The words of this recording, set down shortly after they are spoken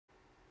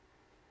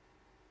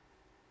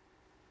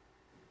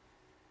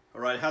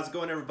Alright, how's it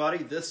going everybody?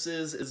 This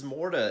is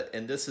Ismortah,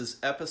 and this is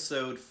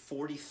episode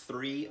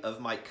 43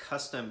 of my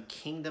custom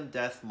Kingdom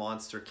Death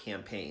Monster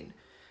campaign.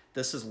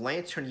 This is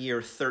Lantern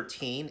Year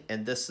 13,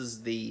 and this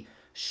is the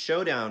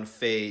Showdown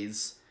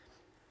phase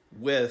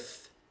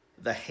with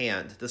the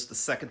hand. This is the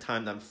second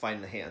time that I'm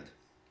fighting the hand.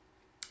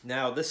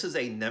 Now, this is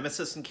a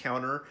Nemesis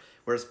Encounter,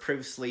 whereas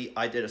previously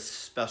I did a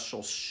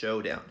special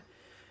Showdown.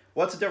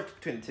 What's the difference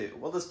between the two?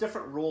 Well, there's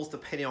different rules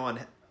depending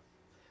on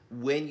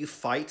when you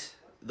fight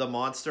the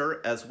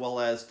monster as well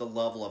as the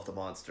level of the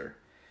monster.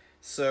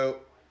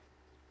 So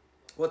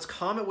what's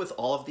common with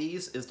all of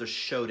these is the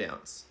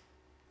showdowns.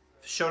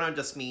 Showdown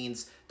just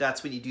means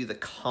that's when you do the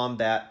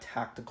combat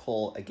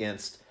tactical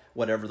against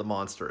whatever the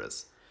monster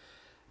is.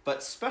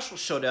 But special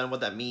showdown,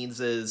 what that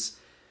means is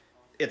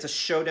it's a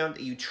showdown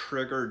that you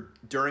trigger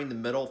during the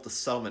middle of the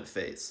settlement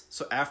phase.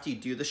 So after you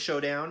do the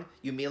showdown,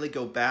 you immediately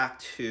go back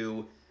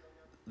to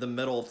the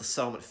middle of the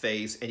settlement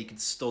phase and you can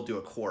still do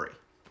a quarry.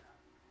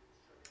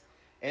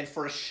 And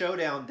for a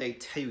showdown, they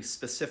tell you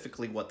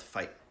specifically what to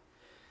fight.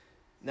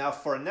 Now,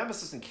 for a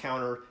Nemesis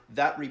Encounter,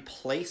 that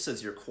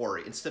replaces your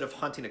quarry. Instead of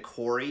hunting a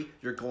quarry,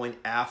 you're going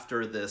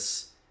after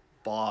this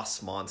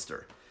boss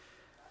monster.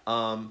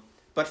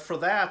 But for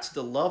that,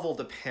 the level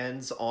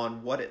depends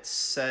on what it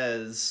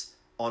says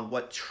on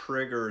what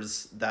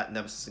triggers that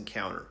Nemesis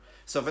Encounter.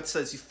 So if it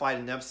says you fight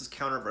a Nemesis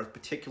Encounter of a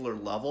particular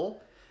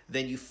level,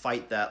 then you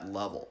fight that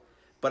level.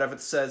 But if it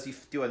says you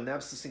do a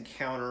Nemesis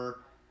Encounter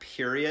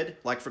period,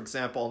 like for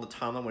example on the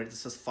timeline when it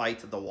says fight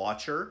the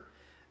Watcher,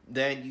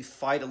 then you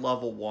fight a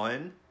level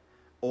 1,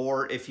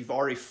 or if you've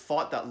already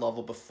fought that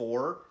level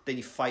before, then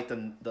you fight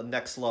the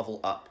next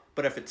level up.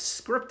 But if it's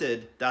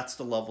scripted, that's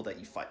the level that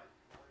you fight.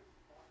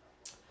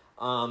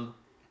 Now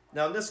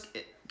in this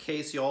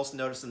case, you also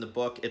notice in the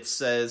book it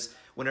says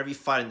whenever you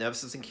fight a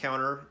Nemesis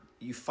Encounter,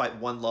 you fight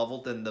one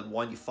level than the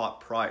one you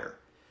fought prior.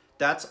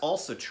 That's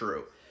also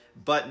true.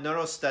 But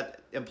notice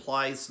that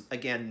implies,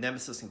 again,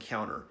 Nemesis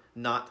Encounter,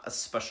 not a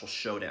special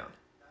showdown.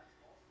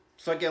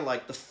 So again,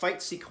 like the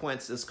fight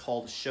sequence is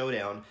called a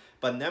showdown,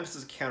 but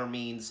Nemesis Encounter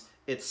means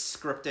it's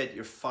scripted.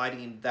 You're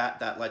fighting that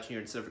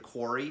legendary instead of a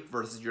quarry,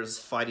 versus you're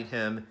just fighting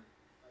him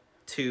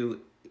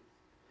to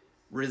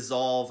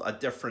resolve a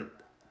different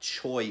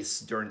choice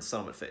during the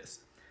settlement phase.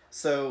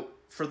 So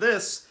for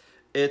this,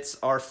 it's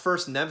our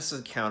first Nemesis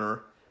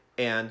Encounter,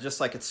 and just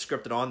like it's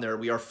scripted on there,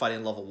 we are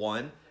fighting level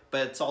 1.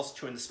 But it's also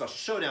true in the special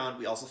showdown,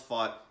 we also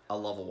fought a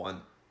level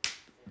 1,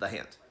 the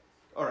hand.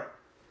 Alright.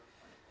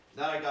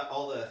 Now that I got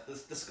all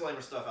this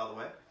disclaimer stuff out of the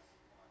way.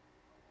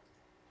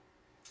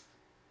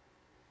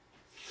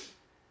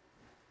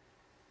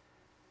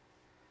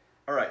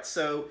 Alright,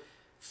 so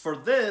for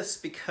this,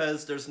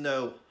 because there's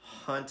no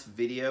hunt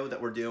video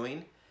that we're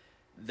doing,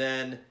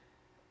 then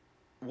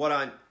what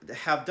I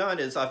have done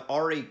is I've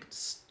already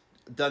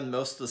done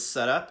most of the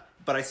setup,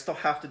 but I still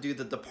have to do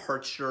the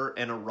departure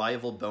and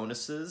arrival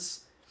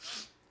bonuses,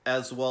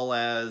 as well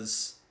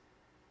as,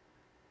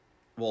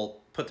 well,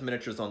 put the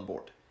miniatures on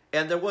board.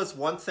 And there was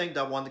one thing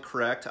that I wanted to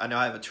correct. I know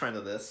I have a trend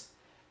of this.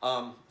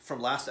 From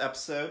last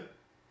episode,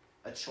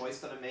 a choice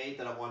that I made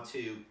that I want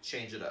to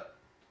change it up.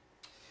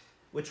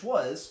 Which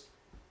was,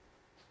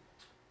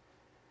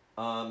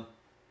 I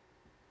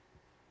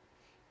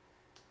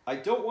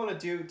don't want to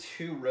do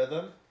 2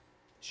 rhythm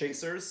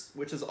chasers,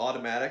 which is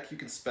automatic, you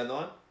can spend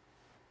on.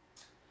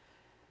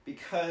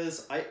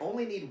 Because I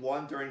only need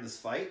 1 during this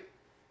fight.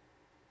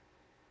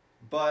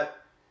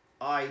 But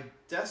I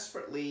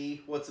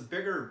desperately, what's a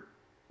bigger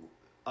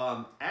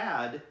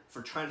ad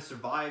for trying to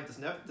survive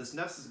this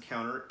Nemesis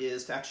Encounter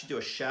is to actually do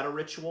a shadow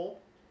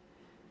ritual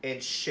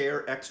and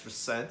share extra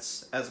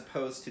sense as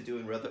opposed to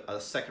doing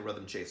a second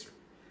rhythm chaser.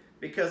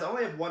 Because I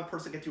only have 1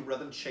 person get to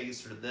rhythm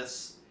chaser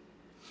this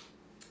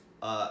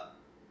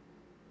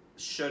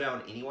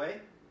showdown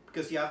anyway,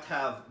 because you have to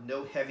have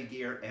no heavy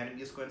gear and a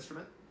musical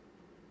instrument.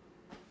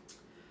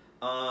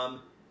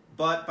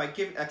 But by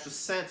giving extra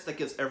sense, that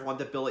gives everyone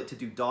the ability to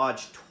do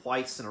dodge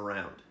twice in a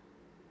round.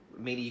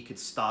 Meaning you could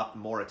stop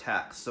more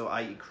attacks. So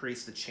I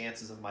increase the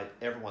chances of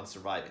everyone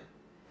surviving.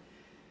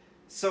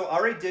 So I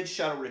already did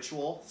Shadow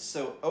Ritual.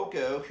 So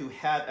Oko, who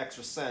had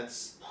extra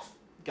sense,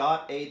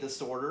 got a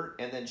disorder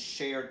and then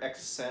shared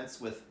extra sense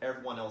with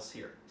everyone else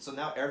here. So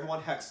now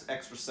everyone has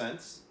extra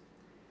sense.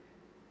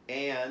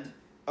 And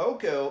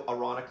Oko,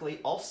 ironically,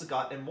 also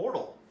got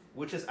Immortal,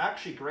 which is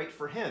actually great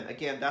for him.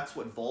 Again, that's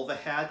what Volva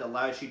had, that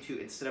allows you to,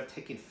 instead of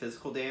taking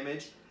physical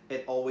damage,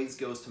 it always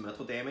goes to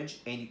mental damage,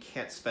 and you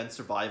can't spend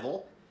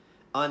survival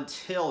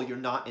until you're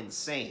not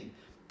insane.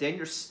 Then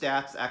your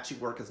stats actually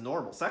work as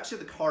normal. So actually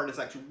the card is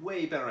actually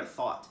way better than I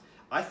thought.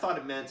 I thought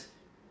it meant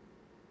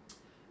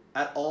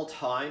at all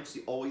times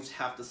you always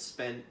have to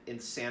spend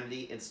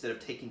insanity instead of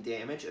taking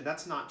damage, and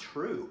that's not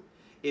true.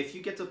 If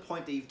you get to the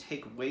point that you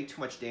take way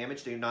too much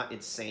damage, that you're not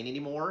insane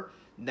anymore,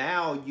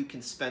 now you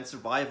can spend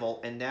survival,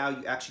 and now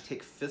you actually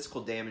take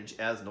physical damage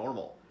as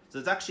normal. So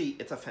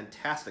it's a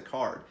fantastic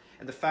card.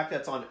 And the fact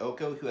that it's on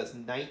Oko, who has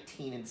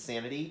 19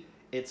 insanity,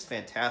 it's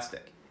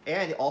fantastic.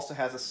 And it also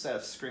has a set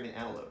of Screaming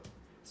Antelope.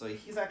 So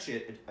he's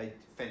actually a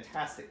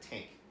fantastic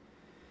tank.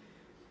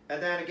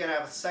 And then again, I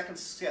have a second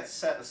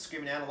set of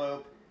Screaming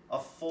Antelope, a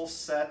full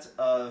set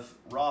of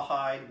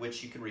Rawhide,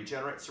 which you can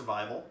regenerate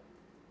survival,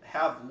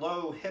 have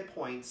low hit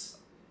points,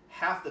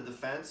 half the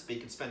defense, but you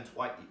can spend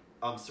twice.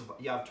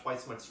 You have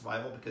twice as much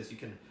survival because you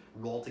can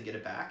roll to get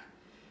it back.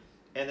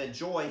 And then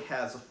Joy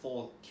has a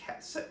full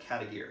set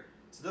cat of gear.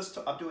 So this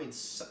I'm doing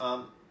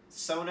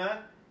Sona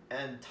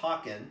and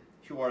Taken,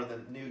 who are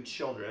the new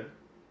children,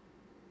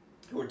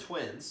 who are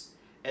twins.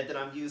 And then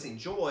I'm using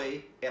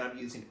Joy, and I'm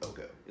using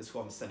Oko, is who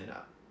I'm sending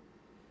out.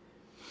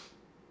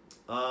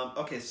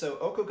 Okay, so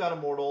Oko got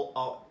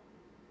Immortal.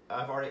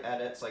 I've already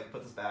added it, so I can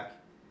put this back.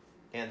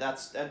 And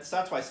that's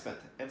why I spent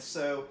it. And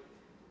so,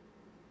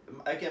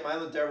 again, my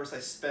other endeavors I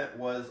spent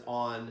was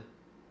on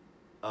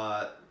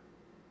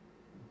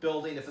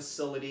building a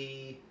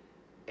facility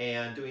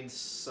and doing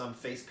some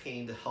face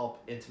painting to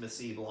help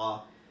intimacy,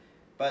 blah.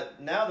 But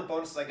now the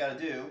bonuses I gotta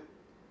do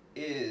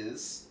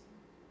is,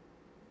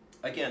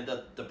 again,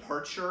 the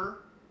departure,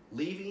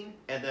 leaving,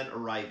 and then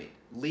arriving.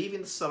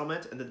 Leaving the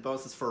settlement, and then the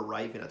bonuses for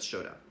arriving at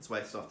Showdown. That's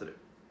what I still have to do.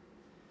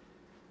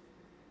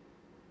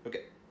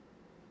 Okay.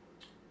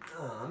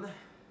 And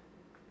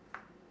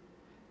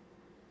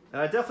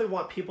I definitely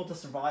want people to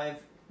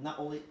survive, not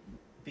only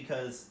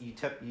because you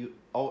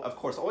of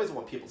course always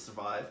want people to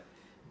survive,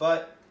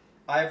 but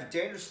I have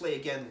dangerously,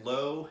 again,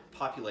 low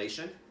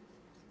population.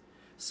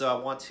 So I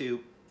want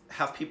to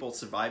have people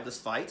survive this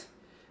fight.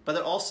 But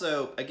then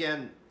also,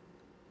 again,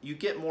 you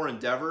get more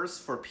endeavors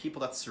for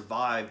people that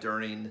survive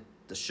during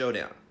the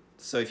Showdown.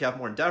 So if you have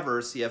more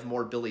endeavors, you have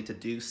more ability to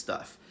do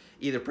stuff.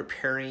 Either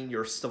preparing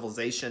your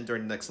civilization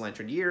during the next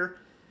Lantern year,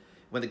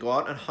 when they go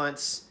out on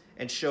hunts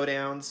and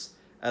showdowns,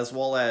 as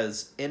well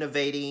as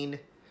innovating,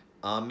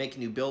 making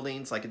new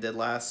buildings like I did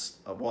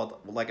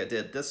like I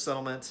did this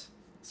settlement,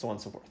 so on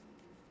and so forth.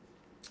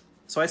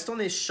 So I still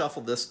need to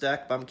shuffle this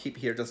deck, but I'm going to keep it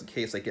here just in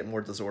case I get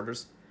more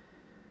disorders.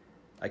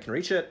 I can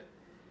reach it.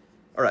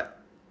 All right,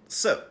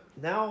 so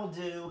now I'll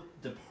do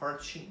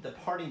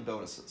departing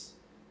bonuses,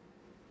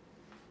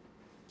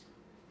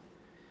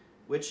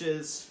 which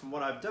is, from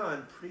what I've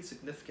done, pretty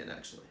significant,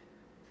 actually.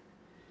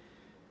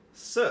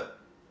 So,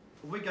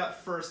 what we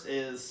got first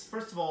is,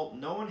 first of all,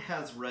 no one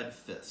has Red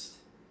Fist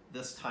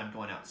this time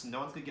going out. So no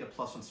one's going to get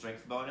a +1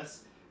 strength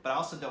bonus, but I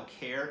also don't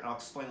care, and I'll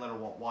explain later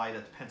why.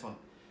 That depends on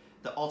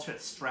the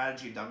alternate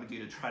strategy that I'm going to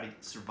do to try to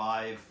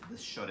survive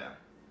this Showdown.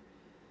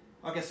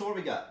 Okay, so what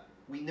do we got?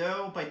 We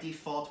know by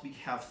default we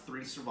have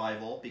 3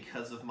 survival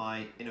because of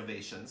my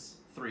innovations,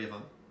 3 of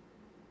them,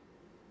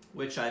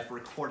 which I've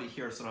recorded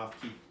here so I don't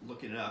have to keep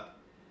looking it up.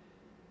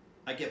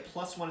 I get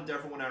 +1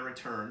 endeavor when I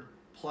return,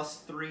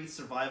 +3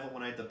 survival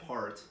when I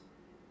depart,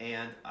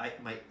 and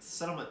my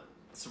settlement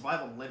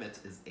survival limit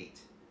is 8.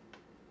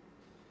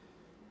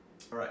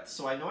 Alright,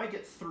 so I know I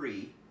get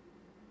 3,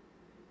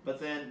 but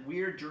then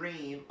Weird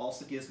Dream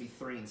also gives me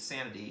 3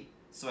 insanity,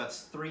 so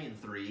that's 3 and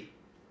 3.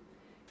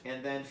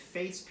 And then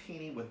Face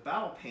Painting with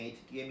Battle Paint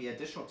gave me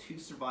additional 2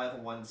 survival,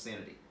 1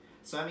 insanity.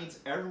 So that means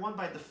everyone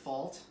by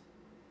default,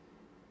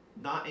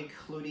 not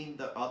including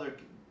the other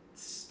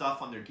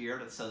stuff on their gear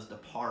that says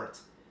depart,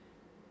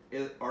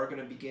 are going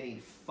to be getting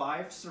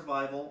 5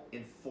 survival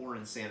and 4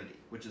 insanity,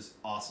 which is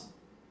awesome.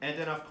 And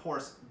then, of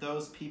course,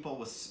 those people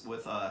with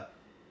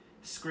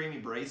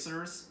Screaming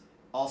Bracers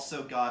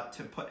also got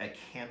to put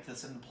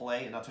Acanthus in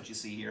play, and that's what you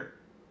see here,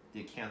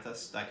 the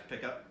Acanthus that I can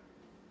pick up,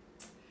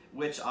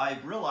 which I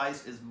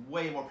realized is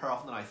way more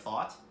powerful than I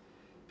thought,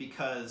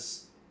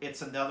 because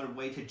it's another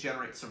way to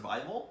generate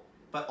survival,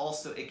 but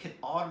also it can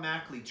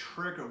automatically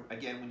trigger,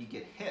 again, when you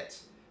get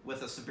hit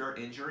with a severe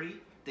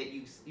injury, that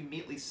you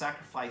immediately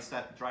sacrifice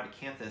that dried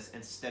Acanthus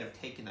instead of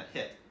taking that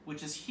hit,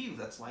 which is huge.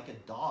 That's like a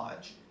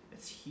dodge.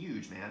 It's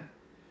huge, man.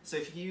 So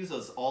if you use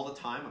those all the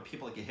time when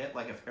people get hit,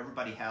 like if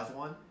everybody has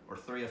one, or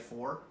 3 of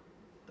 4,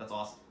 that's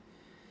awesome.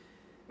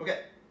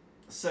 Okay,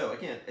 so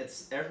again,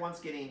 everyone's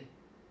getting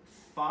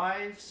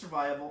 5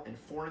 survival and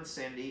 4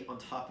 insanity on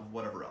top of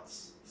whatever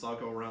else. So I'll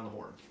go around the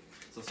horn.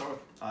 So start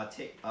with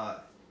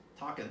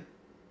Taken.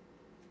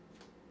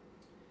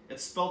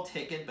 It's spelled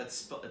Taken, but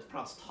it's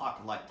pronounced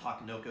Taken, like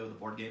Takenoko, the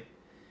board game.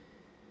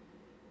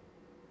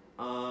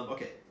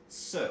 Okay,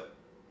 so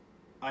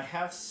I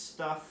have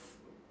stuff,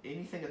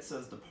 anything that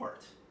says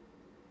depart.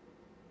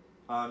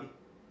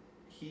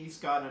 He's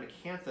got an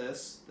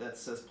Acanthus that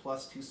says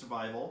 +2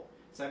 survival,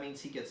 so that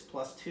means he gets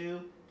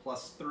 +2,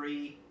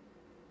 +3,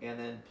 and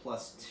then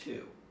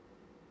 +2.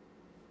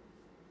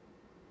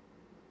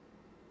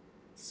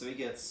 So he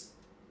gets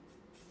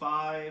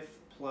 5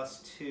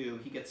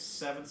 +2. He gets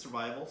 7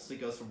 survival, so he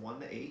goes from 1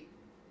 to 8.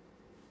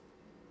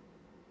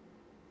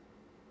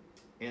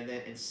 And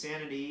then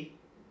insanity,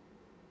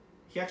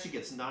 he actually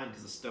gets 9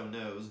 because of Stone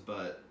Nose,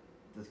 but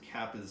the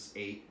cap is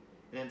 8.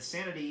 And then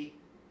insanity,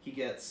 he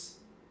gets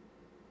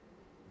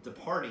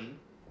departing.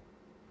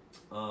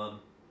 1,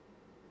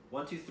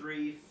 2,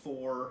 3,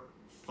 4,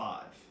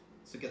 5.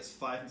 So it gets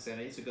 5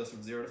 insanity, so it goes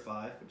from 0 to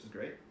 5, which is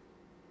great.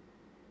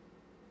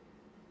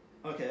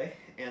 Okay,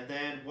 and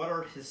then what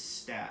are his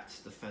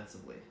stats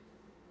defensively?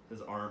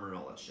 His armor and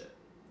all that shit.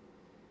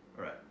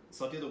 Alright,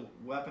 So I'll do the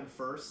weapon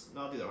first.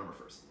 No, I'll do the armor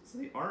first. So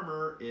the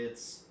armor,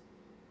 it's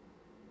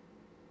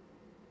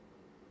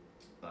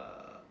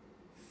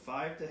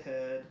 5 to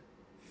head,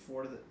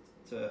 4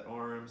 to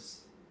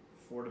arms,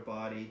 4 to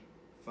body,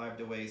 5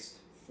 to waist,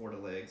 4 to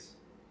legs.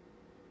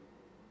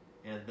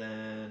 And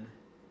then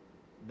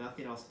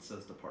nothing else that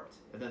says depart.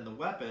 And then the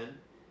weapon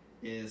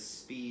is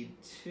speed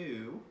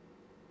 2,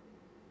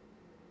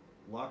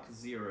 luck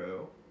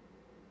 0,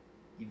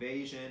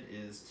 evasion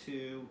is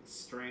 2,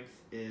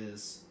 strength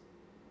is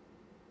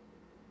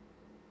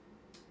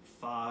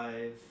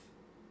 5,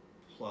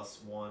 plus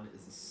 1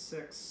 is a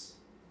 6,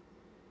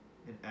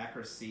 and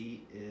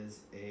accuracy is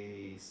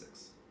a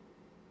 6.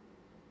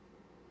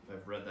 If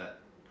I've read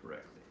that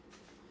correctly.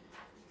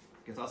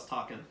 Because I was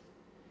talking.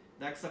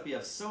 Next up, you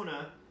have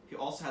Sona, who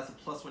also has a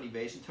 +1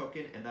 evasion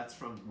token, and that's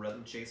from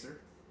Rhythm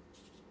Chaser.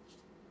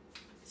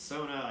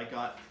 Sona, I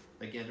got,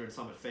 again, during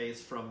Summit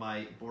Phase from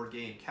my board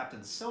game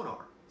Captain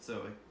Sonar.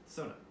 So,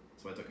 Sona.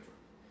 That's what I took it for.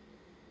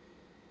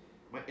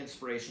 My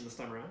inspiration this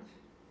time around.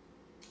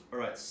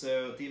 Alright,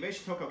 so the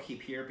evasion token I'll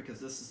keep here because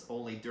this is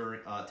only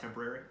during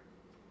temporary.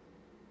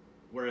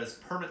 Whereas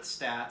permanent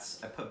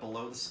stats, I put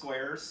below the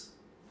squares.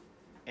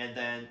 And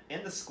then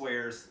in the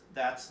squares,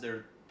 that's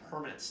their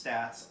permanent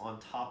stats on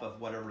top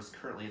of whatever's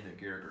currently in their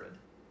gear grid.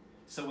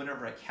 So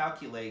whenever I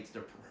calculate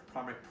the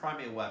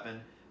primary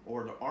weapon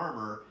or the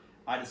armor,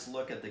 I just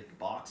look at the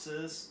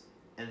boxes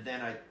and then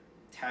I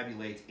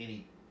tabulate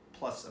any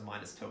plus and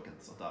minus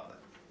tokens on top of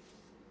that.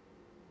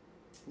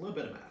 A little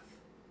bit of math.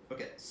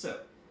 Okay,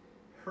 so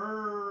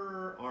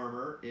her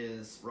armor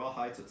is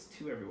rawhide, so it's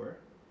 2 everywhere.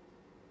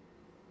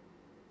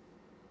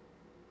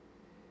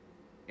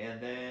 And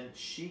then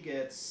she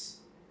gets,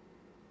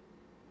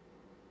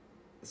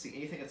 let's see,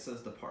 anything that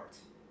says depart.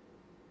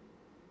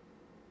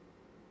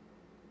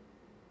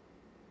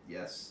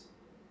 Yes.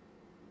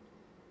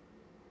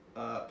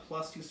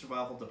 +2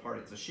 survival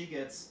departing. So she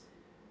gets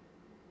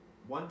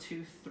 1,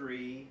 2,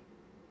 3,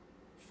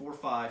 4,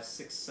 5,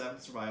 6, 7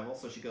 survival.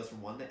 So she goes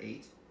from 1 to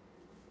 8.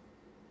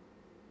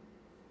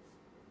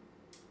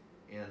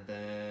 And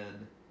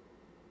then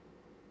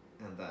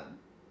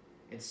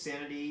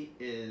insanity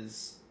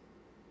is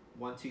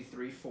 1, 2,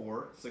 3,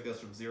 4. So it goes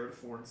from 0 to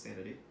 4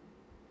 insanity.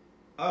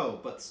 Oh,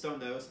 but Stone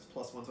Nose, it's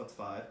 +1, so it's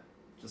 5.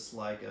 Just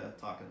like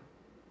Talkin.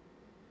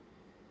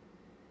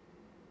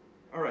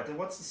 Alright, then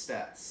what's the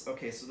stats?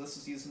 Okay, so this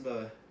is using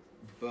the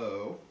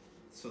bow.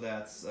 So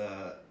that's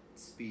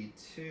speed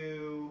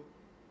 2,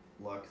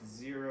 luck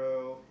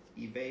 0.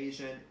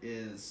 Evasion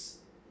is,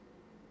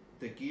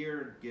 the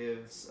gear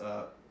gives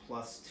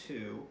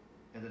 +2,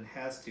 and then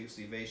has 2,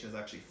 so evasion is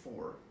actually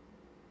 4.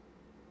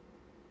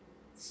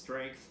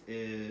 Strength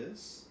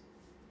is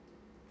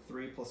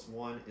 3 plus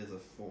 1 is a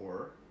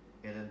 4,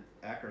 and then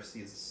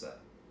accuracy is a 7.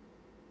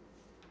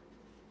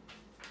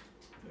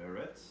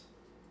 Alright.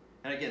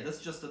 And again, this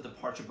is just the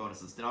departure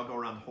bonuses. Then I'll go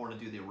around the horn and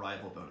do the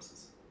arrival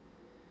bonuses.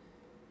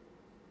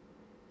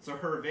 So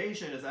her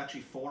evasion is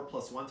actually 4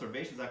 plus 1, so her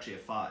evasion is actually a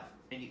 5.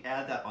 And you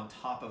add that on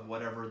top of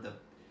whatever the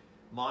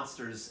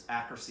monster's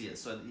accuracy is.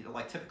 So, you know,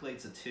 like typically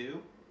it's a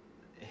 2.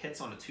 It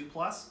hits on a 2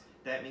 plus.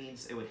 That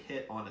means it would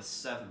hit on a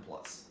 7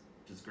 plus,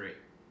 which is great.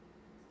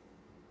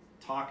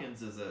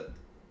 Talkins is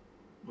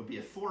would be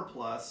a 4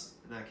 plus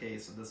in that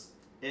case, and this,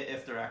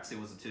 if their accuracy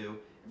was a 2,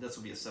 and this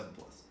would be a 7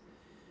 plus.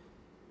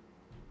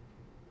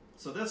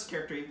 So this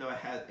character, even though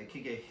it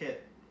can get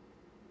hit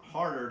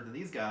harder than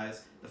these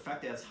guys, the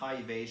fact that it has high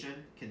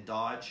evasion, can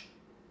dodge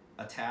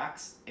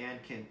attacks,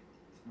 and can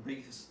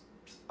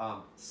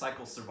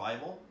cycle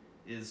survival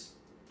is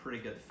pretty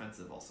good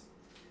defensive also.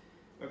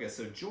 Okay,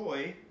 so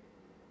Joy,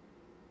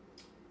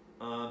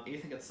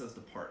 anything that says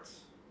depart?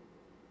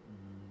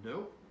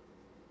 Nope.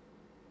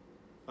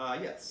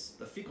 Yes,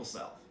 the fecal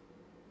salve.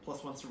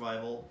 +1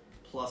 survival,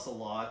 plus a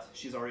lot.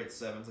 She's already at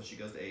 7, so she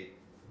goes to 8.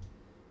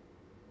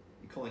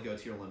 You can only go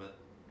to your limit.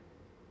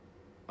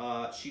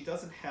 She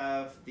doesn't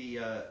have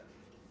the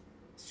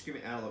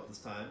Screaming Antelope this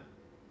time.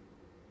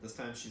 This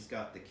time she's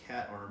got the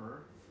cat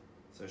armor.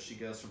 So she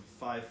goes from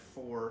 5,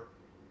 4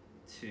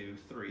 to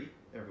 3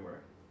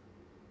 everywhere.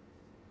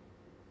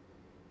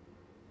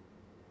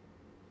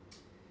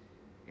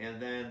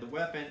 And then the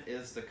weapon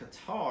is the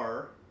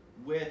Qatar,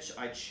 which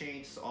I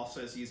changed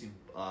also as using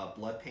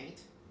blood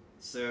paint.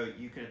 So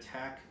you can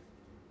attack,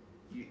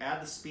 you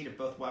add the speed of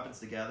both weapons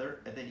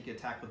together, and then you can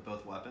attack with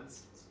both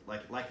weapons,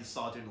 like you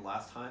saw during the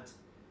last hunt.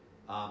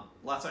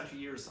 Last 100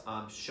 years,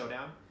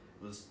 Showdown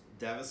was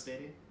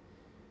devastating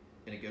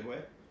in a good way.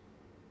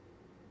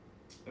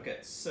 Okay,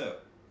 so,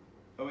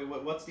 oh wait,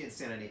 what's the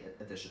Insanity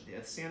Edition? The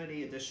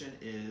Insanity Edition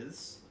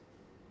is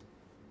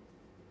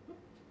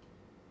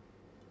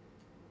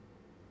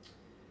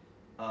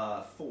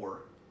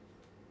 4.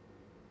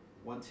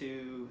 1,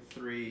 2,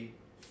 3,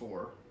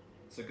 4.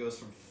 So it goes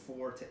from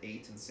 4 to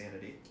 8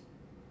 insanity.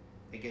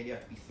 Again, you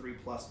have to be 3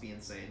 plus, be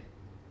insane.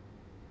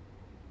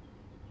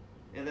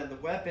 And then the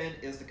weapon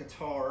is the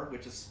Qatar,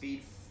 which is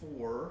speed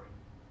 4.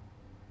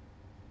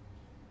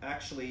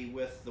 Actually,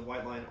 with the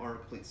White Lion Armor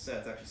Complete set,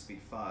 it's actually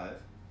speed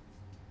 5.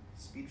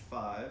 Speed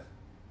 5.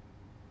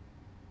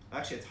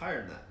 Actually, it's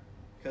higher than that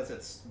because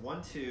it's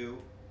 1, 2,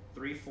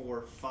 3,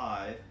 4,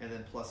 5, and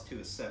then plus 2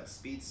 is 7.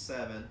 Speed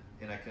 7,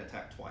 and I can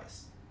attack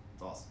twice.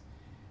 It's awesome.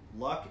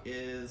 Luck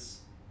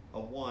is a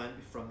 1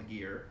 from the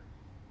gear.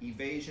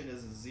 Evasion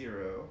is a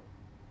 0.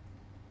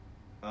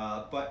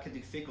 But can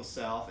do Finkel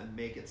Self and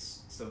make it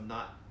so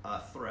not a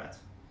threat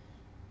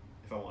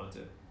if I wanted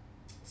to.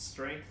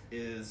 Strength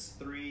is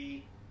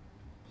 3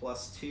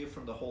 plus 2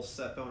 from the whole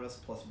set bonus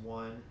plus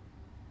 1.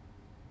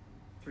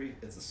 3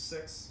 is a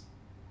 6.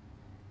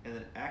 And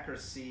then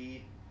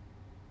accuracy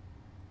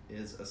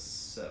is a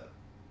 7.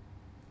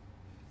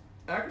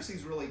 Accuracy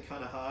is really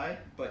kind of high,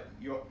 but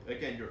you're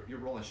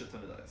rolling a shit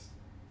ton of dice.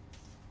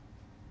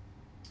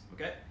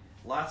 Okay,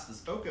 last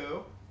is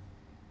Oko,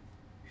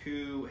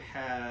 who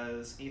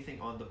has anything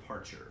on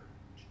departure.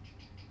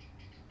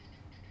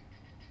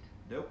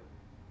 Nope.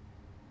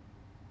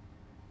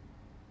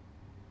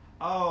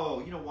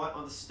 Oh, you know what?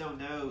 On the Stone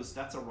Nose,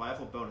 that's a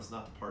rival bonus,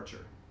 not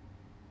departure.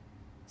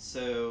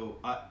 So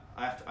I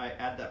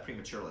add that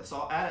prematurely. So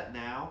I'll add it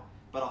now,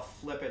 but I'll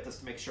flip it just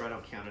to make sure I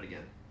don't count it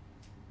again.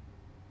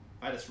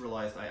 I just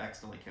realized I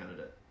accidentally counted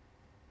it.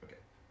 Okay,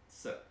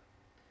 so.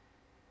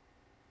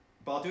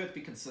 But I'll do it to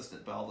be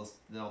consistent, but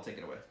then I'll take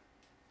it away.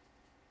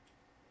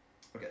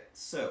 Okay,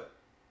 so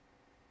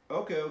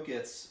Oko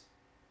gets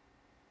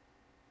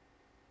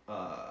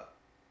oh,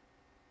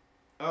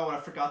 and I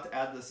forgot to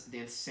add the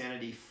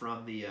insanity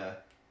from the oh,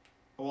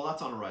 well,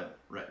 that's on arrival.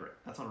 Right.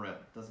 That's on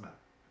arrival. Doesn't matter.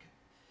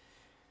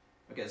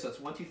 Okay, so it's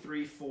 1, 2,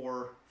 3,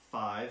 4,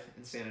 5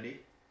 insanity.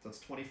 So it's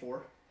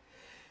 24.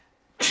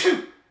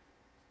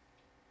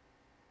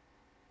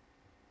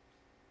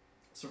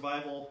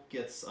 Survival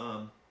gets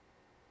 1,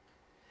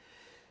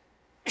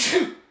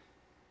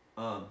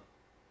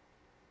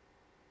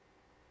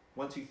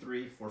 2,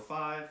 3, 4,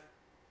 5.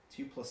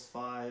 2 plus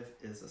 5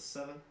 is a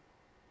 7.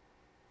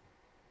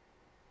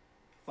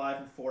 5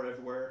 and 4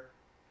 everywhere.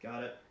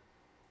 Got it.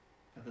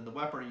 And then the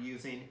weapon you're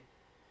using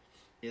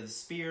is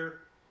Spear,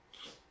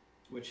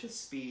 which is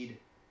speed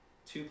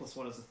 2 plus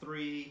 1 is a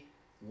 3.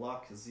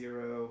 Luck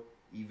 0.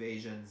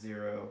 Evasion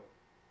 0.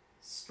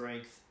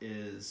 Strength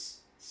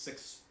is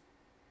 3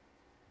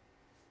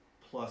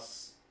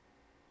 plus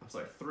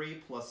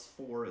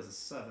 4 is a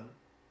 7.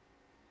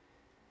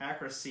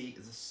 Accuracy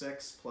is a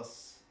 6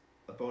 plus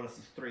a bonus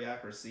of 3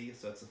 accuracy,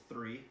 so that's a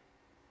 3.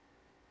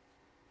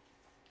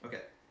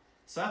 Okay,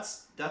 so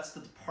that's the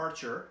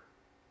departure.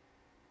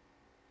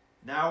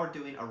 Now we're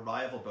doing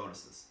arrival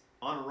bonuses.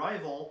 On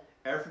arrival,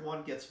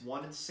 everyone gets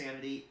 1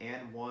 insanity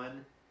and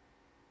 1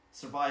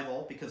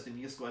 survival because they're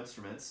musical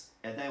instruments,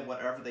 and then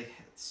whatever they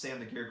say on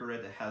the gear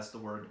grid that has the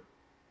word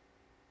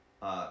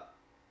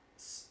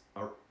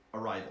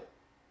arrival.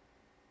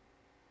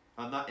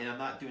 I'm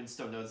not doing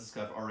Stone Noses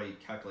because I've already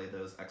calculated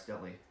those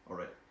accidentally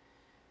already.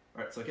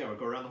 Alright, so again, we'll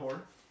go around the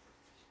horn.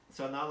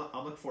 So now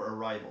I'm looking for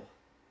arrival.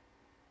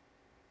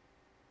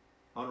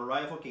 On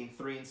arrival, gain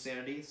 3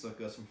 insanity, so it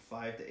goes from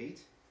 5 to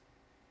 8.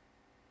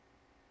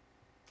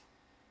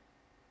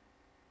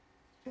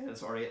 And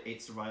it's already at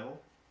 8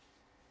 survival.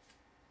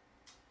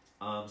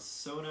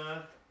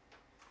 Sona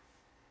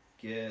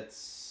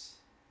gets...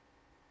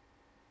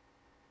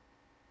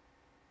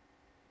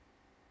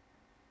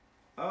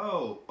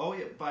 Oh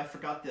yeah, but I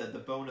forgot the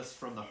bonus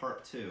from the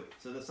harp too.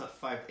 So that's not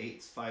 5 to 8,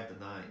 it's 5 to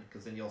 9,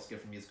 because then you also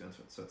get from musical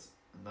instruments, so it's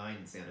 9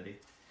 insanity.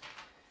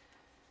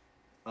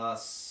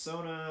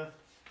 Sona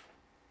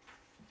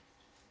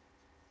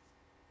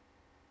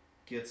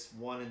gets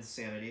 1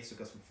 insanity, so it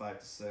goes from 5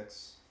 to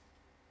 6.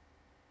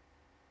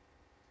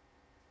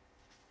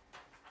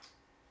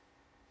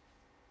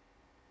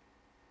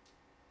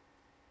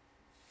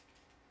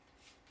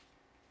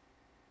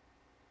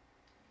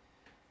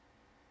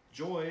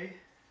 Joy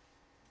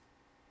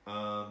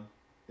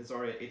is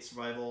already at 8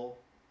 survival,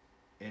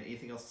 and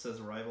anything else that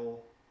says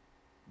arrival,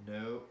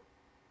 no.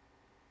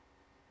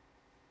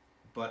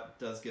 But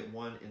does get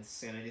 1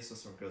 insanity, so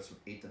it goes from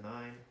 8 to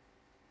 9.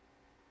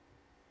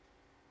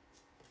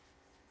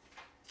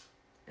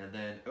 And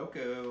then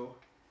Oko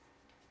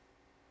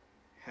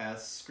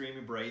has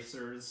Screaming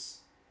Bracers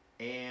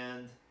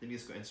and the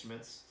musical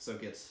instruments, so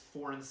it gets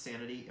 4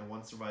 insanity and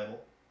 1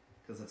 survival,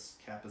 because its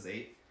cap is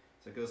 8.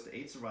 So it goes to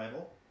 8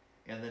 survival,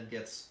 and then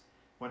gets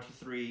 1, 2,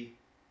 3,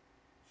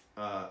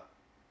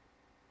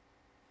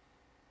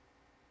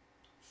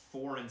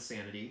 4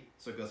 insanity,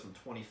 so it goes from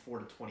 24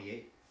 to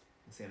 28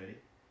 insanity.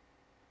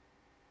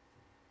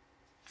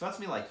 So that's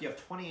me, like, you have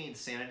 28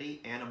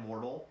 insanity and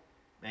immortal,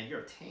 man,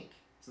 you're a tank.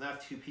 So now I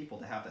have 2 people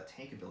to have that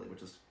tank ability,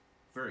 which is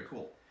very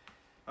cool.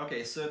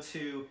 Okay, so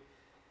to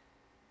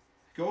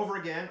go over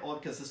again, only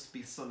because this will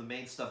be some of the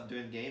main stuff I'm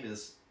doing in the game,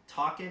 is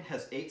Taken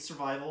has 8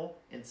 survival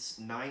and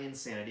 9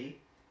 insanity.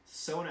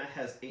 Sona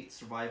has 8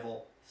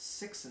 survival,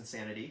 6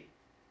 insanity.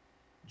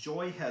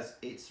 Joy has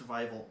 8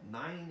 survival,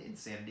 9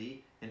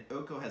 insanity. And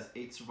Oko has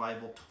 8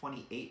 survival,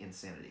 28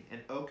 insanity.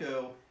 And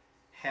Oko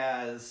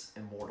has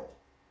immortal.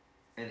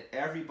 And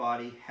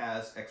everybody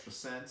has extra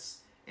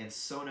sense. And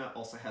Sona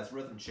also has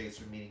Rhythm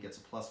Chaser, meaning gets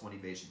a +1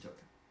 evasion token.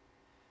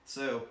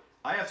 So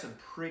I have some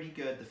pretty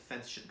good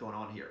defense shit going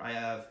on here. I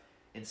have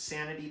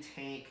insanity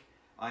tank,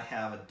 I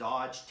have a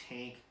dodge,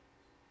 tank,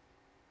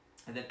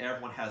 and then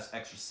everyone has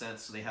extra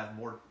sense, so they have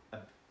more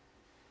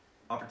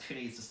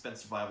opportunities to spend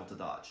survival to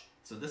dodge.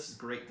 So this is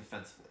great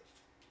defensively.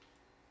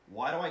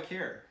 Why do I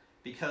care?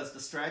 Because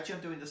the strategy I'm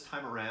doing this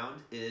time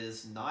around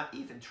is not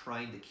even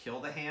trying to kill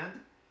the hand,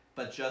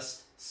 but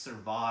just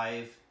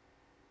survive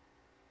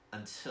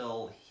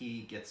until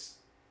he gets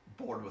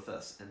bored with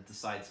us and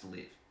decides to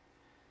leave.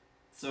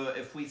 So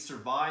if we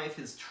survive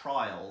his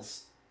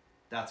trials,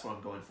 that's what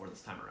I'm going for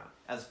this time around,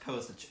 as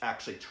opposed to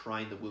actually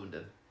trying to wound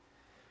him.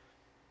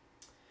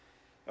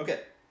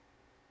 Okay.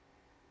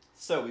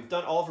 So we've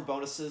done all of our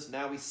bonuses.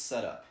 Now we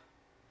set up.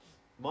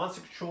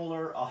 Monster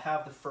controller, I'll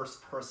have the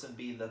first person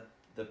be the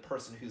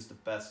person who's the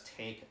best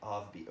tank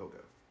of the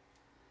Ogo.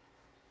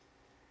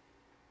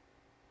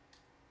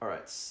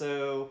 Alright,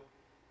 so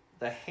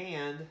the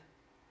hand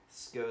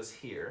goes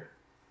here.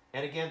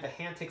 And again, the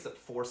hand takes up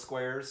 4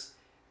 squares,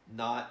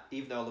 not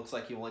even though it looks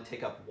like you only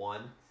take up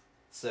 1.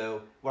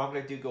 So what I'm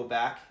going to do go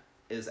back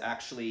is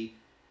actually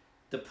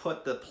to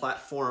put the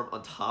platform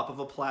on top of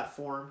a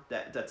platform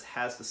that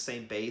has the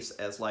same base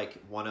as like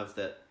one of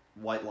the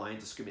white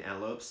lines of Screaming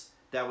Antelopes.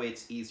 That way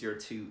it's easier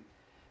to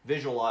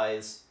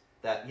visualize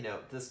that, you know,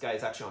 this guy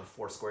is actually on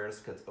 4 squares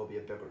because it'll be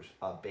a bigger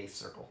base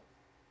circle.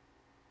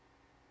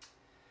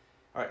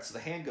 Alright, so the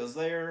hand goes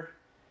there.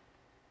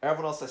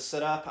 Everyone else I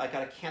set up. I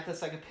got a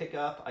Canthus I can pick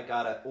up. I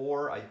got an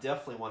Ore I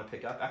definitely want to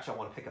pick up. Actually, I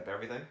want to pick up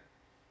everything.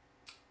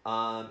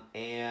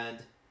 And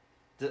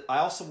I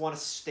also want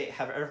to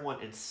have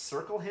everyone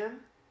encircle him.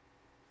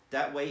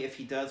 That way, if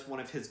he does one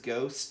of his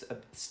ghost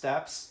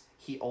steps,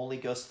 he only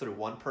goes through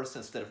one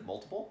person instead of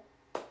multiple.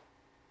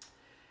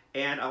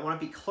 And I want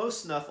to be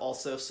close enough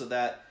also so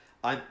that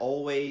I'm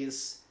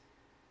always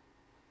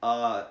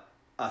a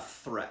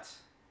threat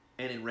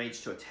and in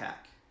range to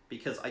attack.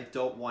 Because I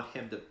don't want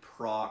him to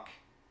proc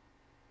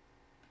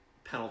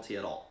penalty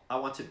at all. I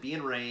want to be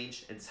in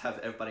range and have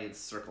everybody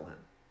encircle him.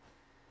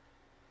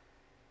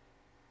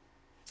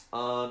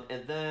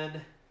 And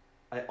then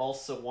I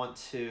also want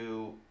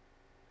to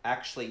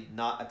actually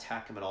not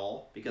attack him at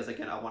all, because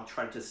again, I want to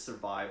try to just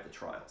survive the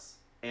trials.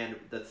 And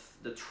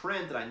the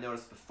trend that I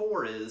noticed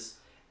before is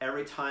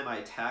every time I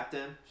attacked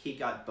him, he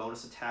got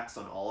bonus attacks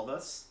on all of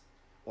us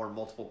or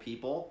multiple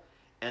people.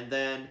 And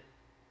then,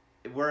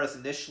 whereas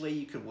initially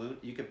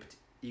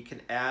you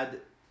can add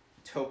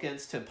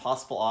tokens to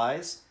Impossible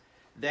Eyes,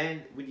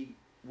 then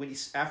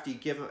after you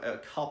give him a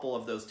couple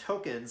of those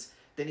tokens,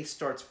 then he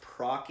starts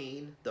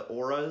proccing the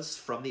auras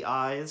from the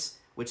eyes,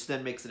 which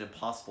then makes it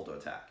impossible to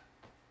attack.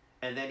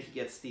 And then he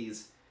gets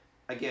these,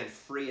 again,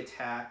 free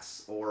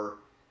attacks or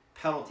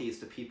penalties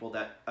to people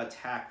that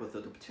attack with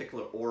a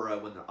particular aura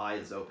when their eye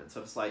is open.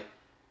 So it's like,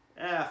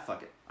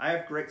 fuck it. I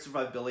have great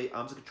survivability.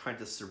 I'm just trying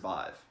to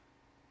survive.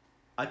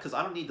 Because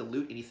I don't need to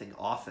loot anything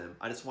off him.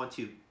 I just want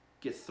to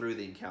get through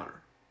the encounter.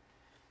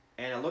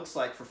 And it looks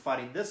like for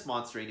fighting this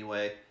monster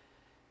anyway,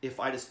 if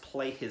I just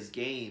play his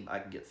game, I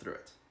can get through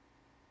it.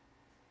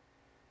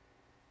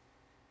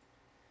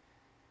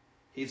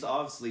 He's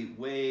obviously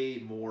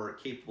way more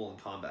capable in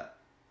combat.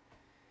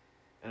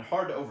 And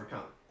hard to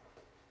overcome.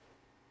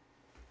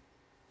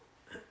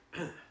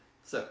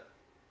 So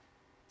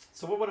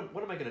what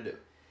am I going to do?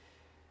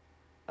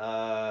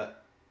 I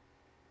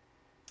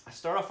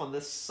start off on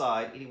this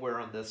side, anywhere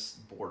on this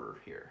border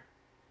here.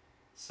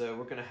 So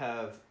we're going to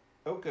have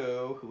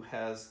Oko, who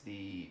has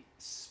the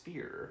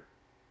spear,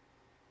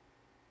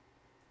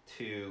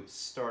 to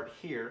start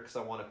here, because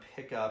I want to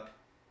pick up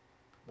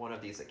one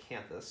of these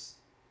Acanthus.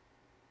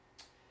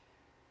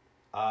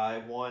 I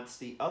want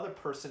the other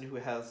person who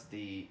has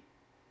the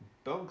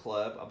Bone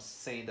Club, I'm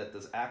saying that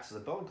this acts as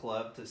a Bone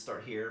Club, to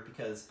start here,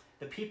 because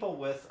the people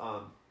with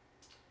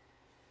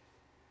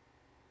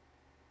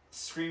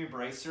Screaming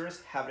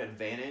Bracers have an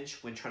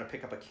advantage when trying to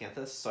pick up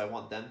Acanthus, so I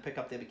want them to pick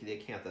up the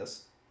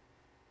Acanthus.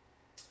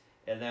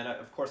 And then,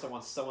 of course, I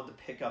want someone to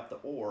pick up the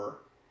Ore,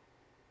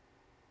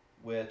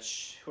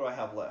 which, who do I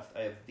have left?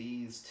 I have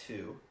these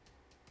two.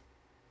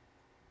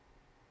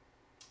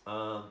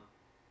 I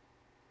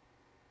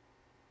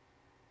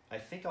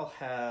think I'll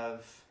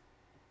have...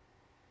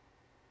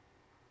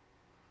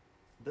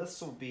 This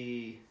will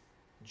be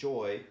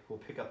Joy, who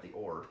will pick up the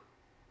Ore.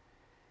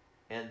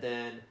 And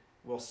then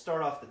we'll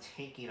start off the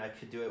tanking. I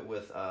could do it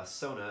with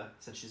Sona,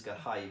 since she's got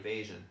high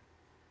evasion,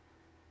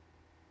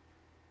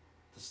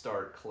 to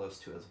start close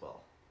to as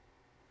well.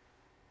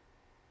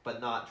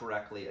 But not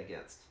directly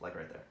against, like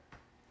right there.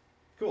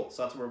 Cool,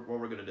 so that's what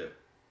we're going to do.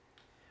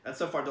 And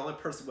so far, the only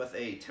person with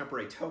a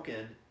temporary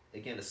token,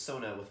 again, is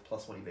Sona with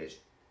 +1 evasion.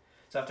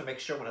 So I have to make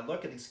sure when I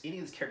look at any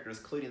of these characters,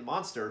 including the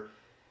monster,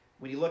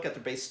 when you look at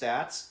their base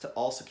stats, to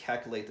also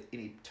calculate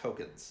any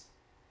tokens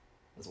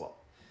as well.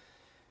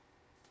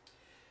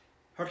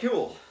 Alright,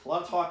 cool. A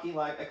lot of talking, a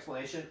lot of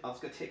explanation. I'm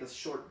just going to take a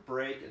short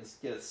break and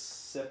get a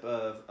sip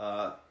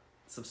of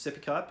some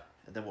sippy cup,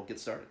 and then we'll get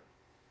started.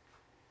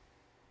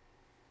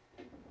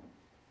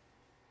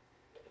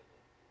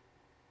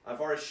 I've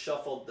already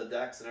shuffled the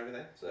decks and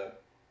everything, so...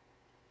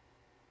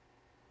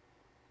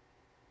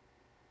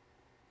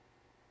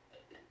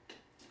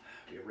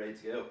 we're ready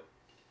to go.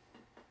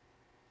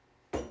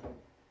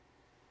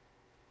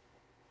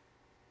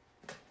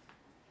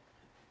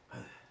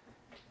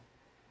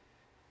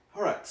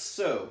 Alright,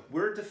 so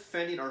we're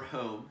defending our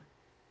home.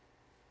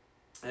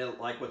 And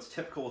like what's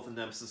typical with the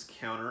Nemesis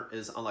Encounter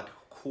is, unlike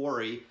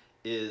Quarry,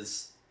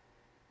 is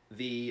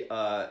the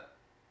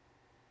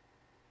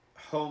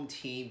home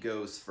team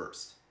goes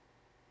first.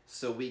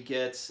 So we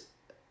get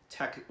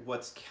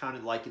what's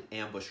counted like an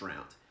ambush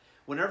round.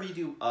 Whenever you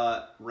do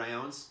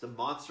rounds, the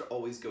monster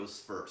always goes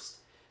first.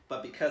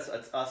 But because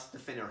it's us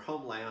defending our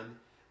homeland,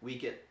 we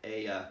get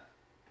a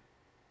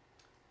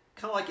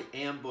kind of like an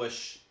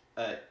ambush.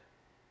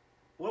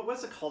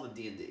 What's it called in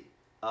D&D?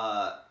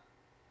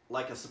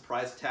 Like a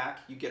surprise attack.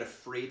 You get a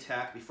free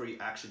attack before you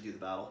actually do the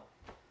battle.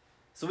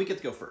 So we get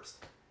to go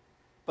first.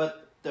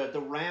 But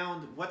the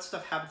round, what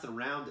stuff happens in a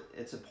round,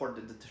 it's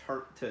important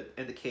to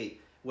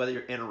indicate whether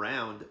you're in a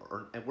round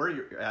and where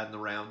you're at in the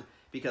round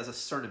because of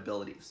certain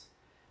abilities.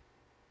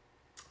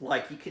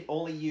 Like, you can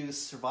only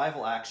use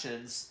survival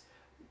actions,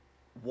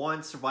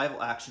 one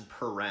survival action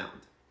per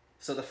round.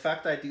 So the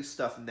fact that I do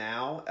stuff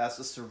now as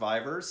the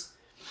survivors,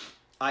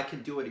 I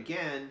can do it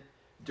again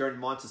during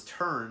Monta's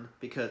turn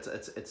because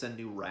it's a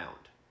new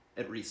round.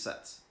 It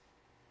resets.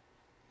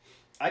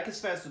 I can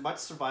spend as much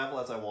survival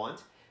as I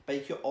want, but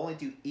you can only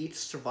do each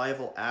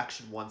survival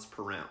action once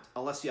per round,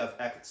 unless you have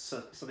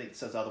something that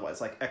says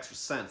otherwise, like extra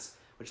sense,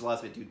 which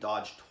allows me to do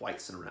dodge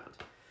twice in a round.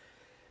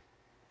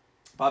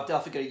 But I'm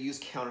definitely going to use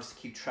counters to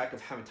keep track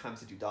of how many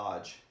times I do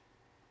dodge.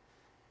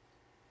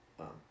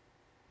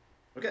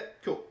 Okay,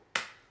 cool.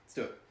 Let's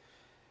do it.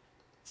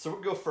 So we're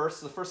going to go first.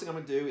 So the first thing I'm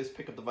going to do is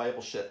pick up the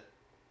valuable shit.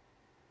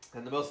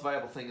 And the most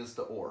valuable thing is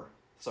the ore.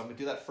 So I'm going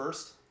to do that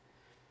first.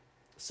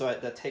 So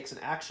that takes an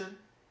action.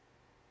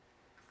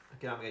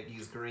 Again, I'm going to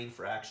use green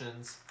for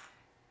actions.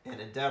 And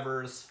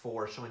endeavors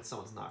for showing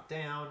someone's knocked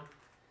down.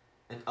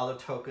 And other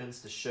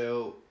tokens to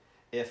show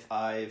if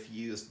I've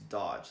used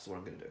dodge. Is what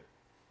I'm going to do.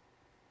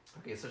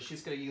 Okay, so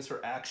she's going to use her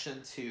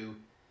action to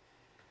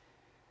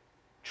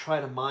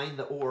try to mine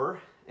the ore.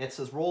 And it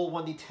says roll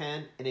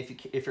 1d10, and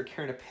if you're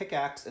carrying a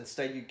pickaxe,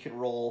 instead you can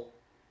roll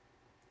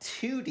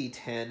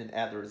 2d10 and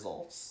add the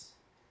results.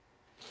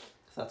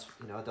 So that's,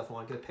 I definitely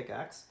want to get a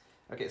pickaxe.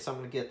 Okay, so I'm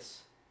going to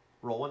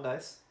roll 1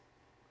 dice.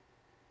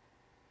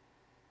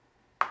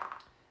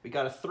 We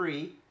got a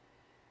 3,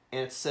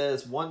 and it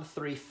says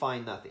 1-3,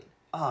 find nothing.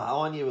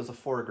 All I needed was a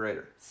 4 or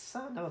greater.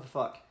 Son of a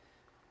fuck.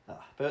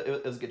 But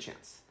it was a good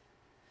chance.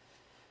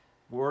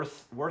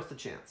 Worth the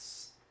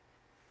chance.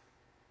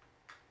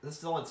 This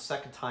is only the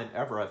second time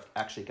ever I've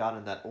actually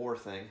gotten that ore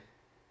thing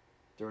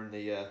during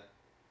the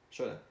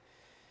showdown.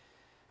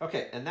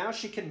 Okay, and now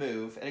she can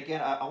move. And again,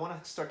 I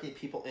want to start getting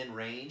people in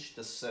range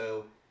just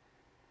so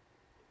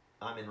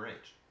I'm in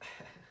range.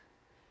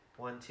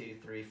 1, 2,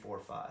 3, 4,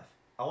 5.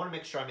 I want to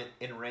make sure I'm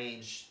in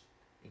range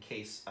in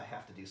case I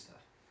have to do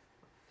stuff.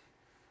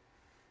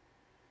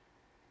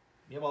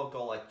 Maybe I'll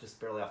go like just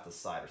barely off the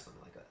side or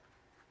something like that.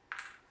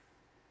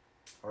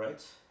 All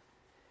right.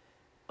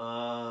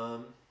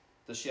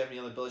 Does she have any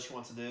other ability she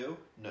wants to do?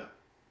 No.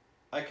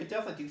 I could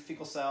definitely do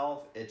Fecal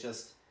Salve. But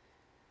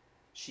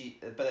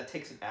it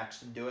takes an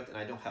action to do it, and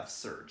I don't have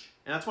Surge.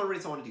 And that's one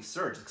reason I want to do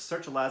Surge.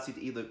 Surge allows you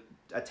to either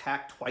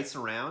attack twice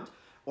around,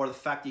 or the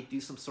fact that you do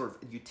some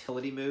sort of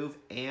utility move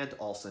and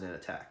also an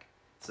attack.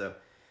 So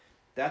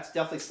that's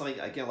definitely something,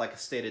 again, like I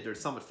stated, there's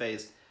Summit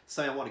Phase,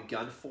 something I want to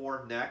gun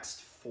for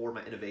next for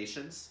my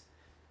innovations,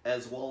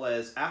 as well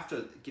as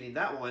after getting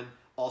that one,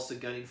 also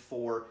gunning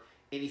for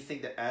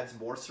anything that adds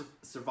more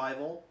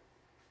survival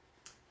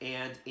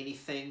and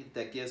anything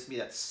that gives me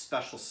that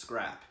special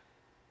scrap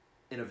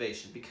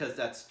innovation, because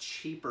that's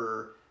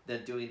cheaper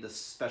than doing the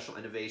special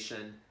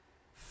innovation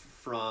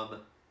from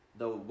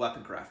the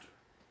weapon crafter.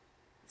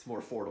 It's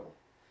more affordable.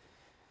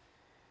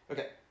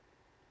 Okay.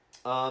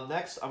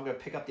 Next, I'm going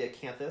to pick up the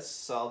Acanthus,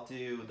 so I'll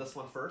do this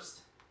one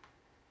first,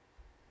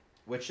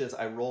 which is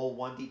I roll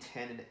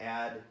 1d10 and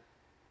add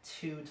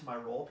 2 to my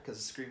roll because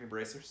of Screaming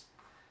Bracers.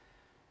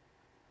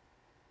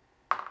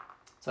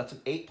 So that's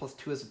an 8 plus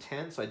 2 is a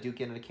 10, so I do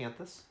get an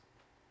Acanthus.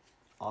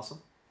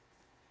 Awesome.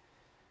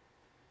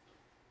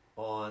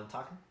 On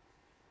Taken.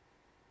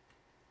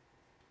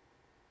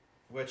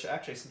 Which,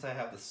 actually, since I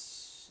have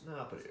this... No,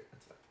 I'll put it here.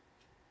 That's fine.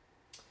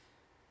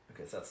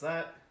 Okay, so that's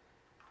that.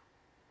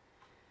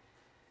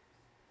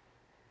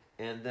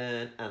 And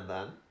then...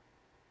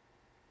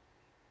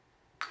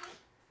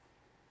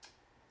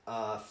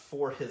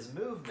 for his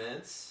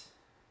movements...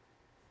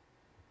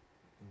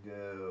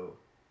 Go...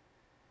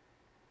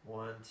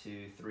 1,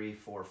 2, 3,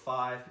 4,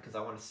 5, because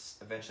I want to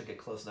eventually get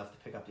close enough to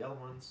pick up the other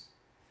ones.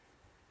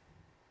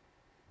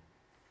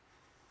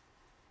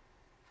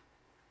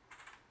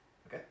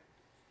 Okay.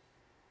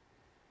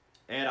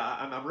 And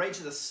I'm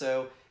arranging this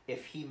so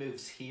if he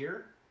moves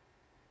here,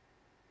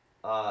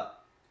 I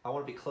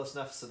want to be close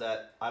enough so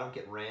that I don't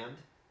get rammed,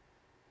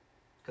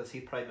 because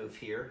he'd probably move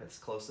here, it's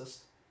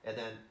closest. And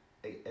then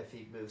if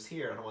he moves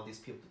here, I don't want these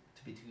people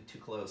to be too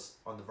close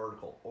on the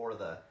vertical or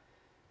the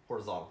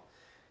horizontal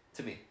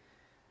to me.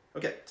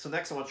 Okay, so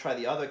next I want to try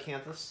the other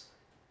Acanthus.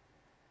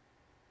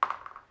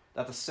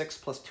 That's a 6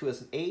 plus 2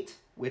 is an 8,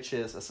 which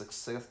is a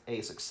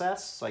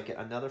success, so I get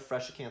another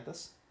fresh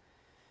Acanthus.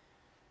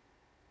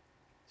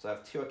 So I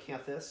have 2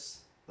 Acanthus,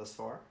 thus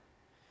far.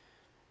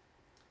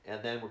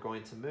 And then we're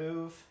going to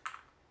move.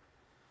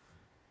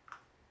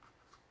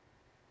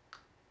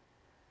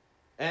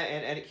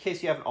 And in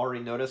case you haven't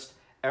already noticed,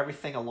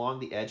 everything along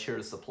the edge here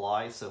is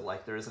supply, so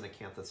like there isn't a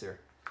Acanthus here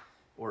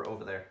or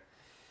over there.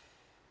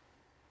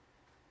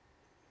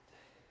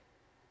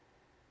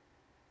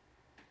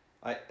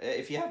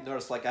 If you haven't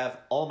noticed, like I have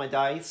all my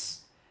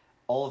dice,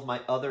 all of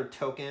my other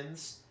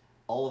tokens,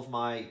 all of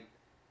my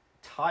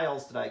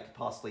tiles that I could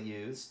possibly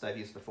use, that I've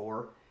used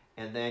before,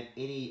 and then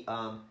any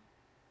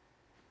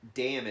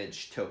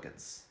damage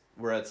tokens,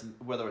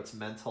 whether it's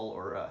mental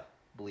or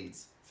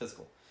bleeds,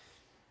 physical.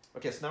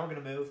 Okay, so now we're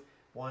going to move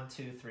 1,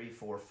 2, 3,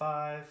 4,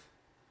 5.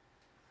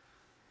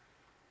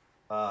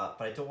 But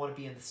I don't want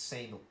to be in the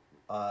same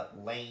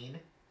lane,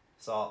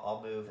 so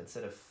I'll move,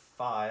 instead of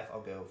 5,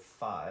 I'll go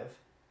 5.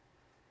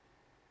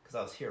 Because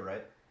I was here,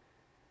 right?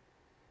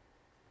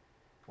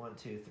 1,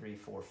 2, 3,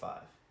 4,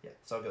 5. Yeah,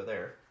 so I'll go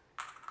there.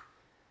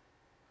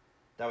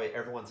 That way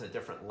everyone's in a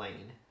different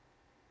lane.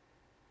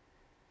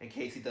 In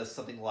case he does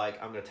something like,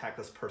 I'm going to attack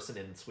this person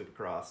and sweep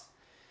across.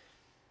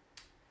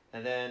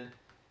 And then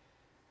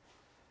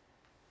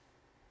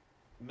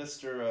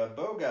Mr.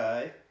 Bow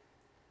Guy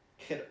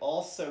could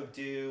also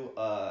do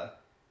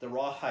the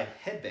Rawhide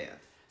Headband.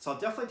 So I'll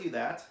definitely do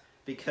that,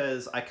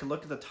 because I can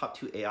look at the top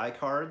 2 AI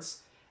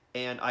cards,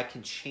 and I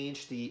can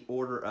change the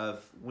order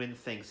of when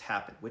things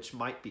happen, which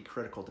might be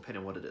critical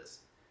depending on what it is.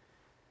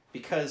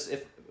 Because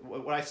if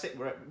why I say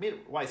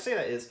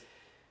that is,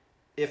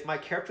 if my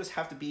characters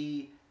have to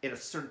be in a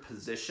certain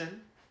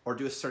position or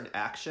do a certain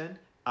action,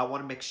 I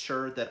want to make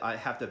sure that I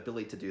have the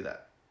ability to do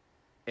that.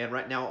 And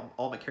right now,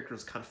 all my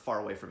characters are kind of far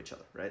away from each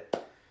other, right?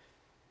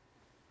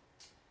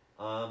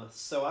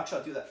 So actually,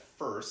 I'll do that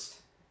first,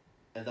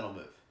 and then I'll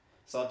move.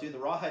 So I'll do the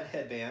Rawhide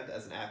Headband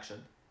as an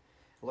action.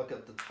 Look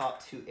at the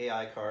top 2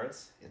 AI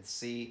cards and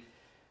see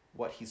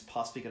what he's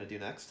possibly going to do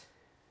next.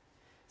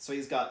 So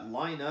he's got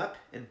Line Up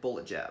and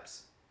Bullet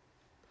Jabs.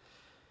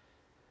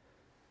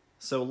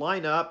 So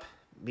Line Up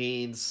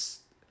means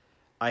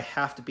I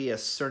have to be a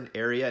certain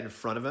area in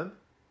front of him,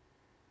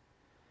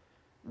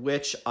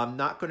 which I'm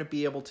not going to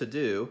be able to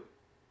do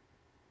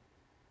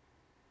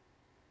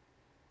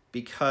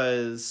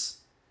because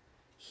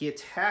he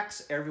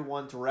attacks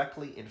everyone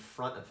directly in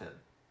front of him,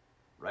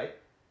 right?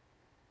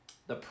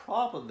 The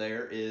problem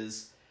there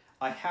is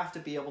I have to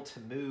be able to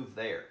move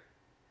there.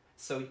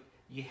 So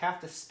you have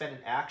to spend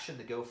an action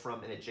to go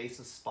from an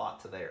adjacent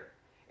spot to there.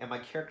 And my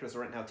characters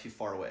are right now too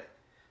far away.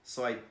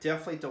 So I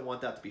definitely don't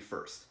want that to be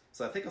first.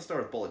 So I think I'll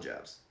start with Bullet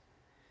Jabs.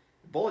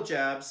 Bullet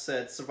Jabs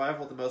said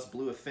survival of the most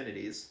blue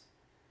affinities,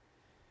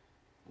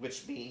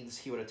 which means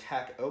he would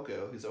attack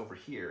Oko, who's over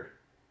here.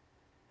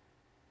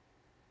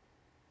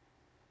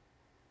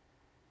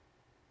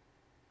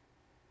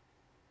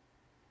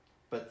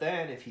 But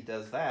then, if he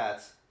does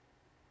that,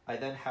 I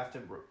then have to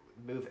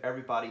move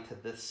everybody to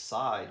this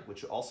side,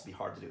 which would also be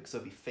hard to do, because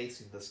it'll be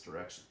facing this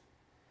direction.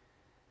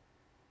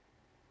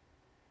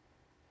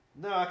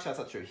 No, actually, that's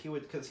not true. He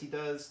would, because he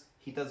does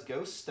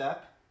Ghost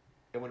Step,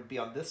 and would be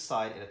on this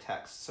side and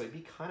attacks, so he'd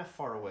be kind of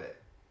far away.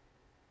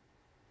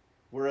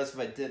 Whereas if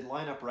I did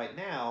Line Up right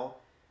now,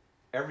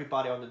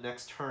 everybody on the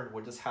next turn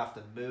would just have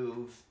to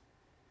move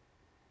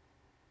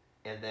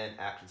and then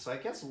action. So I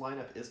guess Line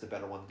Up is the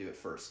better one to do it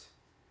first.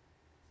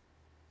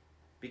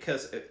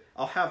 Because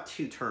I'll have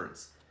 2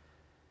 turns.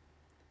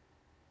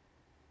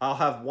 I'll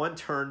have 1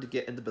 turn to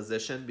get into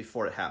position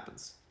before it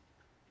happens.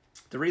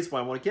 The reason why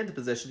I want to get into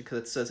position because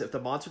it says if the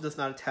monster does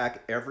not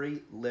attack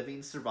every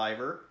living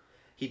survivor,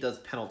 he does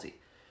penalty.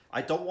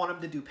 I don't want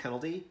him to do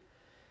penalty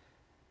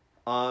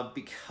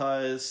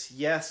because,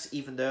 yes,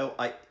 even though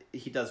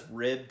he does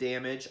rib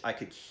damage, I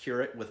could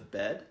cure it with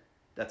bed.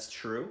 That's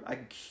true. I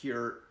can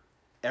cure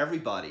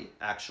everybody,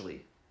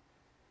 actually,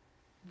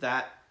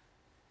 that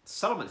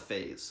settlement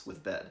phase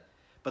with bed.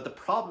 But the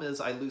problem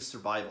is I lose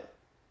survival.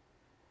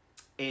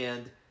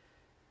 And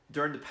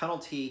during the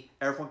penalty,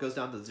 everyone goes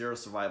down to 0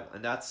 survival.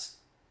 And that's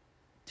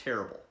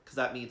terrible, because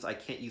that means I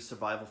can't use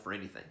survival for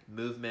anything.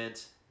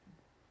 Movement,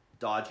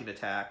 dodging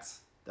attacks,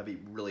 that'd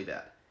be really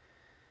bad.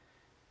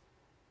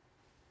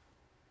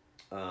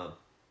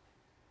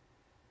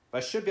 I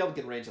should be able to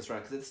get in range this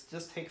round, because it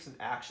just takes an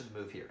action to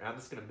move here. And I'm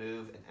just going to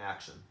move an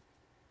action,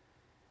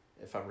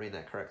 if I'm reading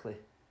that correctly.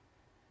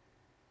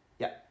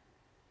 Yeah.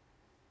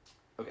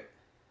 Okay.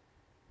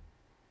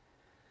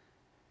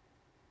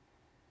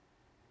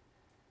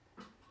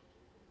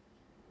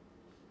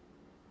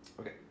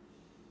 Okay.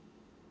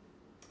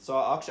 So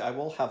actually, I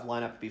will have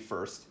Line Up be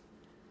first.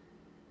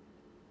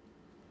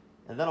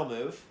 And then I'll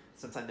move,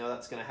 since I know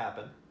that's going to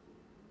happen.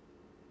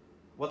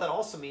 What that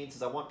also means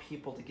is I want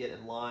people to get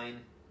in line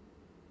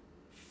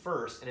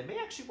first, and it may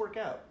actually work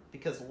out,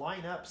 because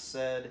Line Up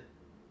said,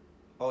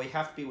 oh, you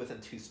have to be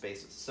within 2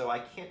 spaces. So I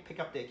can't pick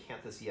up the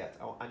Acanthus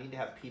yet. I need to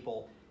have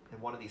people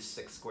in one of these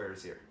 6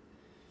 squares here.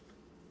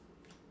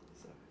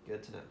 So,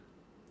 good to know.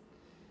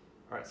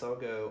 All right, so I'll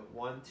go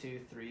 1, 2,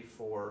 3,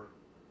 4.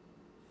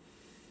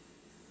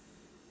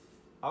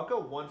 I'll go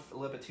one a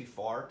little bit too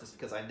far, just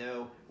because I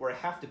know where I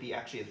have to be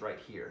actually is right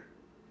here.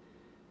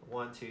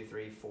 1, 2,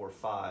 3, 4,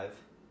 5.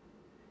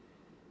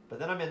 But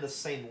then I'm in the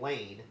same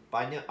lane.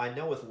 But I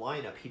know with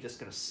lineup, he's just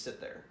going to sit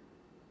there.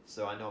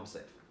 So I know I'm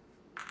safe.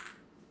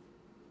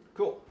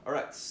 Cool. All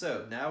right,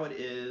 so now it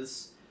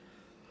is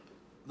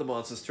the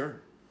monster's turn.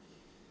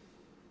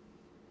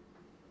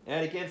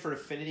 And again, for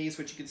affinities,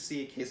 which you can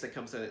see in case that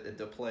comes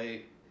into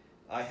play,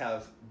 I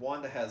have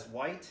one that has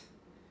white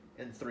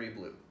and 3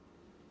 blue.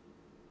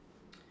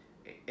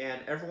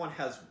 And everyone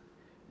has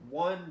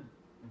 1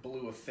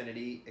 blue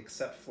affinity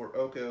except for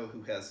Oko,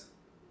 who has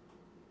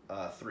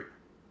 3.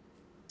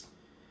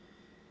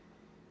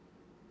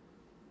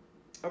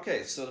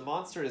 Okay, so the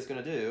monster is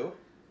going to do,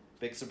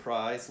 big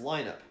surprise,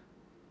 lineup.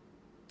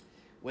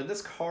 When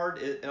this card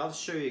is, and I'll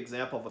just show you an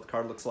example of what the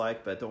card looks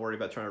like, but don't worry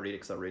about trying to read it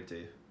because I'll read it to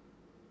you.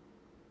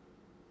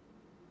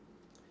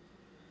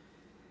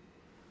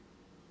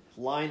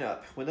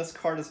 Lineup. When this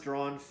card is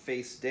drawn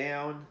face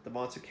down, the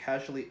monster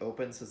casually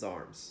opens his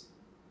arms.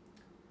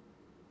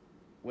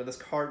 When this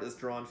card is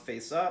drawn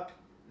face up,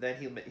 then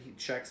he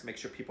checks, makes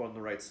sure people are in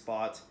the right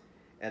spot,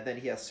 and then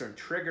he has certain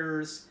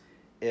triggers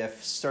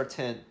if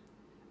certain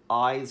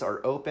eyes are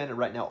open, and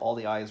right now all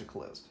the eyes are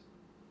closed.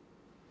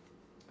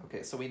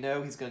 Okay, so we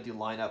know he's going to do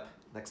lineup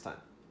next time.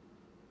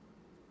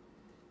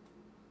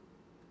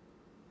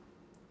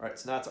 All right,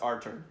 so now it's our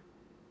turn.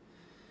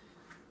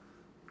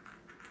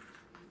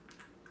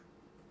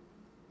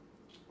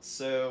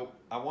 So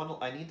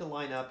I need to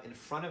line up in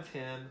front of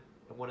him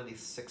in one of these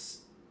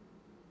 6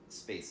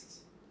 spaces.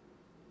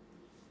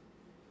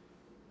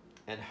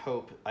 And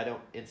hope I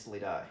don't instantly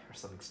die or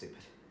something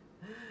stupid.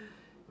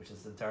 Which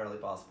is entirely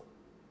possible.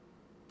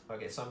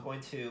 Okay, so I'm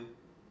going to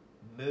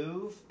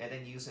move and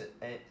then use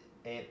an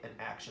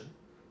action.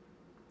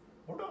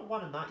 Or do I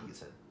want to not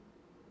use him?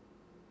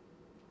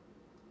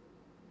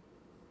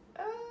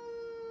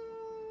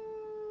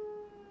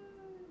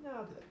 No,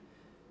 I'll do that.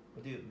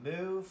 We'll do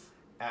move,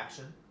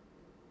 action.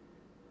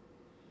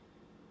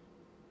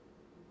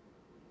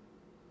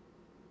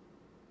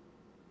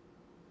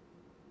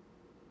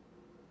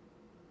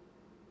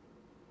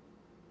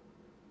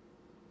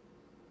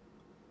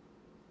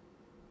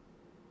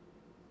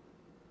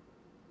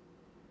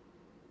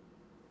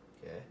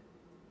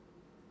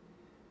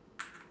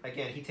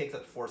 Again, he takes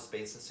up 4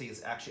 spaces, so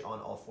he's actually on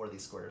all 4 of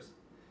these squares.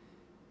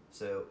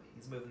 So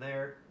he's moving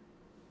there.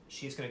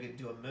 She's going to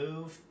do a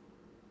move.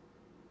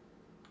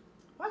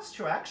 Well, that's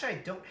true. Actually, I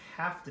don't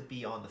have to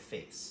be on the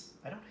face.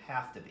 I don't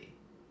have to be.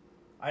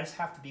 I just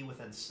have to be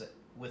within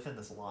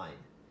this line.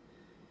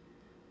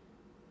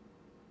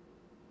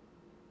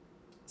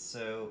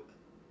 So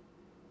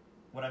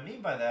what I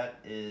mean by that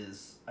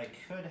is I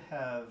could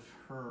have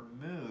her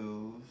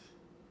move...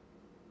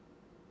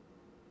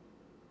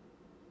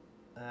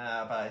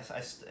 but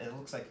it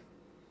looks like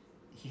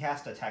he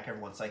has to attack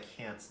everyone, so I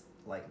can't,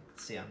 like,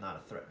 see I'm not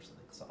a threat or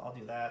something. So I'll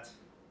do that.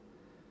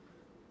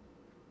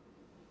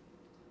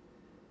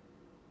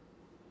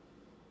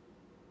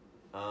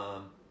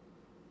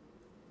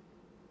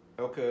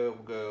 Oko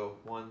will go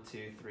 1,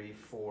 2, 3,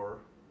 4.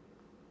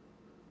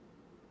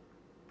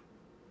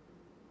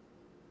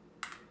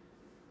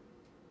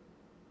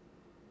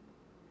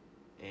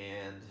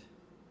 And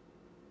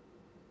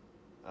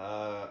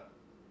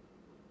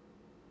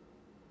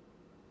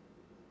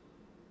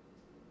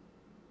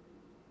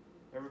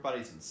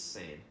everybody's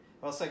insane.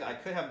 I was like, I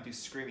could have him do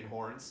Screaming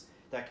Horns.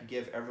 That could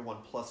give everyone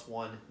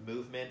 +1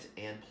 movement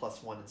and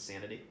 +1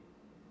 insanity.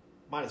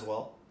 Might as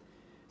well.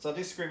 So I'll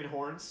do Screaming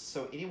Horns.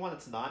 So anyone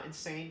that's not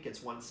insane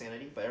gets 1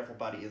 insanity, but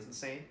everybody is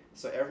insane.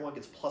 So everyone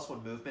gets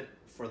 +1 movement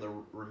for the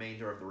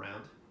remainder of the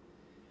round.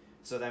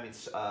 So that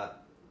means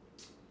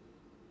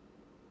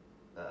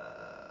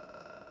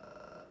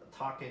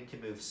Talkin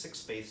can move 6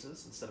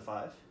 spaces instead of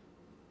 5,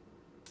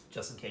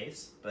 just in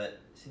case. But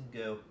he can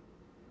go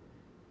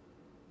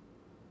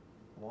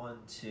 1,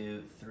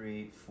 2,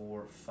 3,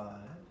 4, 5.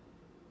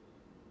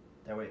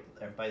 That way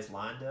everybody's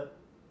lined up.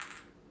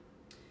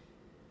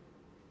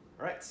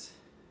 Alright, so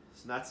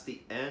that's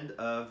the end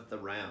of the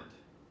round.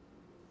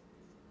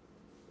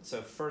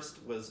 So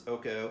first was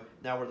Oko,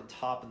 now we're at the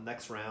top of the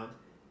next round,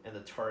 and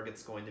the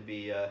target's going to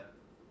be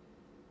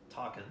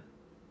Talkin.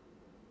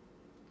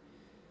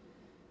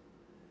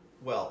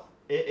 Well,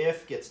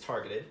 if gets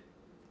targeted,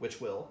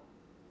 which will.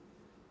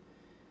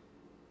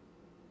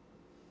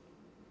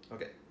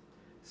 Okay.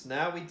 So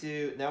now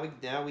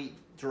we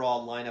draw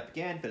a line up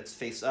again, but it's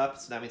face up,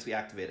 so that means we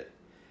activate it.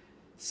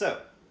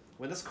 So,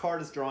 when this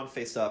card is drawn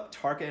face up,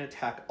 target and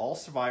attack all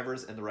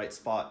survivors in the right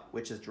spot,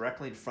 which is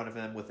directly in front of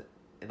them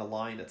in a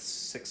line that's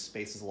 6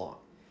 spaces long.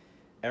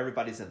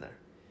 Everybody's in there.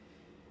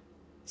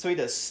 So he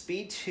does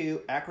speed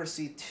 2,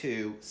 accuracy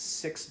 2,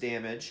 6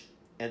 damage,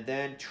 and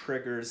then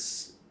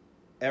triggers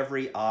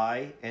every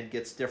eye and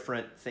gets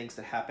different things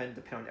that happen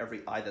depending on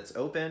every eye that's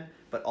open,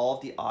 but all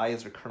of the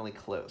eyes are currently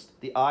closed.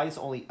 The eyes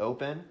only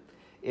open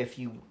if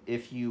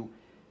you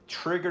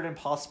triggered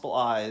impossible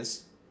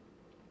eyes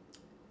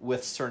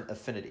with certain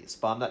affinities,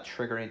 but I'm not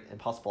triggering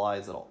impossible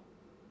eyes at all.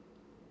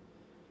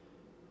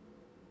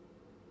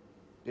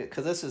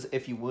 Because this is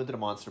if you wounded a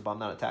monster, but I'm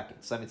not attacking,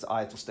 so that means the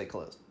eyes will stay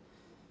closed.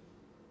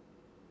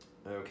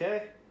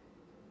 Okay,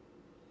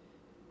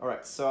 All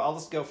right, so I'll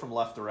just go from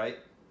left to right.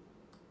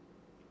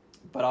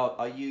 But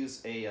I'll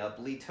use a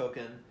bleed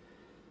token.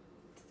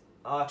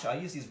 Actually, I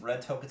use these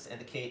red tokens to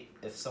indicate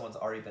if someone's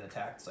already been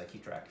attacked, so I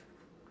keep track.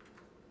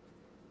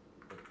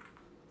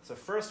 So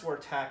first we're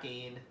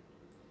attacking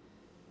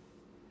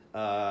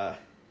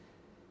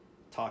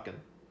Talkin,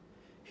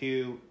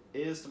 who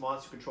is the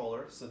monster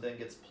controller, so then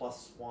gets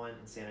 +1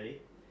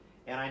 insanity.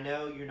 And I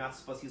know you're not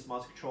supposed to use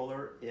monster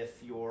controller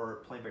if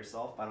you're playing by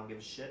yourself, but I don't give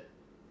a shit,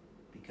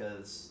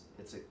 because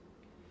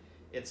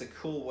it's a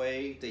cool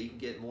way that you can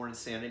get more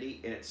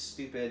insanity, and it's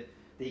stupid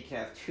that you can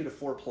have 2 to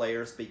 4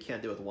 players, but you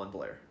can't do it with 1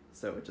 player.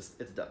 So it's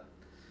dumb.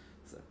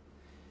 So.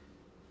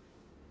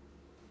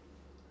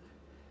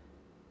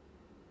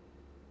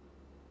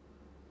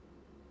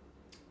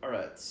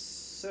 Alright,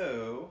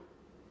 so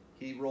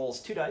he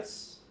rolls 2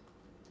 dice.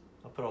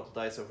 I'll put all the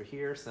dice over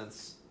here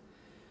since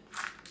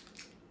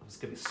I'm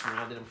just going to be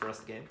surrounding him for the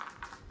rest of the game.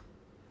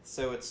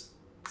 So it's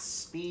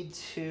speed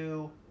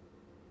 2,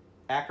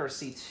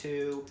 accuracy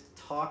 2,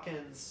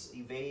 Talkin's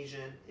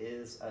evasion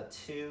is a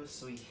 2,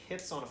 so he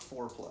hits on a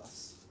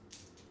 4+.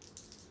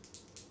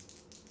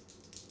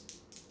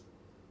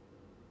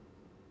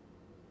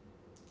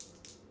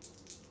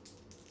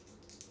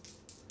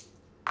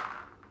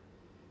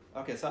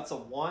 Okay, so that's a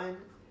 1,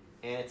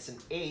 and it's an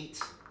 8,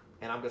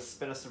 and I'm going to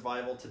spin a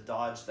survival to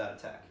dodge that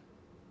attack.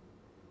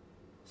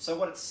 So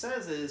what it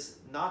says is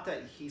not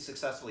that he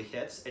successfully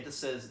hits, it just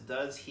says,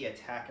 does he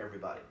attack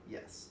everybody?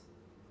 Yes.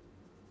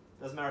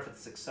 Doesn't matter if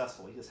it's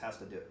successful, he just has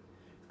to do it.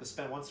 I'm going to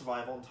spend 1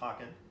 survival in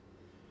Talkin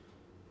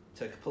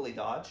to completely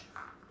dodge.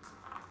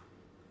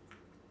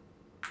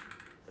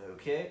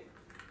 Okay.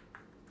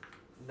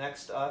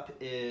 Next up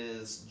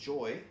is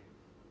Joy.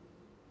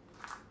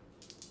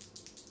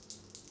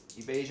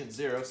 Evasion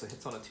 0, so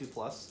hits on a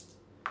 2+.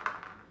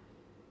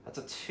 That's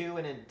a 2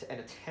 and a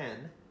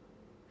 10.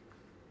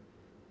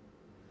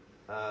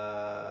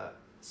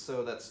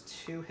 So that's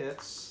 2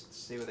 hits. Let's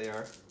see what they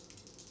are.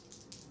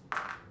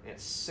 And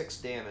it's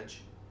 6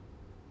 damage,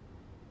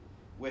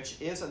 which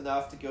is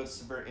enough to go to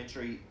severe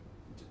injury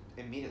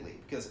immediately,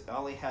 because I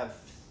only have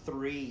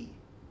 3,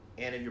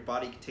 and if your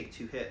body can take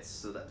 2 hits,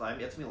 so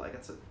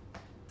that's a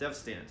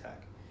devastating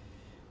attack.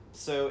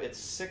 So it's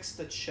 6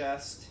 to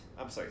chest.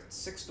 I'm sorry,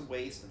 6 to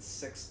waist and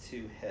 6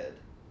 to head.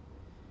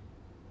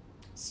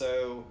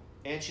 So,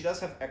 and she does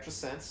have extra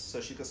sense, so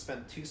she could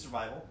spend 2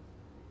 survival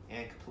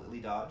and completely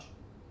dodge.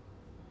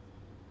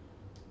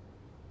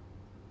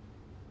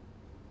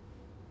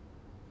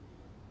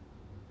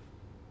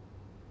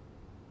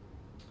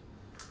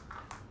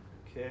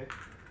 Okay.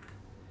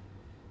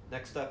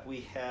 Next up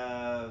we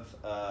have,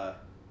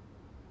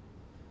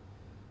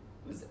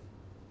 who is it?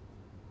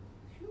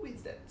 Who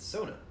is that?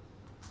 Sona,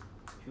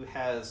 who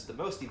has the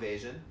most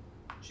evasion.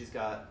 She's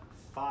got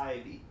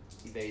 5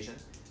 evasion.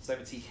 So I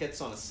can see hits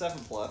on a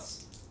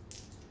 7+.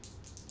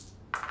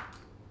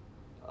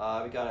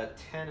 We got a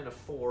 10 and a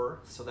 4,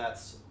 so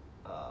that's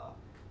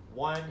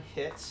 1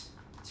 hit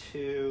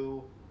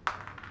to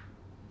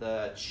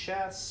the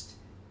chest,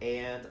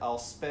 and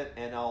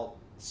I'll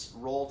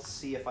roll to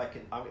see if I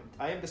can. I am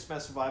going to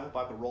spend survival, but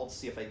I'm going to roll to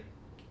see if I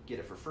get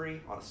it for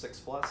free on a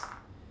 6+.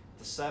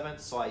 The 7,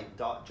 so I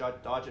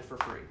dodge it for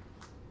free.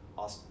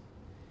 Awesome.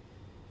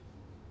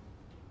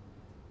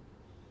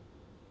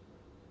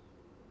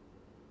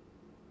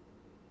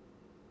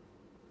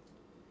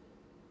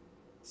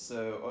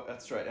 So, oh,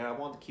 that's right, and I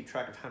wanted to keep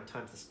track of how many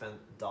times to spend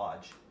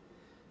dodge.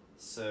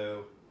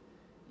 So,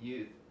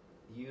 you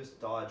use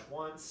dodge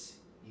once,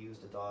 use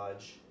the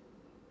dodge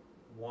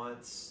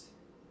once.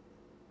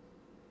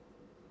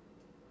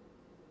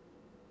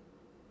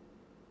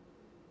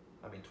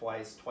 I mean,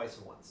 twice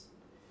and once.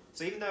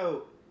 So even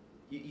though,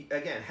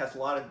 again, it has a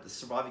lot of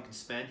survival you can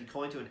spend, you can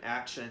only do an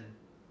action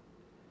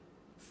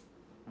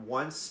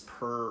once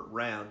per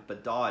round,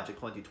 but dodge, you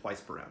can only do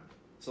twice per round.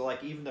 So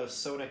like, even though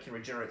Sona can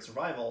regenerate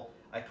survival,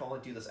 I can only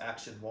do this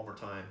action 1 more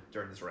time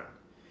during this round.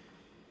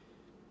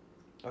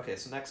 Okay,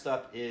 so next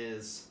up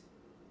is...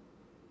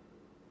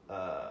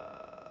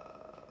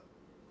 I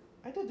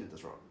did do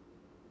this wrong.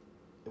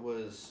 It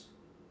was...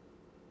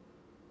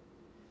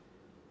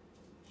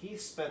 He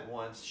spent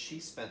once, she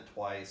spent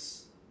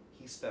twice,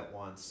 he spent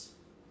once.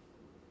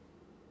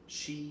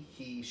 She,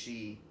 he,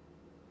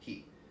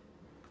 he.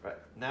 Right,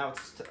 now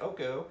it's to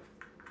Oko,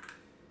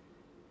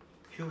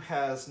 who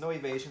has no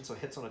evasion, so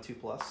hits on a 2+.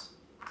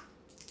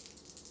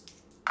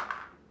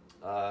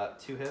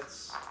 2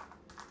 hits.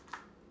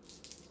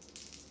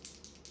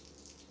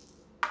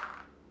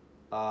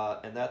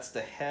 And that's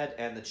the head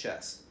and the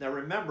chest. Now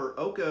remember,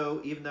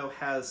 Oko, even though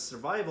has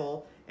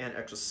survival and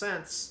extra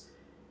sense,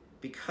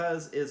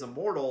 because is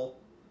immortal,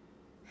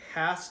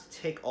 has to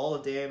take all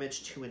the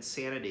damage to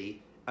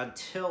insanity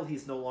until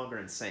he's no longer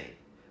insane.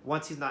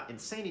 Once he's not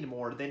insane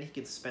anymore, then he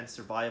can spend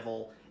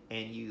survival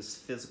and use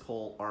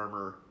physical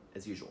armor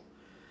as usual.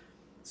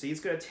 So he's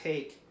going to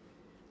take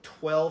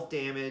 12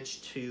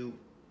 damage to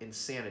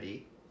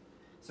insanity.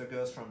 So it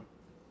goes from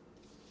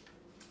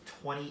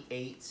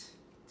 28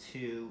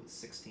 to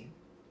 16.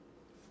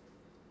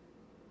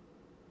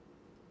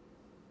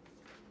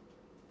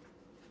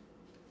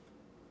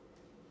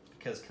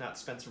 because cannot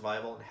spend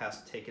survival and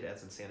has to take it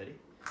as insanity.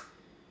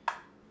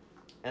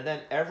 And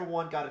then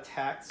everyone got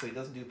attacked, so he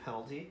doesn't do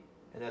penalty,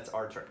 and that's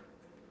our turn.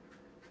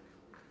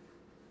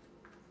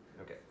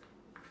 Okay.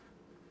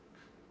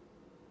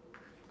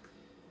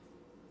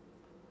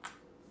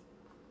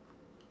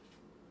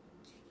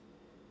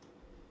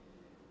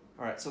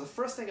 All right, so the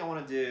first thing I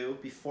want to do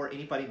before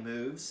anybody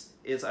moves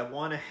is I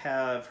want to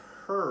have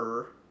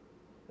her,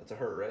 that's a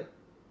her, right?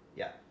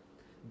 Yeah.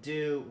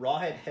 Do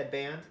Rawhead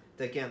Headband.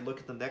 Again, look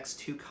at the next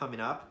two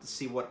coming up to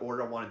see what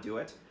order I want to do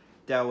it.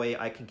 That way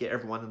I can get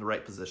everyone in the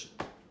right position.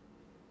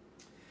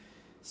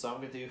 So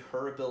I'm going to do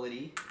her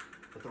ability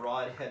with the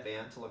Rawhead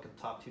Headband to look at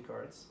the top two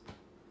cards.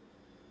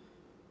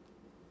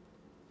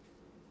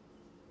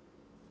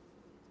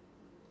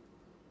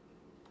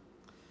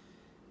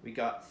 We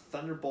got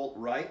Thunderbolt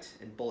Right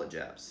and Bullet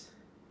Jabs.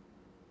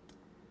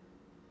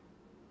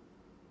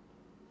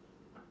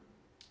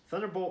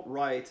 Thunderbolt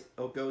Right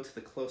will go to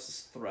the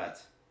closest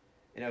threat,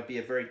 and it'll be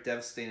a very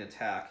devastating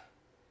attack,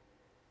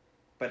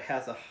 but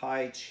has a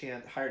higher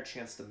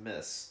chance to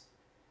miss.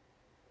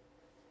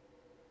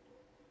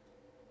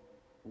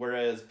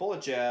 Whereas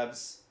Bullet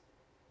Jabs,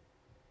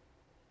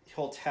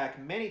 he'll attack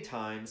many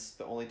times,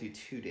 but only do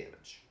 2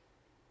 damage,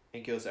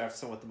 and goes after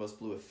someone with the most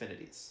blue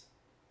affinities.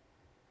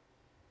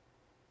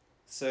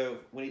 So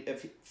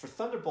for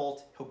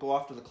Thunderbolt, he'll go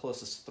after the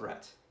closest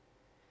threat,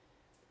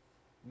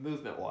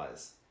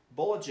 movement-wise.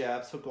 Bullet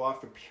Jabs, he'll go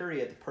after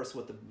period the person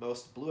with the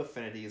most blue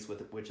affinities,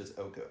 which is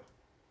Oko.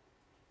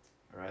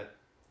 All right.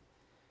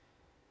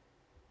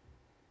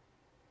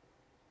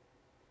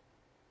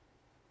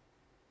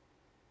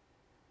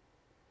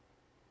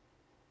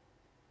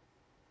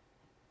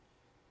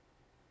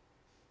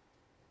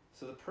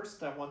 So the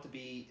person I want to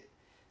be,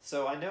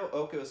 so I know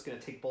Oko is going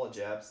to take Bullet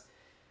Jabs.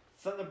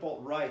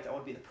 Thunderbolt Right, I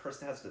want to be the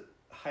person that has the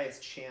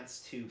highest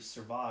chance to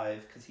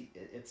survive, because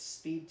it's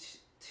speed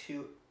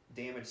 2,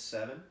 damage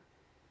 7.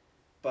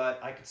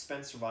 But I could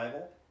spend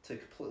survival to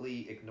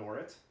completely ignore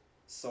it.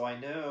 So I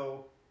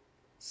know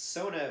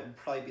Sona would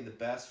probably be the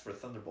best for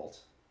Thunderbolt,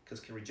 because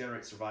it can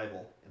regenerate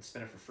survival and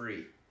spend it for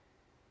free.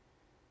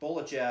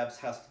 Bullet Jabs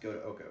has to go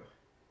to Oko. So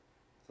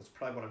that's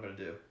probably what I'm going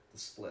to do, the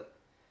split.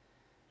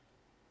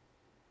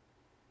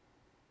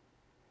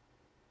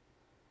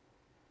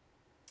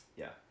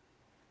 Yeah.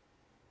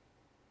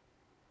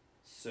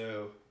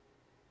 So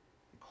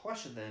the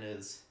question then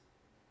is,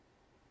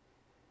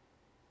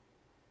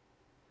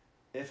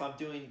 if I'm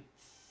doing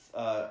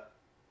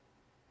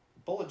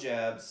Bullet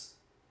Jabs,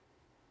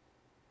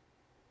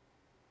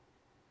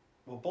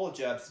 well, Bullet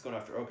Jabs is going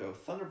after Oko.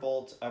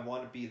 Thunderbolt, I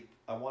want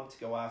to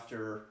go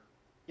after,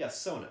 yeah,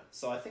 Sona.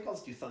 So I think I'll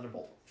just do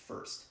Thunderbolt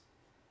first,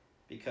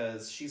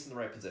 because she's in the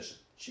right position.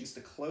 She's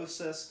the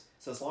closest,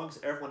 so as long as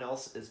everyone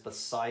else is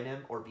beside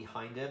him or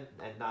behind him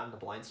and not in the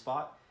blind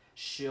spot,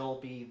 she'll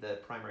be the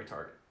primary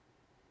target,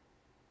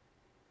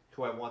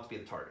 who I want to be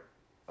the target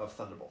of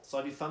Thunderbolt. So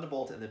I do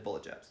Thunderbolt and then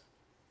Bullet Jabs.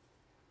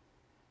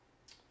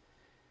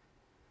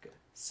 Okay,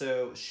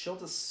 so she'll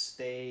just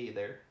stay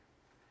there.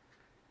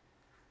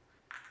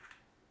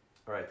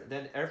 All right,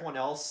 then everyone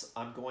else,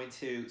 I'm going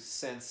to,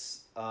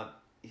 since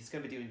he's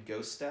going to be doing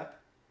Ghost Step,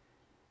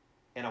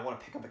 and I want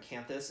to pick up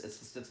Acanthus,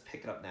 it's just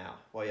pick it up now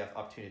while you have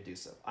opportunity to do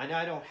so. I know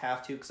I don't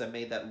have to, because I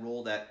made that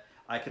rule that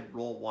I can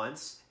roll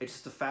once. It's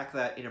just the fact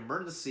that in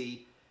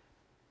emergency,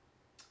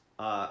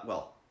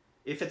 well,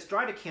 if it's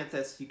dried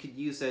Acanthus, you can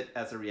use it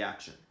as a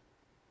reaction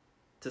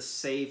to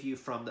save you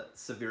from the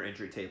severe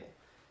injury table.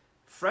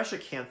 Fresh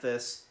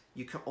Acanthus,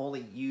 you can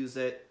only use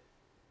it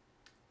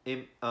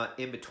in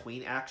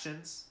between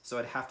actions, so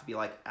it'd have to be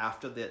like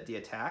after the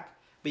attack,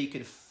 but you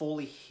can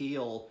fully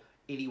heal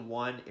any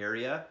one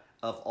area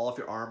of all of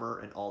your armor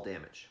and all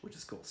damage, which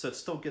is cool. So it's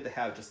still good to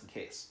have just in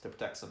case, to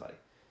protect somebody.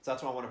 So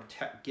that's why I want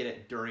to get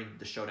it during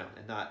the showdown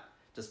and not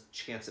just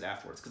chance it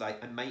afterwards, because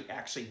I might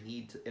actually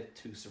need it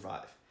to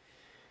survive.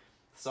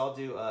 So I'll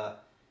do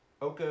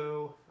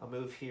Oko, I'll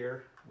move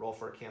here, roll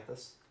for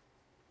Acanthus.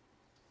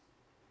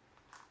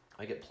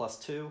 I get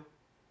 +2.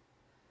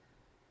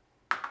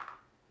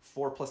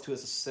 4 + 2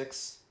 is a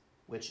 6,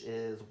 which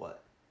is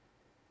what?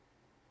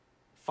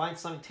 Find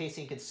something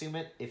tasty and consume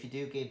it. If you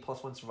do, gain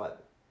 +1 survival.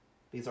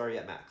 He's already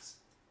at max.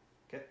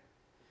 Okay.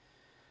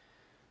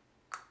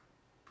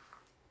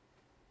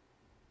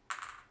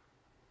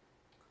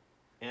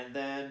 And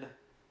then,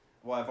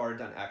 well, I've already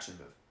done action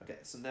move. Okay,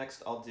 so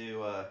next I'll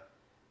do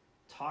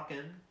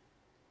Talkin.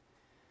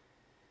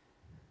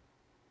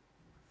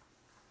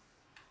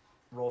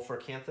 Roll for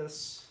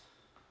Acanthus.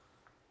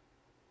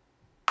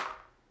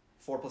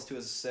 4 + 2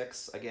 is a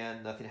 6.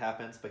 Again, nothing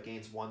happens, but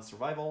gains 1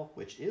 survival,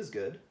 which is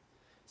good.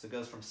 So it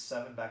goes from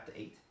 7 back to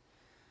 8.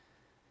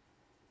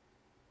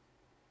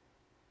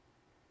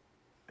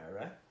 All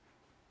right.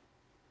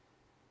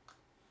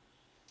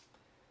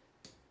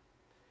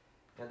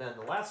 And then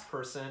the last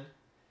person.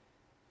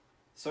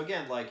 So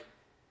again, like,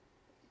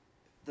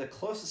 the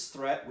closest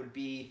threat would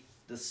be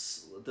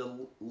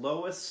the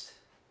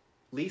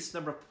least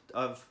number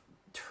of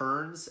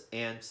turns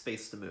and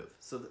space to move.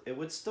 So it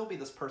would still be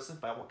this person,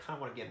 but I kind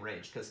of want to get in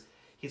range, because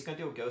he's going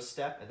to do a Ghost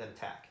Step and then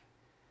attack.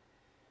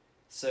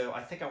 So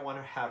I think I want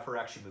to have her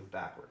actually move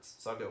backwards.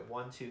 So I'll go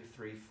 1, 2,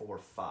 3, 4,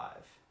 5. I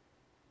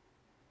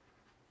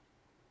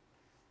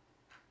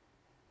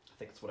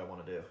think that's what I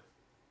want to do.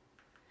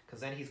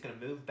 Because then he's going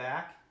to move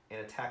back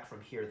and attack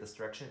from here this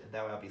direction, and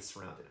that way I'll be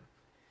surrounded.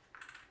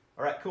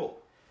 All right, cool.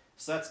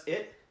 So that's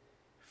it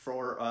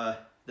for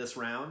this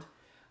round.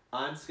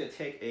 I'm just going to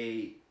take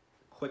a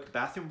quick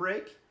bathroom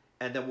break,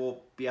 and then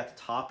we'll be at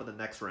the top of the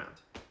next round.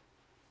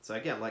 So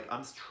again, like,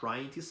 I'm just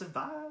trying to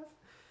survive.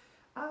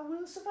 I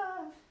will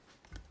survive.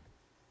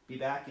 Be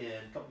back in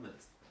a couple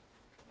minutes.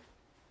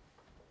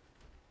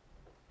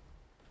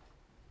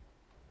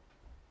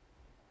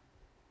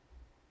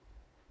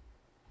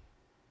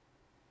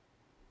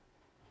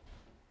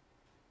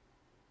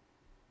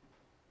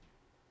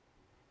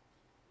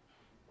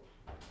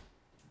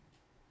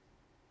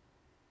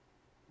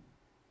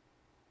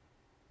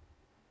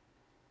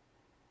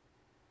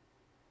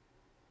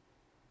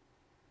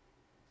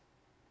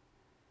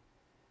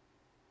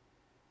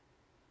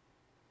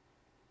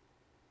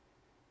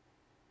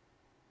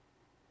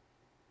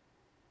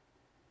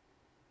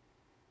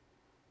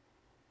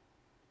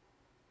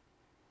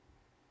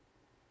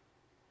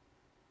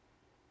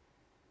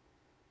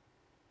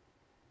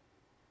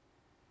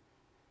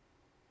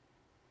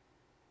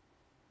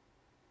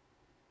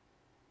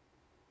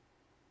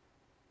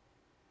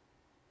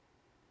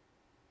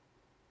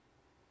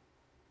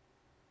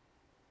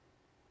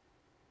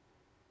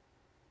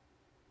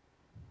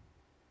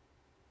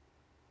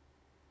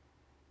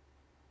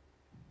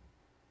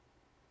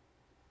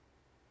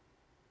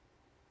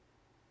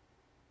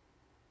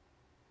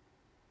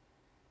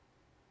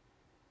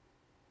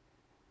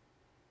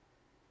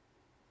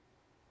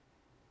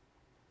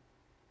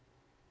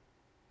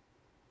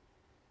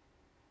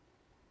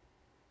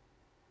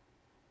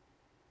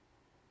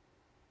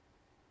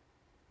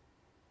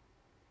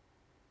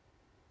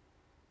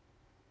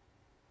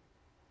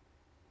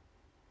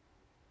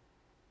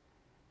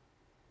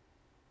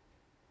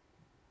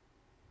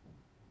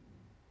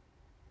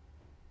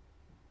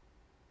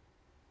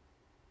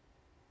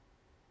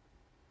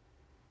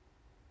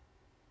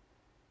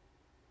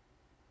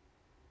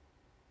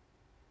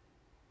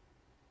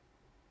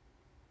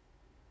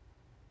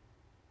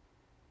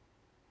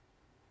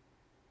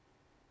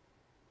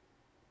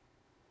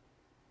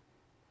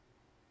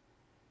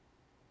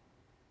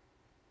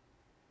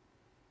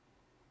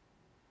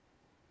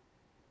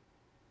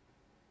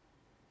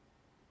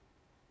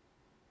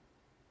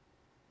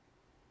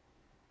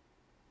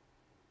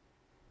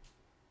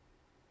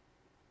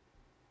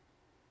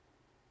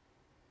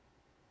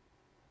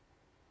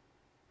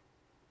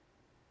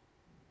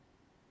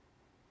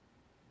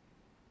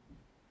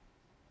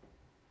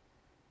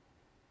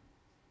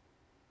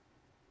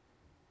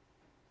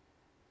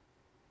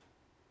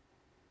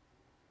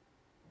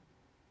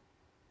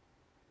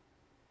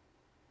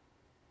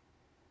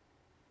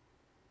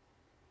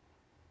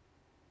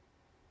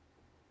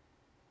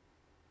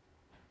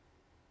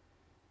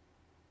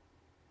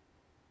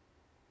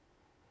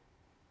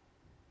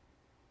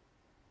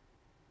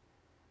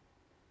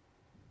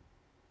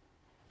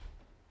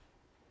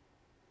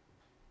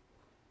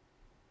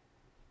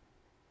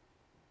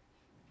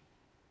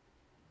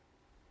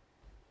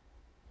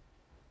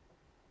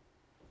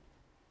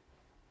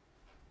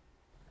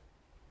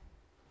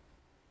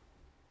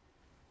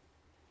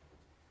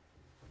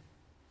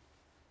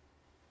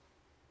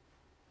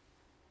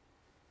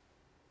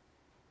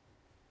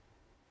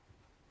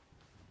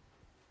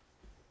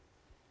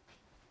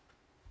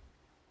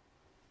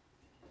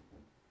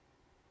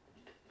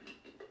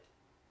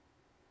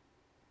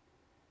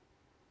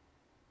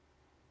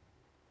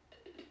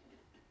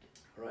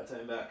 All right,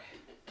 I'm back.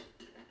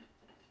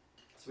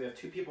 So we have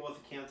 2 people with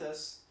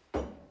Acanthus,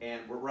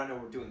 and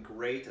we're doing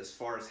great as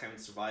far as having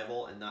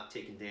survival and not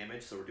taking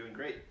damage, so we're doing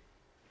great.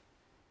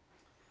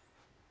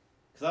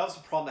 Because that was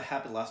the problem that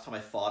happened last time I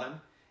fought him,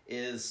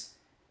 is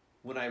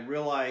when I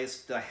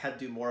realized that I had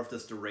to do more of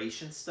this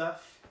duration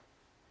stuff,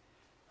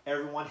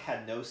 everyone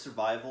had no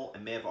survival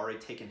and may have already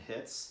taken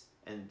hits,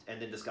 and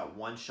then just got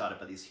one-shotted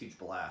by these huge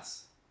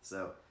blasts.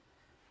 So,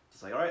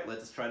 just like, all right,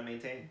 let's try to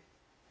maintain.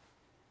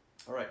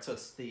 All right, so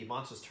it's the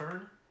monster's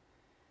turn.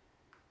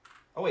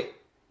 Oh, wait.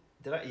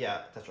 Did I?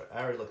 Yeah, that's right.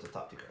 I already looked at the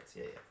top 2 cards.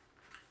 Yeah.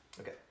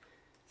 Okay.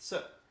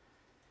 So,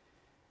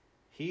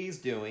 he's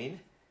doing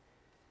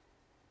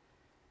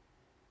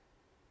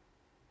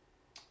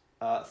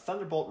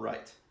Thunderbolt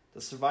Right.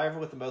 The survivor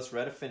with the most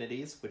red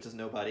affinities, which is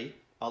nobody.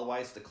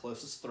 Otherwise, the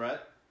closest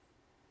threat.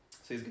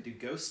 So he's going to do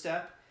Ghost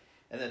Step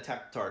and then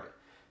attack the target.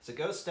 So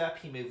Ghost Step,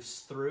 he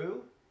moves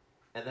through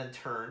and then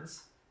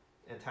turns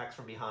and attacks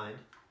from behind.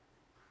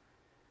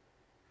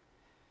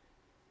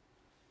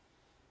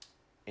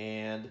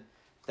 And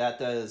that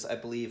does, I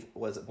believe,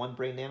 was it 1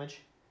 brain damage?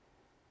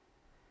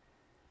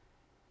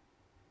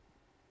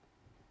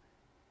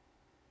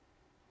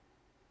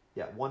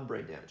 Yeah, 1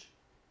 brain damage.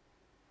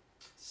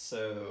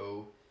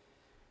 So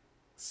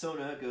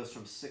Sona goes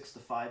from 6 to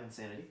 5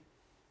 insanity.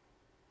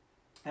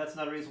 That's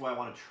another reason why I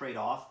want to trade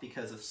off,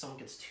 because if someone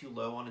gets too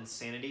low on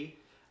insanity,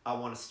 I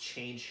want to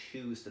change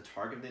who's the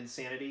target of the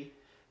insanity.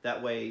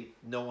 That way,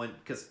 no one,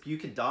 because you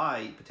can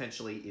die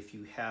potentially if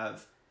you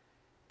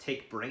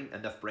take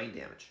enough brain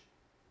damage,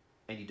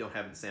 and you don't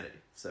have insanity.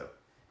 So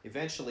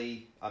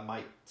eventually, I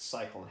might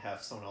cycle and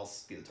have someone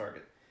else be the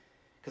target,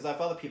 because I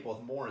have other people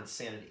with more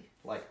insanity.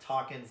 Like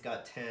Talkin's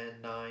got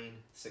 10, 9,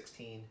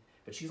 16,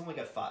 but she's only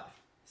got 5.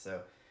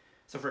 So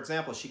for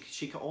example,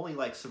 she can only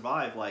like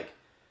survive like,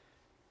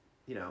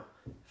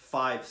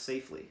 5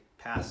 safely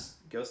past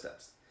ghost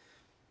steps.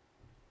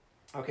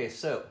 Okay,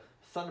 so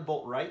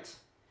Thunderbolt right,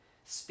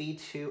 speed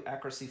 2,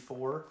 accuracy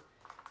 4,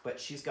 but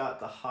she's got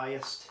the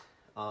highest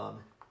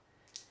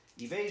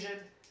evasion,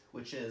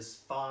 which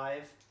is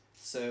 5.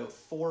 So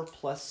 4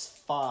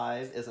 plus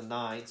 5 is a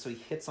 9, so he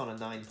hits on a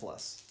 9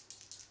 plus.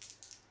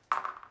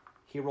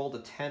 He rolled a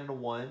 10 and a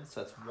 1,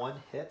 so that's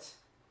 1 hit.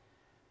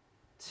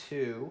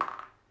 2,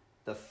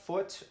 the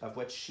foot of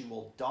which she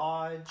will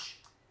dodge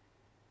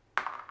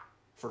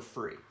for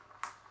free.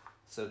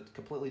 So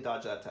completely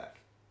dodge that attack.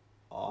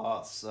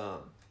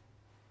 Awesome.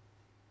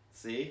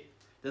 See?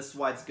 This is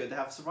why it's good to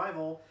have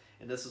survival,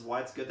 and this is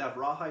why it's good to have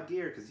rawhide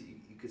gear, because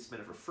you could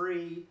spend it for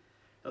free.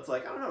 That's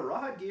like, I don't know,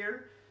 rawhide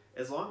gear,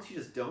 as long as you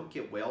just don't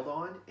get wailed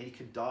on and you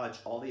can dodge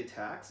all the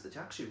attacks, it's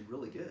actually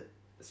really good,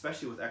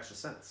 especially with extra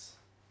sense.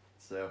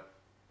 So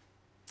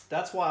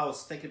that's why I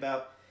was thinking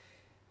about,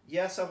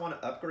 yes, I want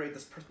to upgrade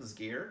this person's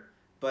gear,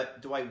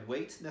 but do I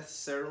wait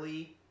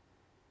necessarily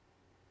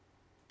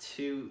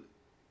till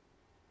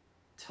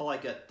I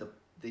get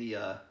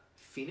the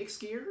Phoenix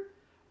gear,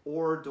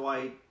 or do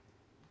I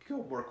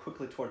go more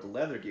quickly toward the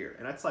leather gear?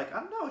 And it's like,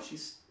 I don't know,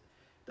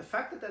 the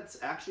fact that that's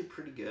actually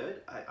pretty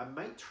good, I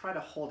might try to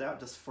hold out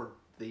just for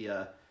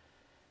the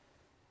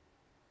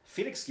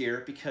Phoenix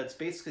gear, because it's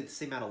basically the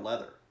same amount of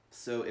leather.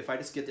 So if I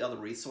just get the other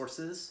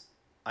resources,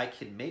 I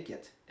can make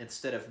it,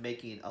 instead of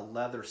making a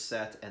leather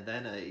set and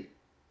then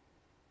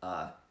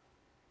a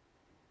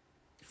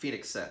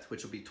Phoenix set,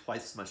 which will be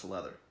twice as much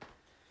leather.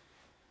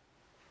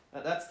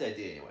 That's the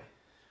idea anyway.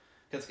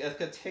 Because it's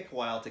going to take a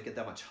while to get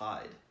that much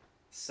hide.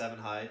 7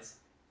 hides.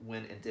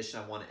 When in addition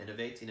I want to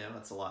innovate,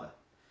 that's a lot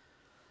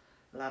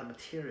of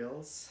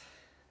materials.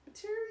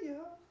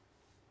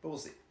 But we'll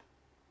see.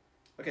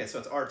 Okay, so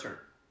it's our turn.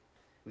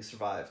 We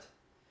survived.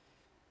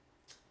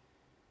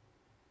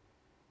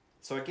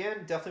 So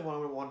again, definitely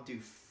what I want to do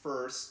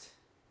first.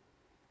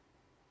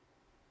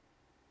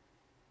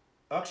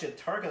 Actually, the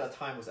target at that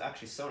time was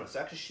actually Sona. So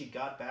actually she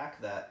got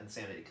back that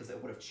insanity, because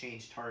it would have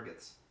changed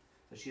targets.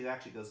 So she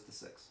actually goes to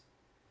 6.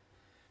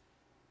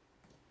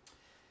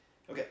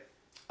 Okay.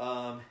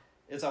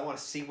 Is I want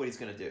to see what he's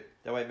going to do.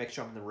 That way I make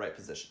sure I'm in the right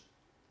position.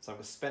 So I'm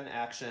going to spend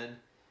action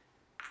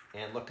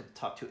and look at the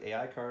top 2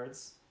 AI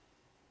cards.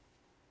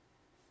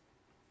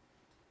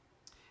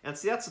 And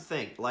see, that's the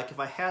thing. Like, if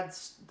I had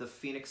the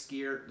Phoenix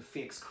gear, the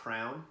Phoenix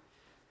crown,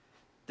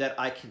 that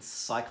I can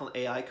cycle an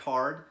AI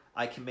card,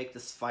 I can make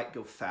this fight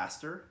go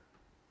faster.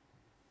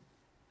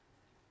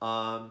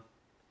 And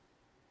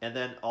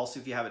then also,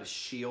 if you have a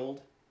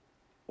shield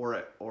or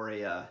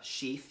a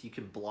sheath, you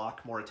can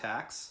block more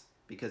attacks,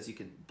 because you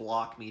can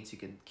block means you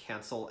can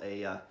cancel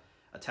a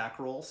attack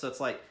roll. So it's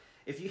like,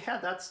 if you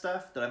had that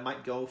stuff, then I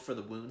might go for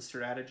the wound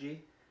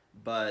strategy,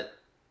 but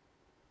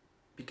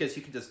because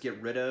you can just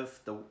get rid of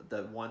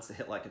the ones that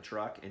hit like a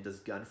truck and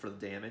just gun for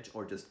the damage,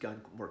 or just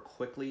gun more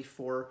quickly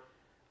for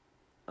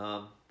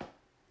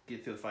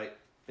get through the fight.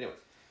 Anyway,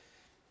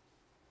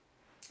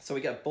 so we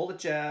got bullet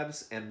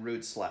jabs and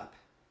rude slap.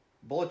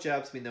 Bullet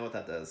jabs, we know what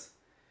that does.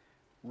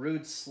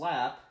 Rude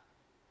slap.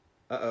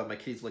 Uh-oh, my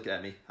kitty's looking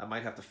at me. I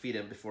might have to feed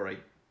him before I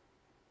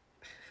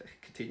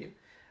continue.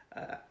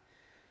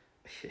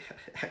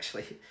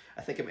 Actually,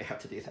 I think I may have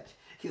to do that.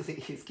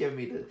 He's giving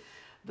me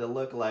the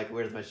look like,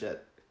 where's my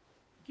shit?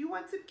 You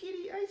want some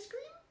kitty ice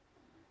cream?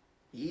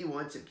 He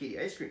wants some kitty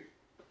ice cream.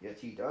 Yes,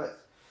 he does.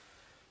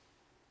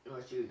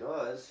 Yes, he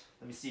does.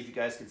 Let me see if you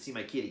guys can see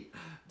my kitty.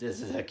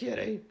 This is a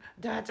kitty.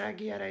 That's a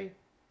kitty.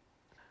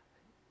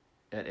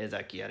 That is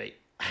a kitty.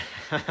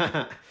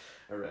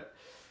 Alright.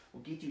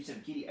 We'll get you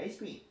some kitty ice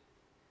cream,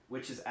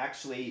 which is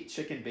actually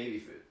chicken baby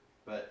food.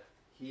 But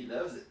he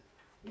loves it.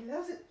 He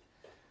loves it.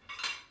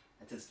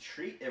 That's his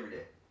treat every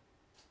day.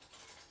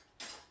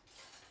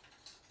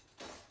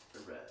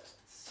 Alright.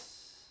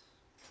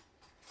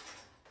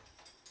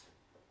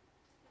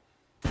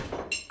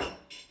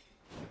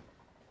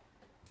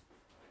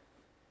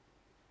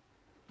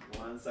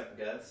 1 second,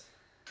 guys.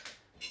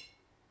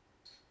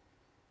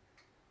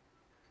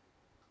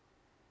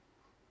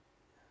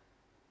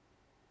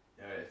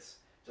 Alright.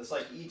 Just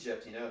like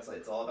Egypt,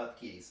 it's all about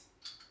the keys.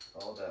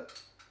 All about.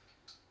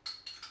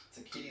 It's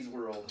a kitty's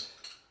world.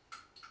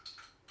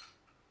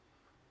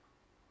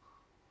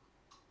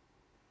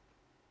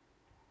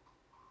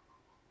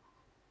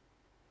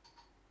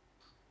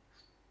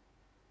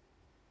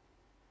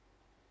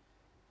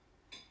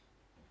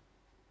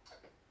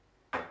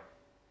 Here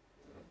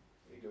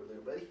you go,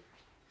 little buddy.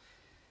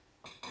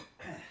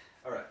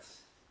 Alright,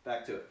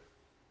 back to it.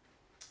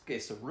 Okay,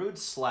 so rude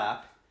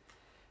slap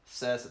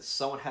says that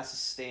someone has to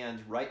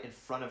stand right in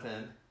front of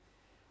him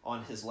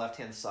on his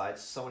left-hand side.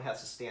 So someone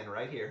has to stand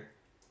right here.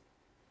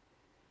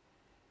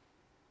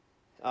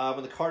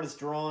 When the card is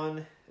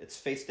drawn, it's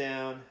face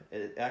down.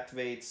 It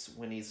activates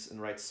when he's in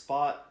the right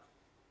spot.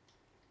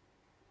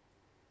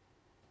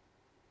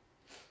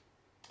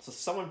 So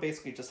someone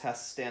basically just has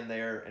to stand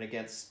there and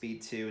against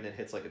speed 2 and it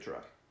hits like a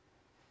truck.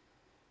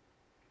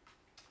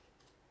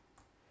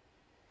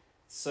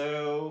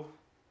 So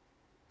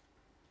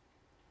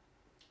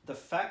the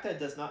fact that it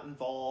does not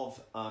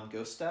involve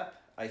Ghost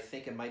Step, I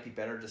think it might be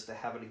better just to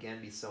have it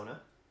again be Sona,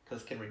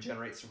 because it can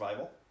regenerate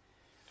survival.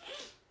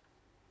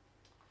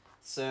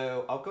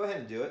 So I'll go ahead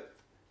and do it.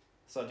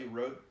 So I'll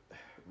do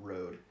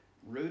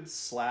Rude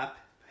Slap.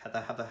 Have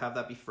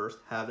that be first.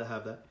 Have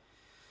that.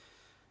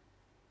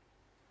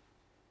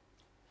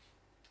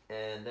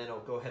 And then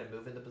I'll go ahead and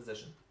move into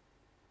position.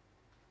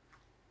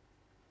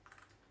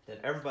 Then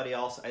everybody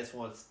else, I just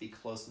want it to be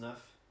close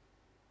enough.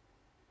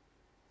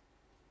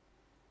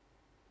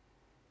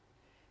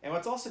 And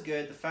what's also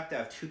good, the fact that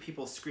I have 2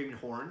 people screaming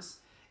horns,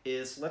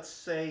 is let's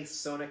say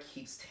Sona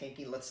keeps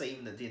tanking, let's say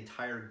even the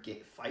entire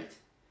fight,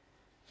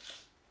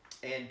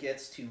 and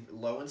gets to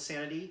low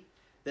insanity,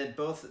 then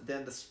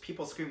the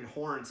people screaming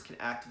horns can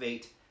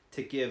activate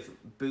to give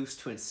boost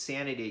to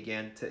insanity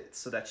again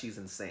so that she's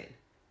insane.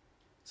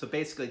 So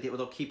basically,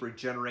 they'll keep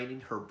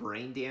regenerating her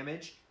brain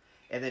damage,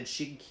 and then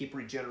she can keep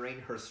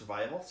regenerating her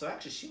survival. So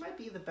actually, she might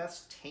be the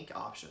best tank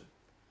option,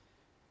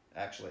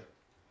 actually.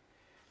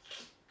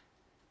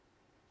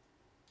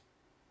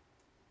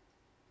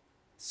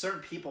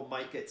 Certain people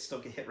might still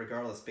get hit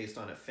regardless based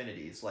on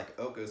affinities, like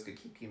Okos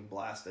could keep getting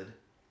blasted,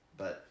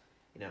 but,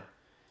 you know,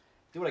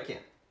 do what I can.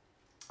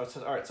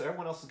 Alright, so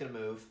everyone else is going to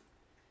move.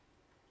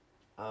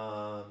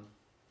 I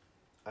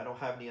don't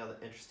have any other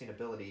interesting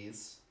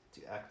abilities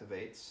to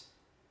activate.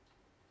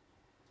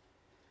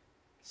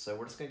 So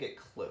we're just going to get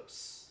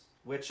close,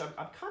 which I'm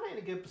kind of in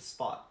a good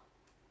spot.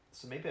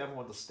 So maybe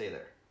everyone will stay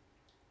there.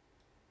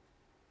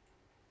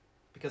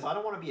 Because I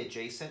don't want to be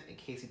adjacent in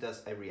case he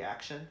does a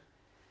reaction.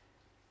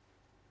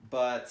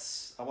 But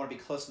I want to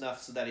be close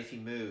enough so that if he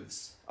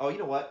moves... Oh, you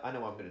know what? I know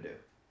what I'm going to do.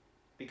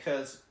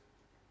 Because...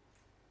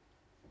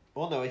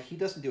 Well, no, he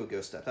doesn't do a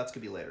ghost step. That's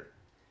going to be later.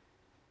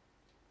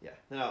 Yeah.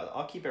 No,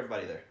 I'll keep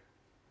everybody there.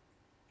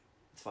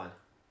 It's fine.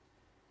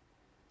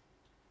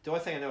 The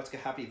only thing I know it's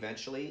going to happen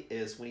eventually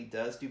is when he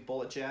does do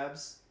bullet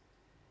jabs,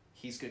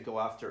 he's going to go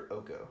after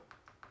Oko.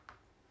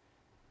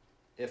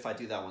 If I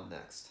do that one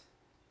next.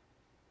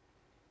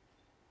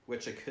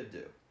 Which I could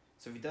do.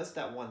 So if he does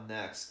that one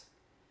next,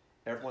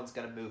 everyone's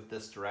going to move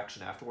this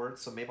direction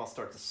afterwards. So maybe I'll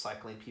start just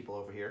cycling people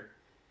over here.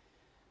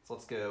 So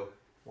let's go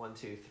 1,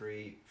 2,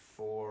 3,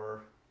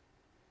 4.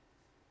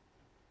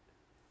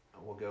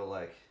 And we'll go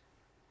like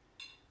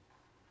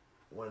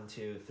 1,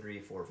 2, 3,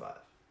 4, 5.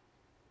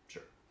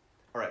 Sure.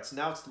 All right, so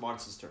now it's the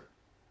monster's turn.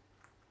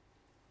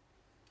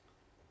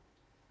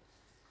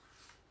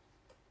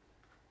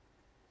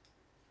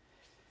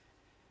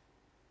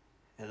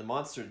 And the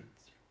monster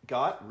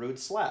got Rude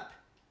Slap.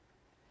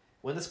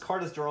 When this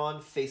card is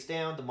drawn face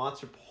down, the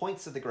monster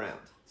points at the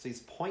ground. So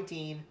he's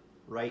pointing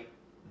right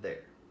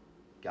there.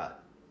 Got it.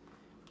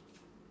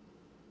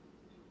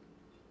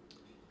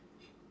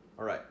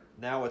 All right,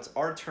 now it's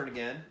our turn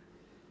again.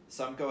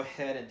 So I'm going to go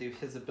ahead and do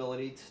his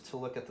ability to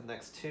look at the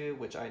next 2,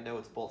 which I know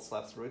it's Bolt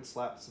Slaps, Rude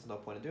Slaps. There's no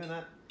point in doing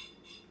that.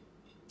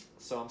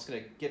 So I'm just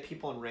going to get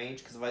people in range,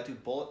 because if I do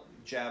bullet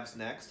jabs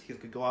next, he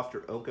could go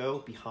after Oko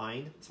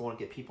behind. So I want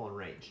to get people in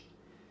range.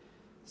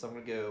 So I'm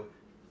going to go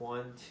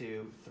 1,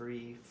 2,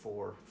 3,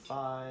 4,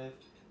 5. And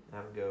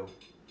I'm going to go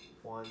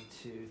 1,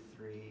 2,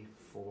 3,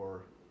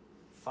 4,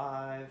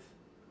 5.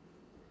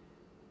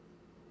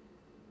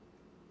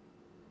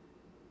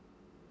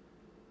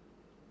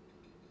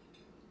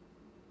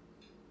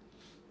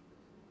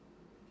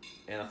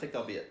 And I think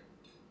that'll be it.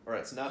 All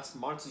right, so now it's the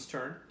monster's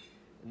turn.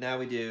 Now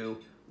we do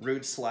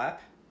Rude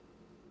Slap,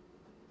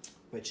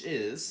 which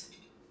is...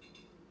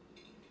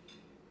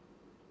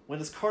 When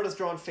this card is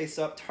drawn face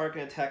up,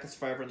 target and attack a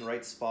survivor in the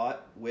right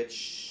spot,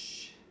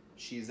 which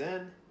she's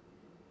in.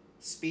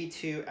 Speed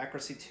 2,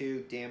 accuracy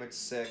 2, damage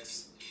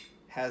 6.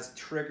 Has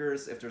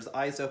triggers. If there's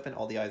eyes open,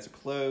 all the eyes are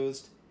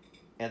closed.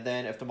 And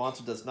then if the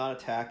monster does not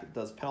attack, it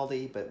does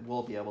penalty, but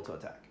will be able to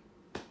attack.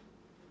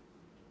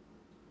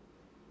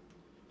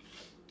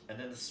 And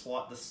then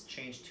this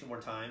changed 2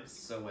 more times,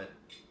 so it went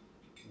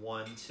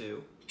 1,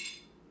 2.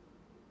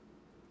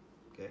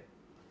 Okay.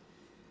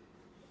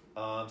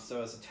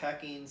 So it's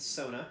attacking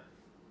Sona.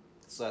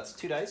 So that's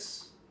 2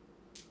 dice.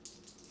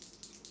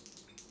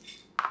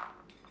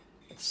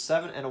 It's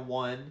 7 and a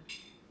 1.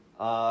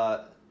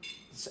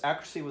 This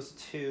accuracy was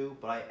 2,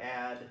 but I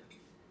add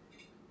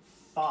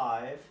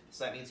 5.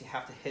 So that means you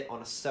have to hit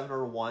on a 7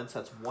 or a 1. So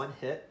that's 1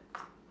 hit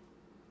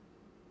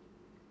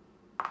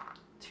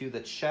to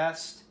the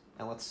chest.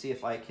 And let's see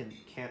if I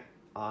can't.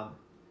 Well,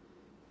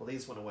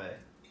 these went away.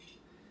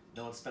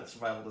 No one spent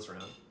survival this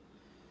round.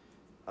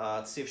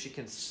 Let's see if she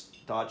can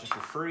dodge it for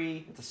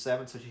free. It's a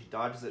 7, so she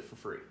dodges it for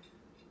free.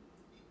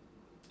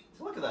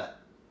 So look at that.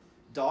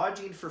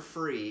 Dodging for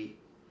free,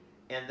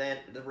 and then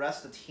the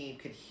rest of the team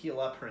can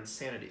heal up her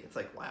insanity. It's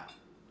like, wow.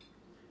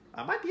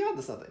 I might be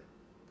onto something.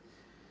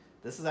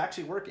 This is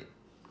actually working.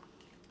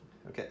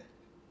 Okay.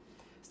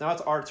 So now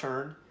it's our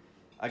turn.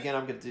 Again,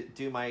 I'm going to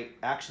do my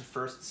action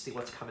first to see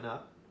what's coming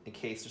up in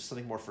case there's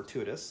something more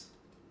fortuitous.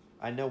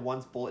 I know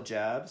one's bullet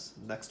jabs.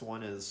 The next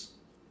one is,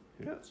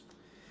 who knows?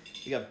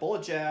 We got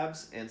bullet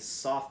jabs and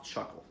soft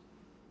chuckle.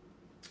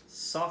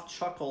 Soft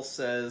chuckle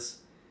says,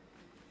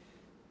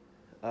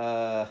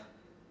 let's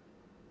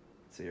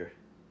see here.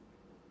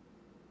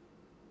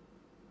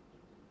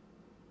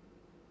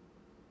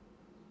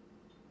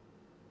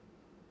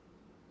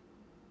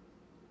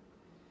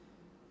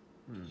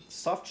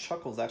 Soft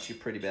chuckle is actually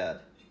pretty bad.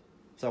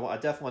 So I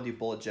definitely want to do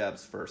bullet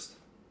jabs first.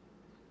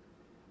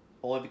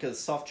 Only because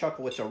soft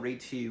chuckle, which I'll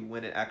read to you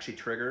when it actually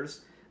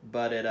triggers,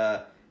 but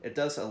it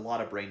does a lot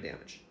of brain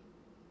damage.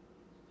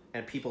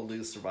 And people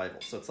lose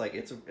survival. So it's like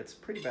it's a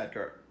pretty bad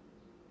card.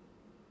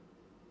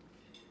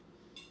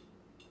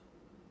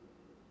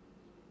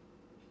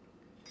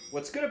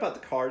 What's good about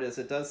the card is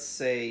it does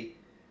say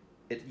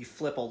you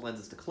flip all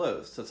lenses to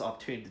close, so it's an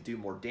opportunity to do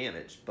more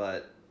damage,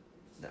 but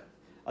no.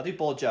 I'll do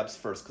bullet jabs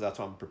first because that's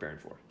what I'm preparing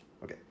for.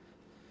 Okay.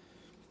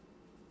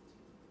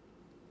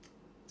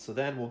 So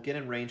then we'll get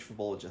in range for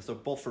bullet jab. So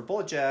for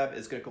bullet jab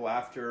is going to go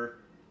after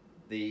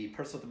the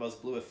person with the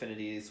most blue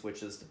affinities,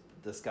 which is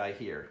this guy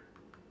here.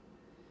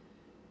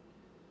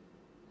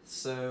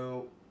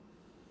 So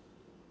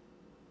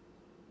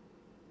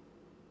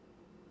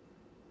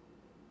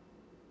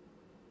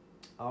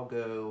I'll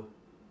go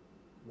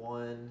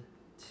 1,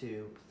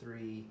 2,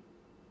 3,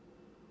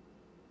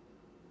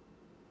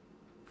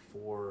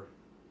 4,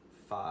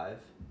 5.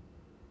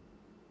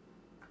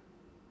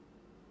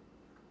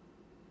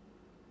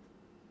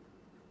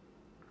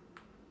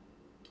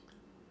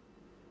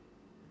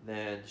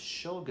 Then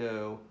she'll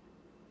go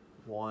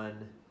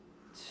 1,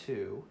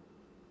 2.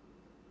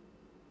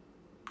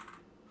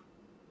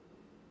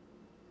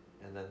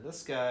 And then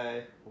this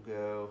guy will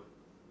go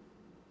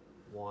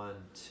 1,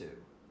 2.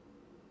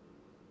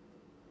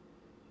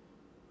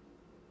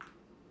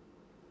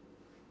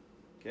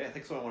 Okay, I think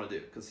that's what I want to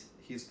do because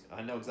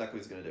I know exactly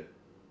what he's going to do.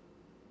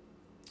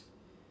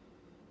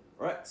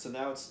 All right, so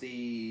now it's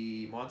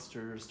the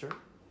monster's turn.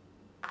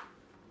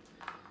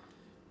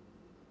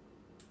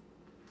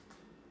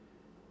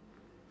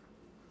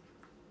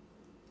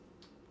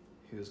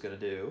 Who's going to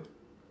do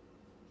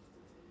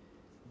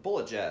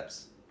bullet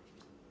jabs.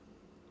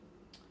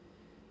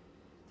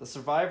 The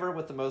survivor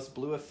with the most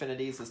blue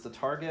affinities is the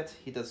target.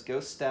 He does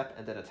ghost step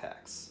and then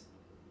attacks.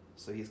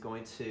 So he's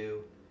going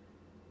to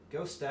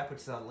ghost step, which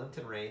is on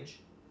limited range.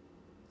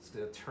 He's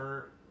going to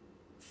turn,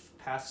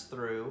 pass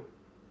through,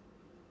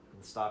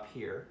 and stop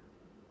here.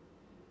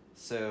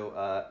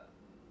 So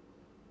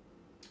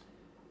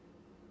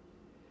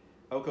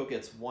Oko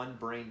gets 1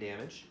 brain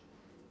damage.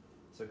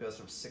 So it goes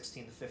from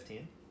 16 to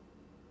 15.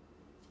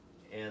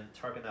 And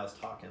target now is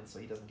talking, so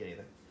he doesn't get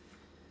anything.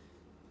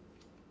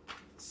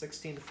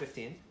 16 to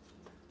 15.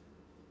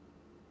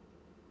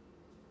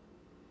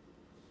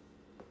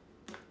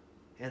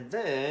 And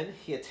then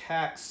he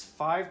attacks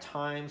 5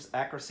 times,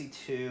 accuracy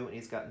 2, and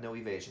he's got no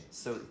evasion.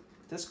 So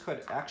this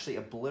could actually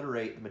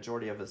obliterate the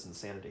majority of his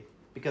insanity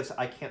because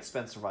I can't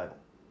spend survival.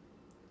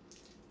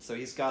 So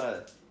he's got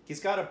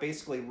to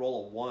basically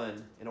roll a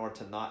 1 in order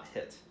to not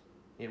hit.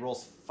 He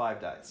rolls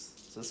 5 dice.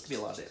 So this could be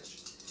a lot of damage.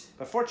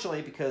 But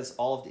fortunately, because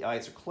all of the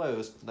eyes are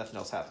closed, nothing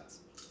else happens.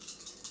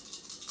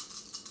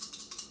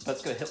 But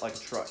it's going to hit like a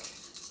truck.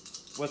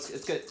 Well,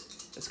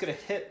 it's going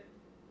to hit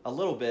a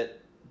little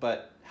bit,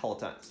 but hell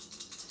of times.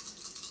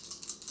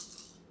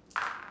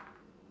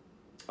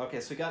 Okay,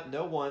 so we got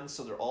no 1s,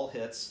 so they're all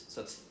hits.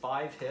 So it's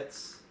 5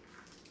 hits.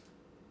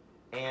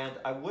 And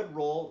I would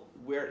roll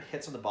where it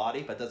hits on the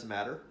body, but it doesn't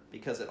matter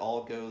because it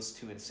all goes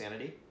to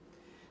insanity.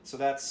 So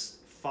that's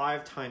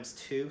 5 times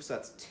 2, so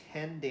that's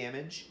 10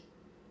 damage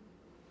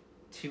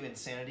to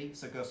insanity.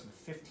 So it goes from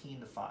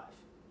 15 to 5.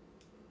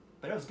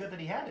 But it was good that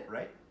he had it,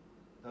 right?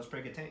 That was a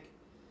pretty good tank.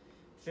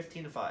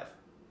 15 to 5.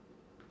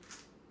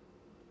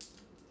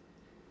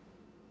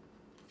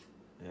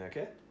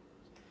 Okay.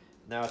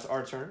 Now it's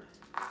our turn.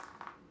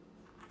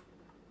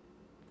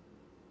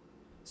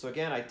 So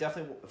again, I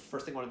definitely, the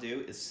first thing I want to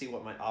do is see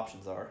what my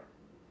options are.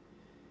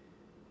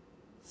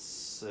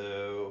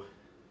 So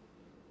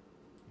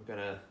I'm going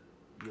to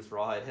use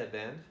Rawhide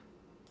Headband.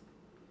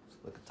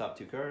 Look at the top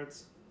 2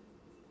 cards.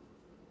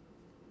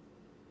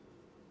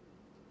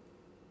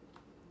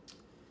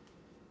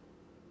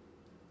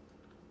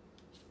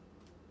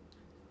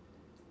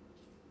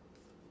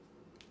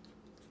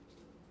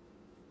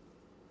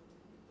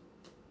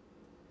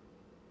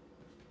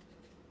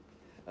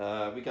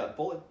 We got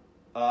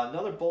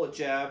another bullet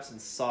jabs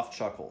and soft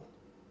chuckle.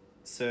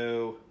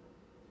 So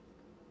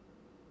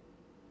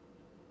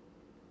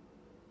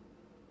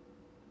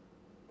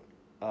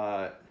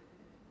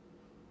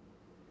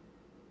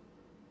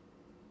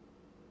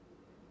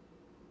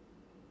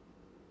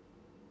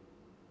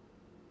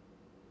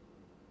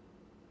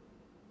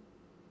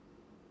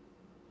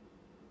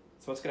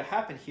what's going to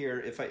happen here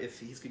if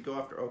he's going to go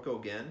after Oko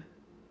again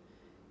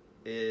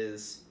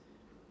is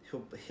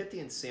he'll hit the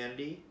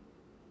insanity.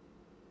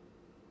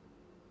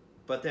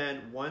 But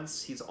then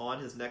once he's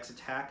on his next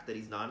attack that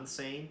he's not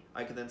insane,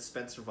 I can then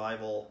spend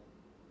survival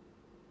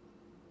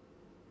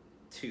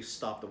to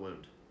stop the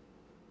wound.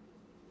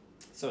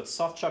 So it's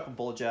soft chuckle,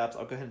 bullet jabs.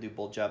 I'll go ahead and do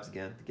bullet jabs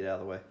again to get out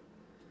of the way.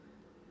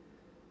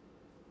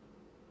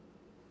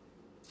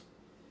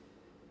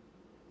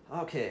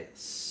 Okay,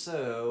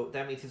 so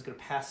that means he's going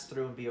to pass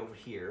through and be over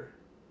here.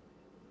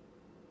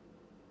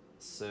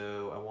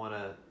 So I want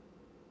to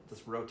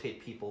just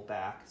rotate people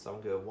back. So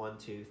I'm going to go 1,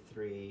 2,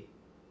 3,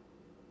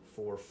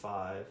 4,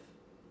 5.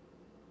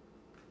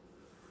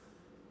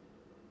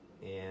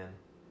 And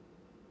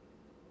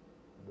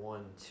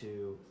 1,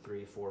 2,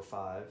 3, 4,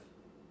 5.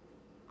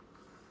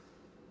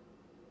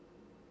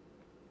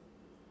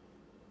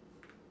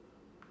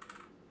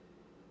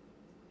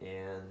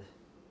 And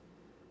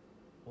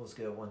we'll just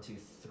go 1, 2,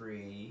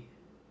 3.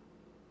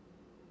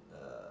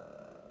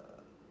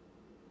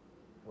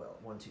 Well,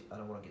 1, 2. I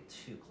don't want to get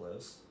too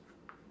close.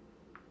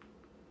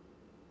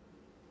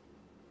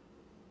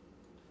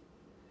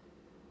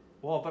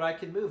 Well, but I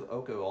can move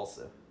Oko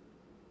also.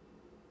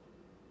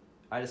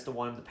 I just don't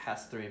want him to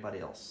pass through anybody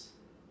else.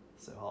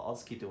 So I'll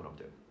just keep doing what I'm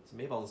doing. So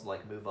maybe I'll just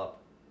like move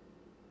up.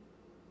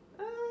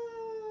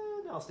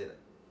 No, I'll stay there.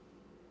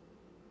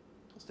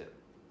 I'll stay there.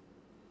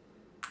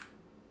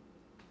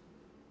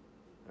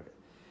 Okay.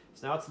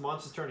 So now it's the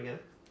monster's turn again.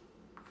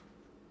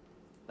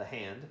 The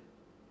hand.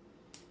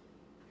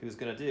 Who's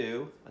going to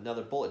do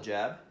another bullet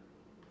jab.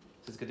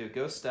 So he's going to do a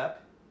ghost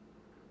step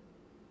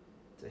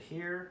to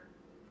here.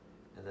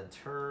 And then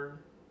turn.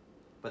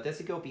 But does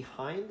he go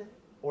behind?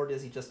 Or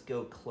does he just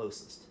go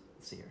closest?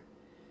 Let's see here.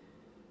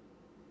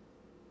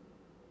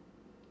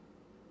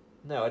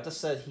 No, it just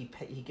said he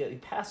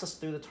passes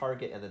through the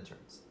target and then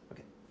turns.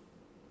 Okay.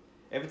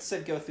 If it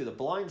said go through the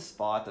blind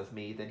spot of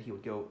me, then he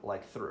would go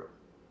like through.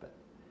 But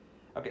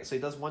okay, so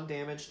he does 1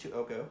 damage to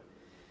Oko.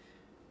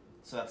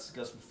 So that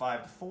goes from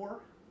 5 to 4.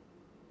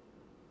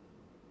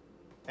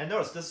 And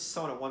notice this is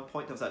someone at one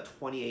point that was at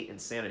 28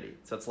 insanity.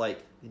 So it's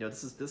like, you know,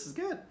 this is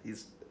good.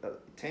 He's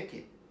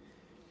tanky.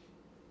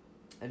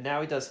 And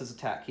now he does his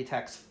attack. He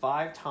attacks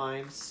 5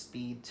 times,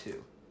 speed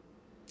 2.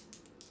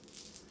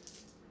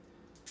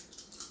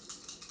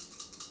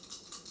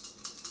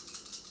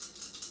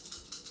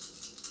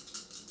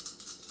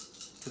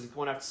 Because he's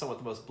going after someone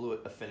with the most blue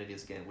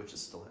affinities again, which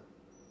is still him.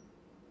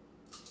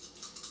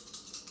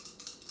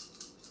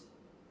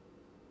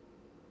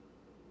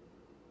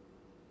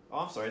 Oh,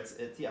 I'm sorry.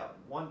 It's yeah,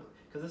 1,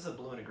 because this is a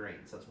blue and a green.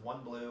 So it's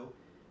 1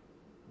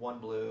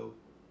 blue,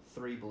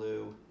 3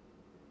 blue,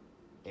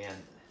 and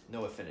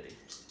no affinity.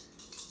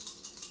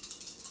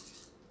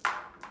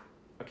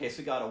 Okay, so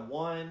we got a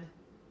 1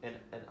 and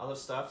other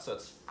stuff, so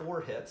it's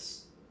 4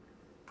 hits.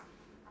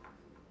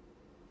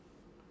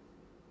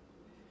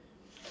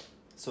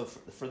 So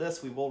for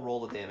this, we will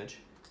roll the damage,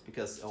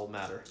 because it will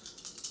matter.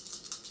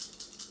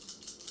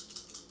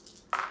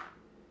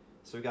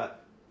 So we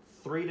got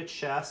 3 to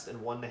chest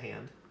and 1 to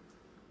hand.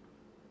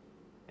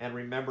 And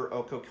remember,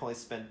 Oko can only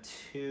spend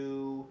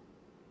 2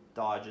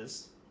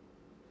 dodges.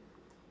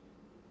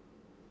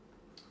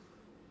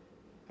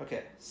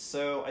 Okay,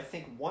 so I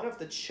think one of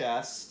the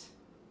chest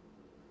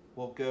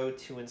will go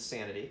to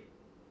insanity.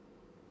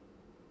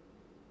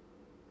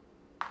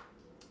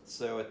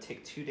 So it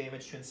take 2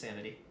 damage to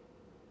insanity.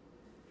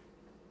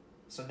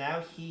 So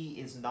now he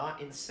is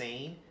not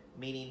insane,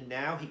 meaning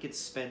now he could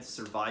spend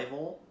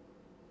survival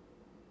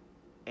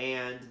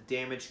and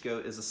damage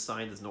is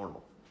assigned as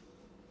normal.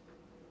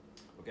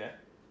 Okay?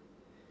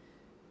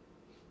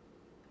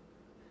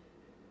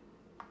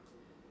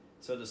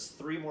 So there's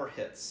 3 more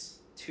hits.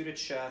 2 to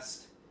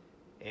chest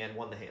and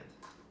 1 to hand.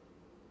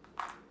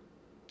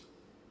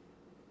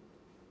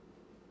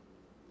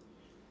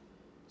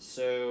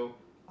 So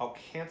I'll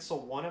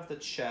cancel 1 of the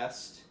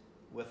chest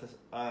with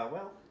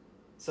well,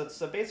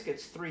 so basically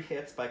it's 3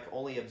 hits, but I can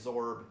only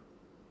absorb.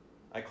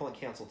 I can only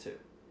cancel 2.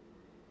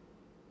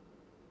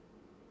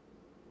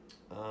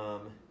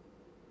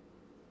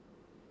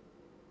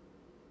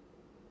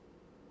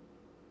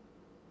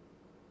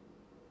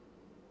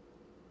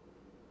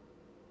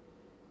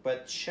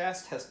 But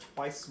chest has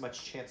twice as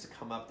much chance to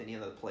come up than any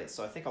other place,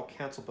 so I think I'll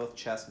cancel both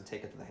chests and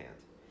take it to the hand.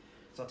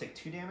 So I'll take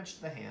 2 damage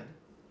to the hand.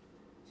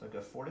 So I'll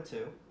go 4 to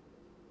 2.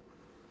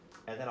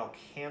 And then I'll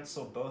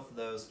cancel both of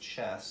those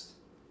chests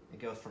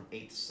and go from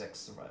 8 to 6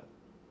 survival.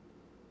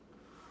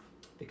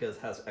 Because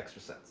it has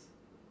extra sense.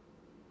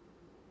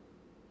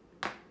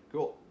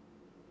 Cool.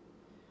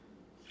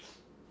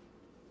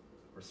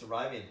 We're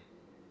surviving.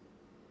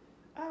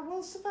 I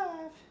will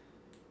survive.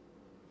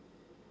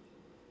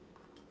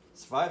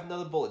 Survive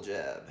another bullet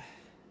jab.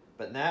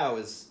 But now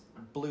is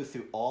blew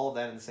through all of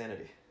that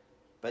insanity.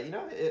 But you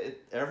know,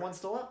 everyone's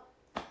still up.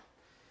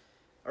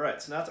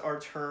 Alright, so now it's our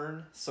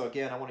turn. So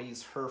again, I want to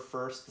use her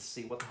first to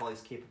see what the hell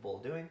he's capable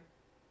of doing.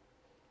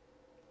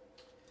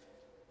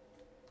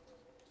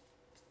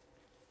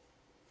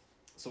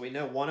 So we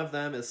know one of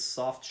them is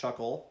soft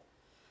chuckle.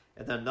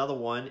 And then another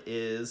one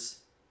is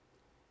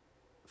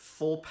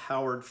full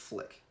powered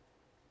flick.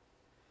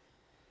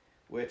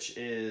 Which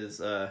is,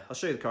 I'll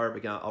show you the card,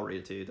 but I'll read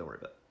it to you, don't worry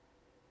about it.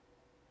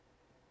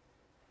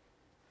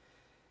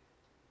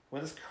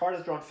 When this card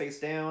is drawn face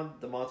down,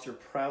 the monster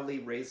proudly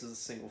raises a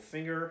single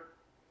finger.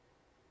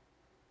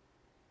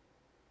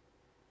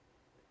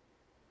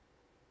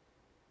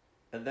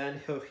 And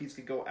then he's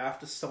going to go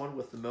after someone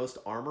with the most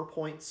armor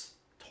points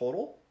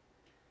total.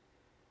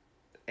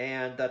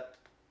 And that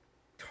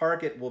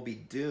target will be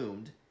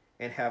doomed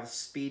and have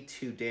speed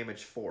 2,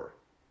 damage 4.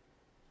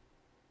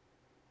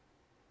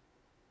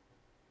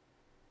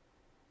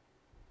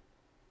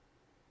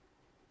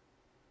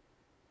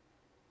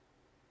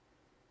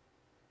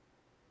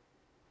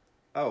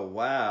 Oh,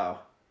 wow.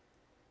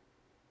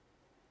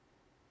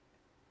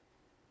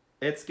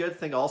 It's a good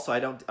thing also I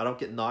don't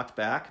get knocked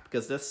back,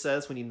 because this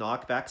says when you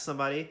knock back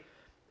somebody,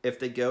 if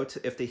they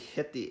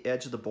hit the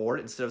edge of the board,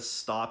 instead of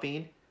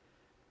stopping,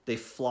 they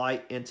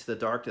fly into the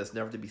darkness,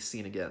 never to be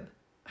seen again.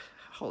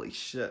 Holy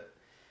shit.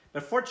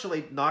 But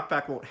fortunately,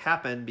 knockback won't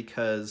happen,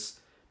 because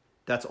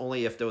that's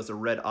only if there was a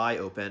red eye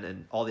open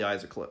and all the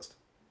eyes are closed.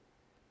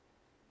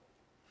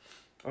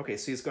 Okay,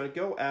 so he's going to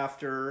go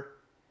after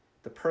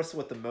the person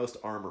with the most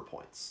armor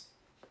points.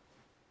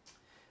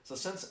 So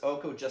since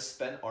Oko just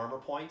spent armor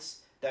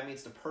points, that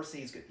means the person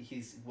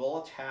he's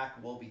will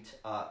attack will be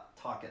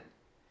Taken,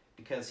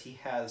 because he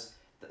has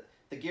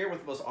the gear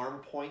with the most armor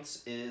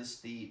points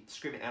is the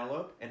Screaming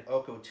Antelope, and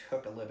Oko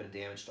took a little bit of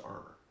damage to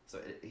armor, so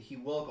he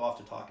will go off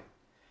to Taken.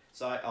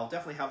 So I'll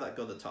definitely have that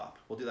go to the top.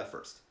 We'll do that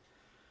first.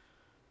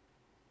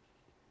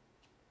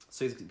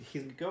 So he's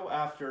going to go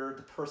after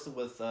the person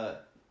with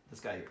this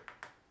guy here.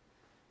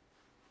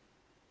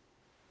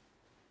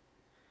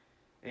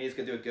 And he's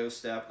going to do a ghost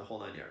step the whole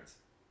 9 yards.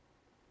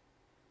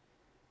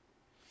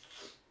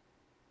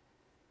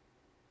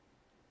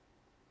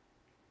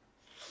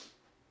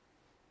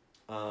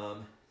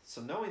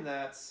 So knowing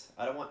that,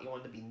 I don't want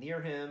anyone to be near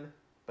him,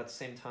 but at the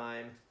same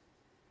time,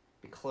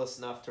 be close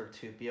enough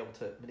to be able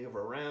to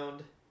maneuver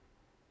around.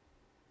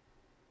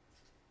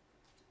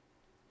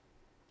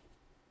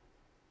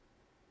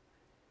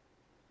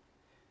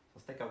 I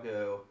think I'll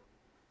go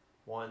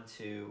 1,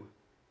 2,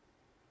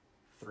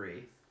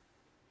 3.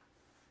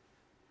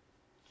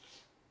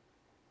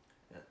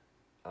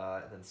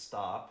 And then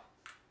stop.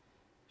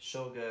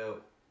 She'll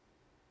go,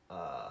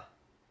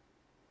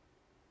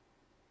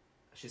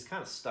 she's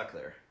kind of stuck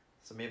there,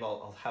 so maybe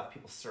I'll have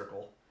people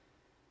circle.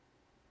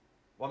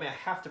 Well, I mean, I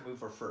have to move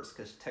her first,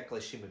 because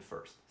technically she moved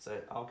first. So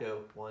I'll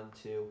go 1,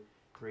 2,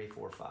 3,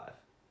 4, 5.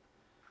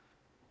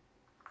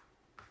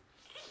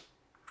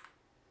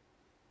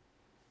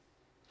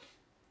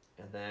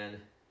 And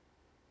then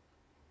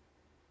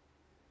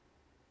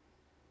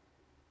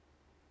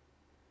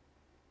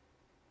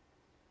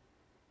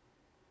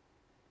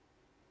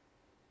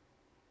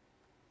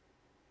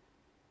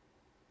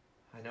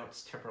I know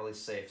it's temporarily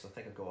safe, so I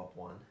think I'll go up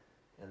 1.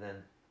 And then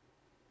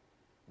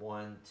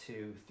 1,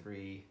 2,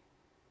 3,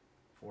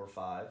 4,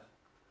 5.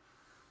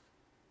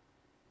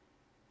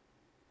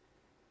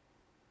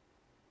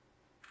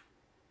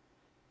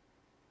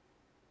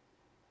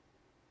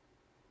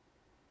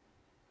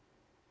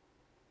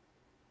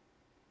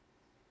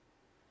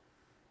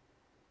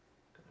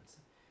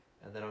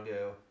 And then I'll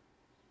go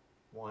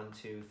 1,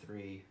 2,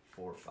 3,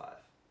 4, 5.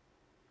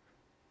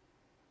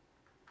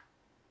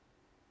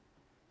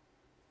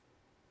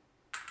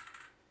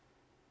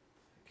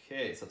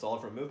 Okay, so that's all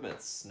of our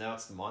movements. Now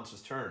it's the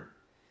monster's turn.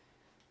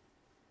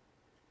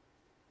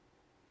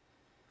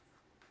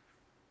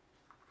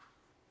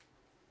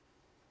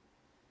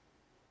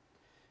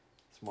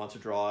 So monster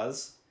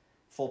draws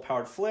full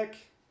powered flick.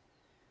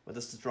 When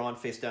this is drawn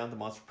face down, the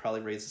monster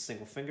probably raises a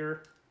single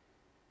finger.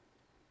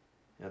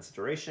 That's the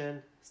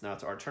duration. So now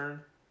it's our turn.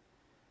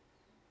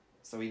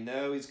 So we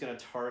know he's going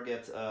to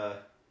target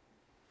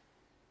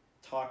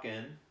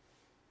Taken.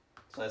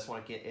 So I just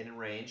want to get in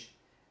range.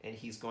 And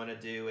he's going to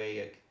do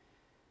a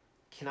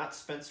cannot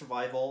spend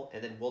survival,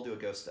 and then we'll do a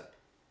ghost step.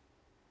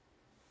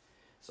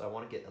 So I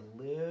want to get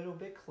a little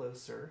bit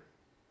closer.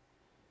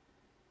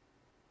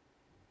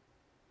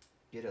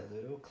 Get a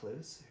little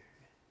closer.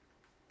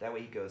 That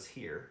way he goes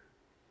here.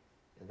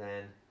 And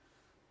then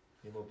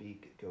it will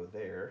go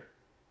there.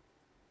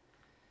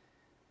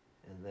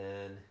 And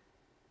then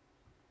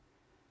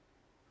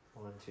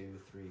 1, 2,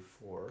 3,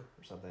 4 or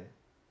something.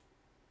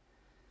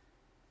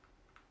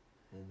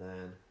 And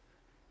then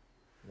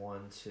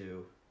 1,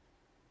 2,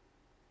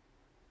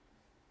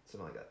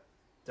 something like that.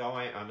 Don't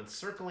worry, I'm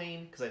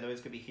encircling because I know he's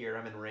going to be here.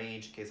 I'm in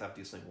range in case I have to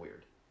do something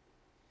weird.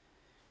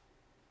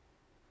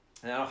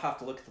 And I don't have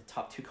to look at the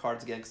top 2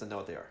 cards again because I know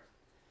what they are.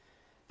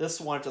 This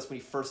one, just when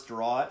you first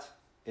draw it,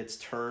 it's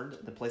turned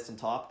and then placed on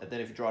top. And then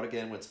if you draw it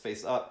again when it's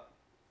face up,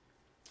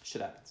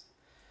 shit happens.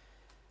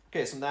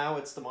 Okay, so now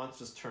it's the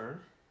monster's turn.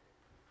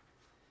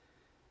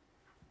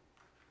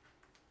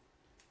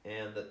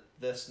 And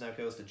this now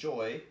goes to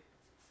Joy,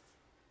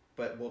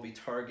 but we'll be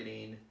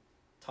targeting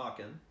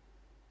Taken.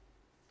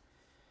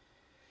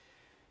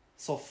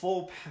 So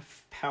full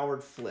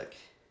powered flick.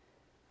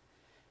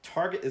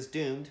 Target is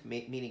doomed,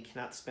 meaning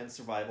cannot spend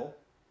survival.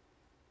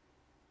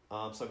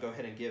 So go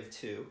ahead and give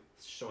 2,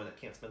 showing that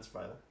can't spend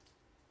survival.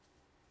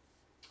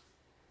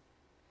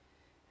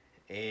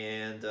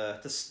 And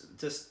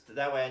just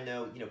that way I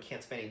know,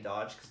 can't spend any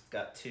dodge because it's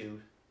got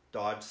 2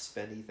 dodge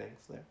spendy things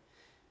there.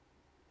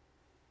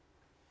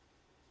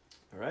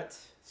 All right,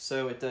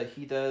 so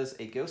he does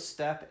a ghost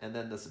step and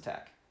then this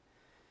attack.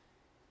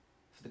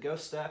 So the go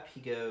step,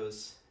 he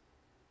goes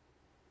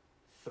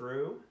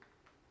through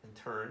and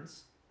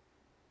turns.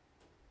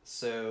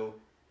 So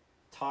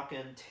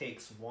Talkin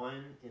takes 1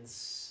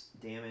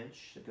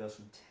 damage. It goes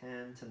from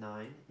 10 to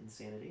 9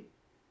 insanity.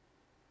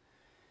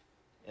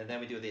 And then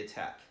we do the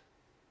attack.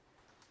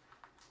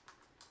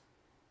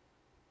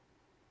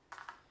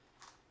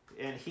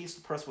 And he's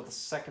the person with the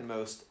second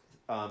most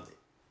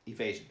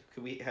evasion.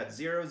 We had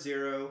 0,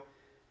 0,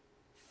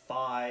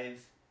 5,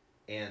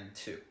 and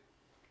 2.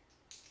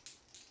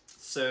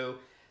 So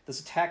this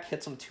attack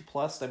hits on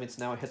 2+. That means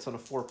now it hits on a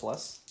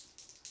 4+.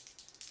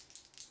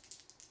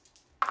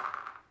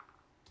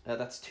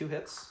 That's 2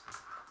 hits.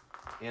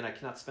 And I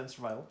cannot spend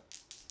survival.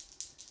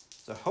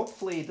 So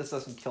hopefully this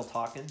doesn't kill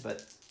Talkin, but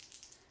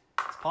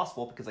it's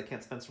possible because I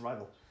can't spend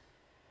survival.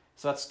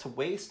 So that's to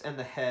waist and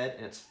the head,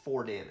 and it's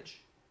 4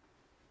 damage.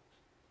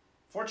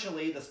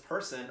 Fortunately, this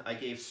person I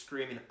gave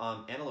Screaming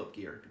Antelope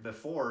Gear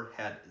before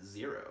had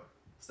 0.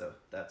 So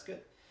that's good.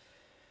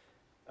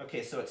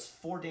 Okay, so it's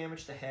 4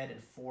 damage to head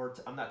and 4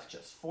 to... I'm not to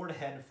chest. 4 to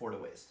head and 4 to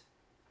waist.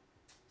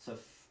 So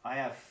I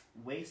have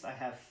waist, I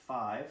have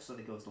 5, so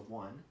that goes to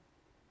 1.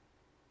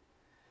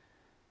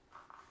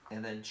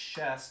 And then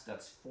chest,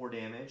 that's 4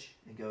 damage.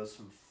 It goes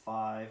from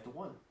 5 to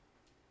 1.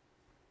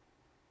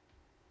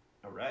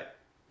 All right.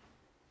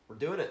 We're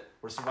doing it.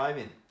 We're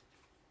surviving.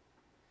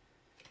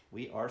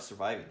 We are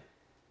surviving.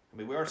 I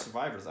mean, we are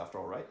survivors after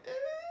all, right?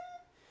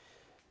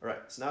 All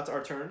right, so now it's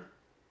our turn.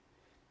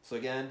 So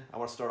again, I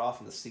want to start off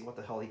and to see what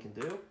the hell he can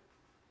do.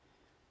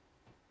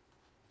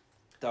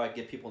 That I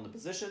get people into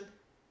position.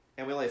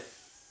 And we only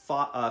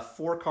have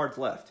 4 cards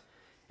left.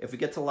 If we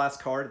get to the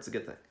last card, it's a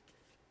good thing.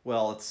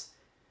 Well,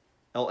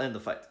 it'll end the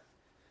fight,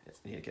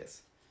 in any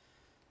case.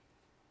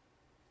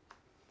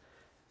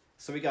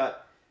 So we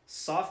got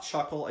Soft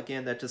Chuckle,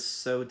 again, that's just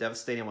so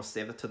devastating. I want to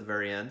save it to the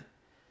very end.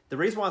 The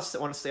reason why I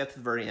want to stay up to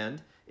the very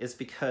end is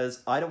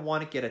because I don't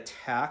want to get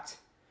attacked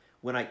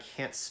when I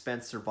can't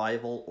spend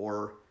survival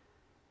or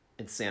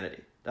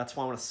insanity. That's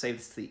why I want to save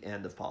this to the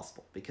end if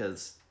possible,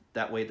 because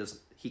that way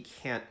he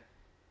can't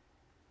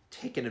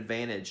take an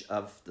advantage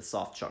of the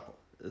Soft Chuckle,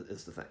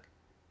 is the thing.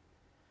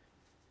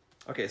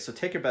 Okay, so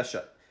take your best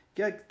shot.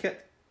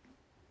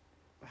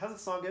 How's the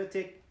song go?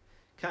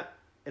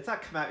 It's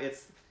not come out,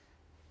 it's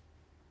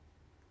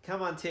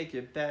come on, take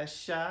your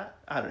best shot.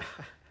 I don't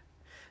know.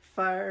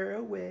 Fire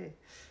away.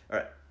 All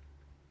right.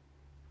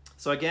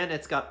 So again,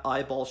 it's got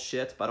eyeball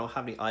shit, but I don't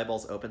have any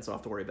eyeballs open, so I don't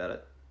have to worry about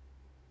it.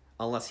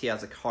 Unless he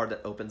has a card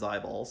that opens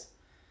eyeballs.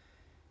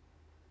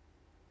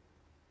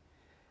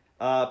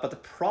 But the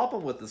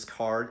problem with this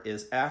card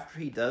is after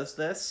he does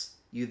this,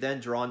 you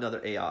then draw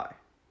another AI.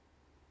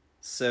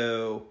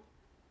 So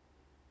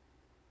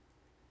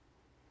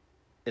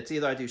it's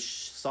either I do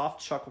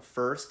Soft Chuckle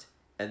first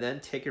and then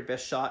take your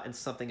best shot and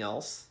something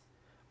else,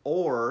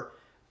 or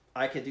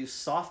I could do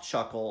Soft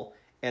Chuckle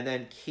and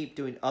then keep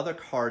doing other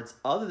cards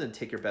other than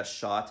take your best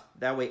shot.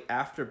 That way,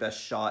 after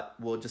best shot,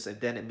 we'll just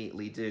then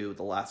immediately do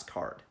the last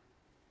card.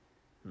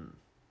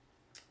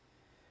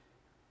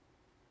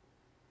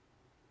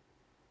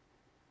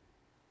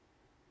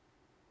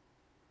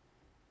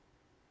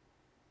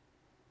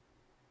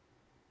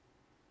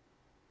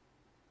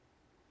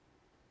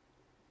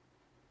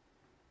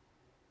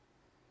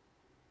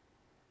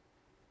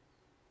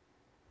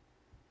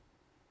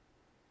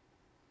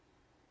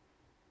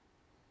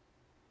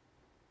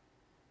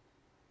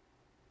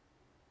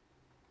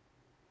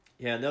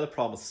 Yeah, another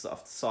problem with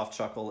soft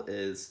Chuckle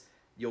is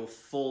you'll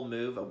full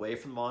move away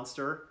from the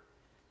monster.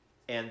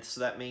 And so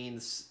that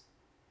means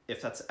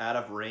if that's out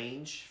of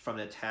range from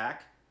an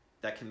attack,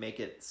 that can make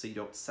it so you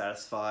don't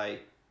satisfy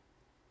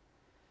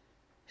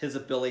his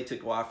ability to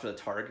go after the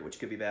target, which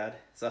could be bad.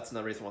 So that's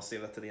another reason I'll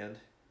save that to the end.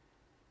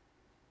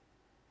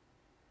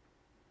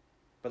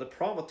 But the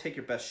problem with take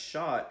your best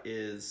shot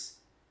is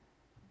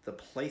the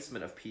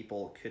placement of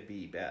people could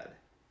be bad.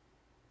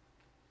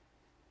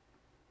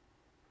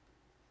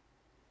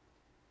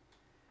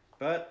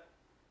 But,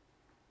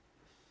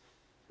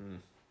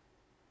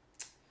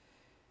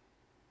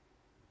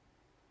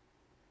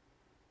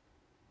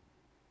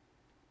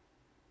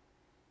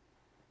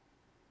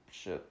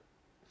 shit.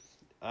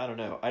 I don't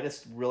know. I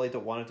just really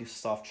don't want to do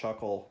Soft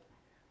Chuckle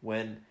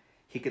when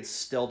he could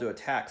still do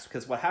attacks.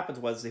 Because what happens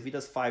was if he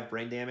does 5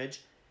 brain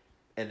damage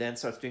and then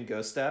starts doing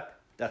Ghost Step,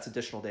 that's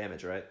additional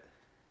damage, right?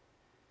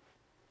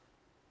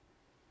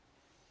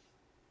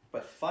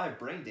 But 5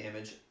 brain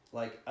damage,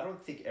 like, I don't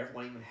think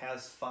everyone even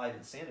has 5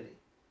 insanity.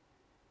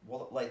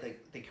 Well, like,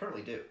 they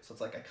currently do. So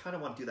it's like, I kind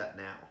of want to do that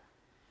now.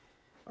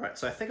 All right,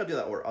 so I think I'll do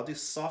that order. I'll do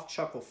Soft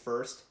Chuckle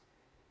first.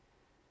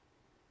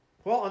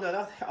 Well, on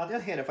the other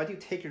hand, if I do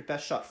Take Your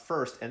Best Shot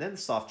first and then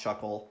Soft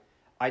Chuckle,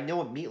 I know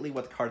immediately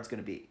what the card's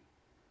going to be.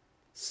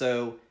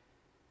 So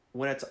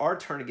when it's our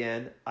turn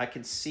again, I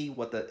can see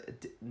what the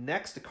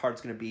next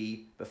card's going to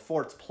be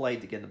before it's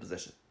played to get in the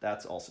position.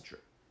 That's also true.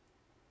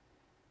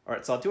 All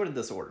right, so I'll do it in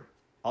this order.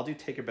 I'll do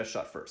Take Your Best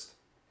Shot first.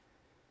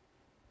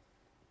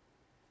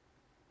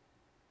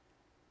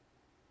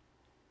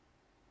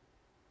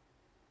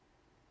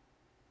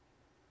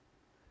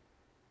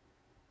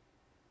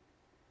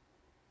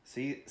 So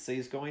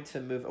he's going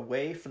to move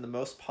away from the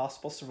most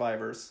possible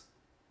survivors.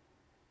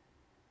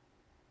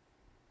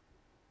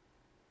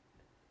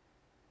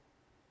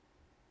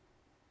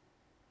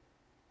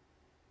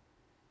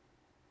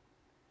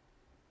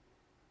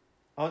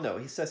 Oh no,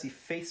 he says he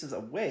faces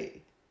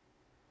away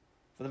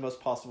from the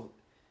most possible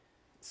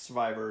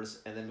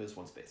survivors and then moves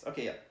one space.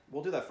 Okay, yeah,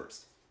 we'll do that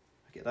first.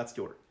 Okay, that's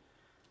the order.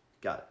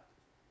 Got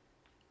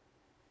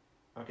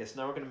it. Okay,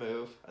 so now we're going to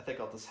move. I think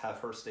I'll just have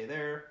her stay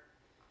there.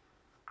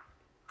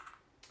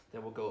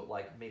 Then we'll go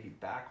like maybe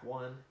back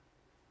one.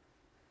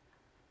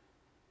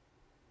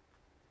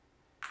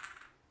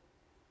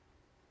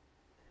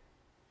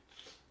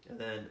 And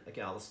then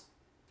again, I'll just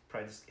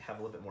probably just have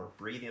a little bit more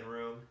breathing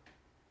room.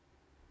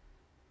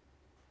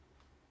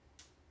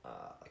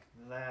 Like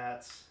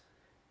that.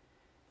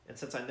 And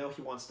since I know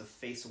he wants to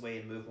face away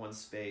and move one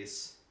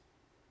space,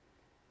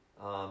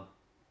 I'll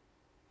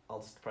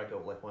just probably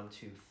go like 1,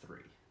 2, 3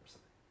 or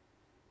something.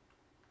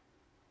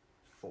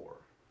 4.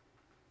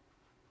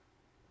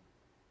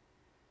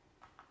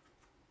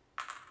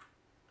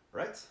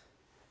 Right?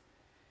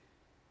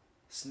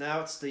 So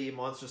now it's the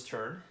monster's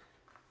turn.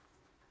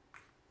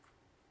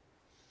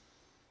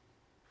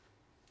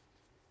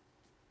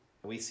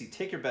 And we see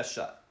take your best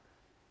shot.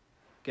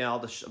 Again,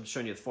 I'm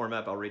showing you the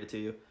format, but I'll read it to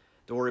you.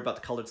 Don't worry about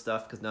the colored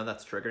stuff because none of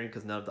that's triggering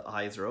because none of the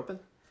eyes are open.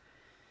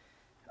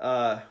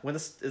 When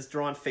this is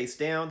drawn face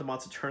down, the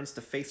monster turns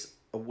to face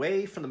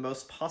away from the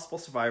most possible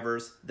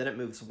survivors. Then it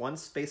moves one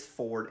space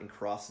forward and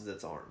crosses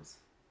its arms.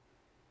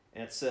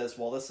 And it says,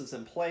 while this is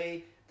in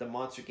play, the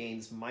monster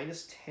gains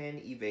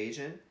 -10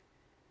 evasion.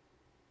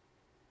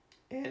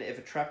 And if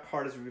a trap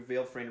card is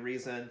revealed for any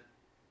reason,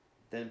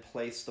 then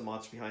place the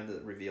monster behind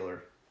the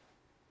revealer.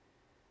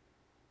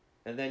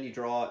 And then you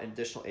draw an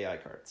additional AI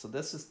card. So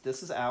this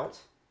is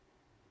out.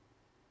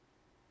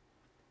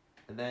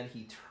 And then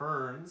he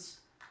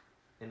turns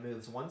and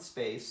moves one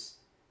space.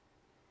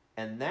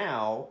 And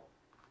now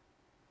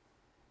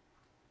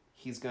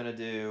he's going to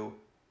do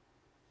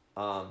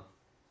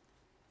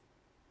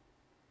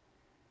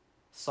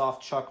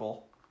soft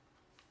chuckle.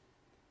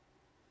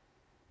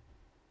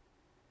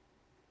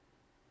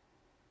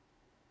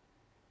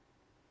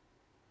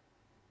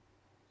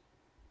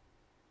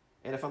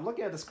 And if I'm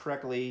looking at this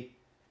correctly,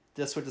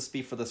 this would just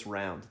be for this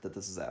round that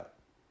this is out.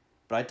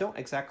 But I don't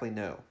exactly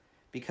know.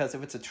 Because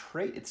if it's a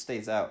trait, it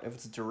stays out. If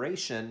it's a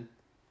duration,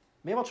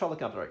 maybe I'll try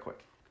looking up it right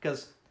quick.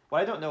 Because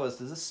what I don't know is,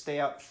 does this stay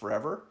out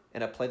forever?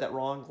 And I played that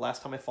wrong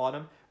last time I fought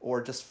him?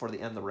 Or just for the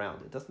end of the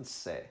round? It doesn't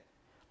say.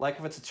 Like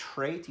if it's a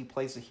trait, he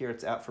plays it here,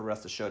 it's out for the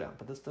rest of Showdown.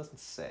 But this doesn't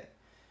say.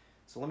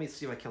 So let me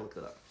see if I can look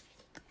that up.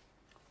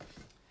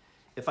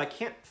 If I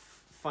can't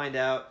find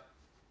out,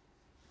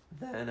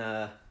 then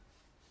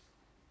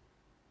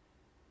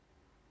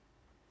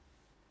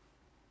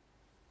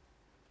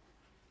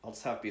I'll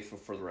just have it be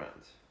for the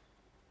round.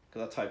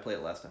 Because that's how I played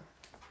it last time.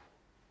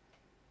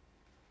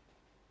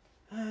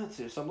 Let's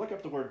see. So I'm looking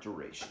up the word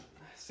duration.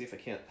 See if I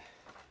can't.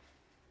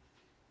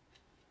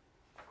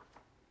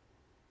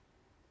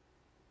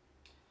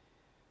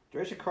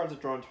 Duration cards are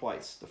drawn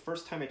twice. The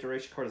first time a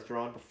duration card is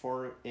drawn,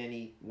 perform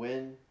any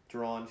when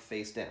drawn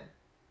face down.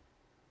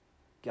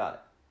 Got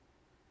it.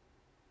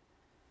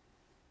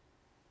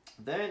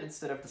 Then,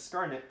 instead of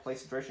discarding it,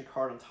 place a duration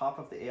card on top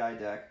of the AI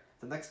deck.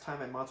 The next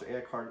time a monster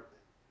AI card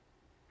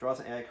draws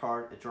an AI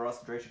card, it draws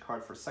the duration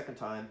card for a second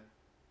time.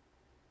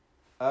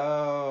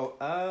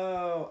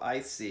 Oh, I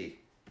see.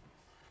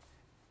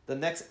 The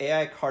next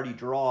AI card you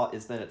draw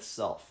is then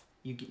itself.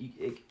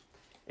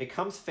 It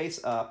comes face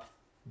up,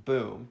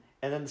 boom,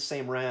 and then the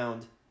same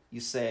round, you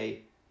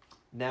say,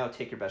 now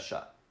take your best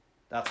shot.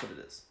 That's what it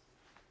is.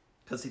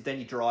 Because then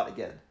you draw it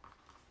again.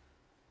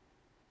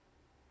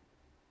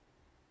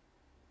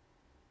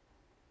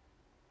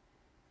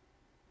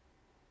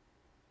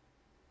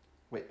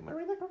 Wait, am I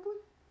reading that correctly?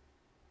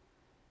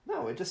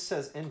 No, it just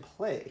says in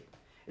play.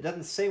 It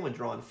doesn't say when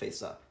drawn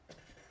face up.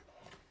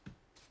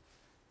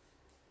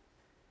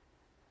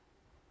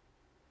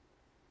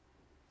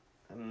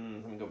 Let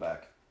me go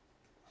back.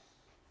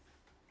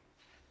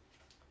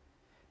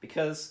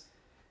 Because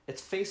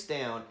it's face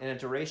down, and a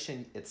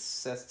duration, it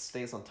says it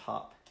stays on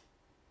top.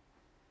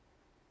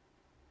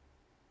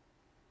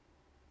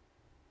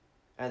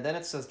 And then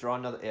it says draw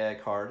another AI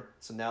card,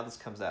 so now this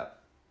comes out.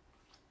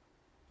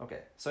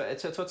 Okay, so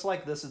it's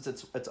like this is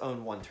its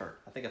own one turn.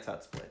 I think that's how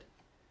it's played.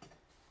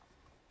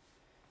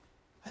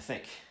 I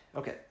think.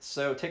 Okay,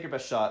 so take your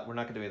best shot. We're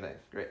not going to do anything.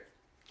 Great.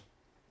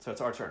 So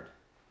it's our turn.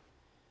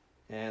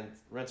 And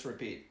rinse and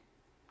repeat.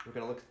 We're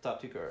going to look at the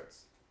top 2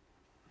 cards.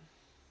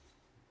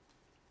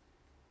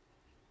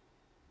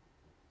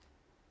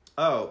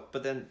 Oh,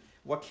 but then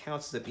what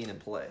counts as it being in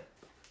play?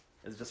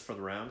 Is it just for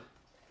the round?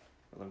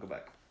 Let me go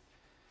back.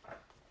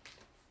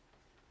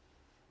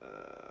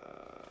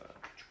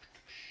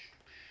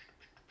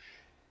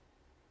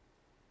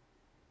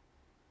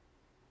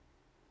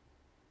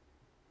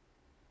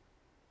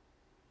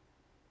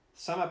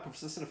 Some have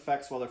persistent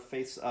effects while they're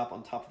face up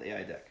on top of the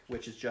AI deck,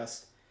 which is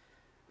just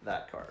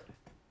that card.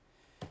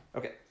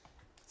 Okay,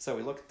 so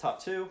we look at the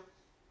top 2.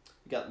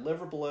 We got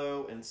Liver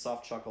Blow and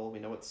Soft Chuckle. We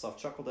know what Soft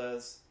Chuckle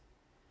does.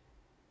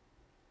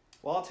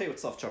 Well, I'll tell you what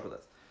Soft Chuckle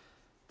does.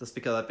 Just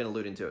because I've been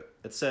alluding to it.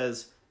 It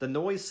says, the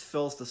noise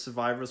fills the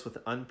survivors with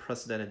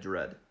unprecedented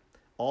dread.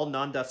 All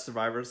non-death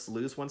survivors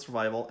lose 1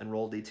 survival and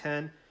roll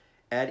d10.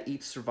 Add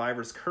each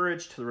survivor's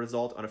courage to the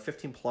result on a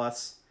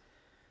 15+.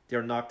 They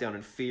are knocked down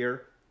in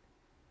fear.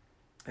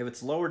 If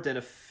it's lower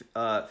than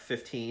a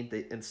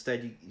 15,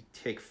 instead you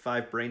take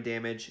 5 brain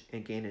damage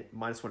and gain a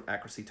 -1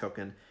 accuracy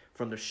token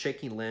from their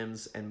shaking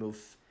limbs and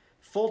move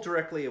full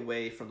directly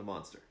away from the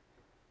monster.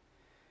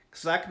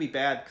 So that could be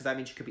bad, because that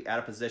means you could be out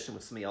of position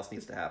when something else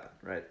needs to happen,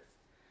 right?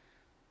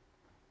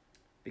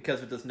 Because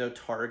if it does no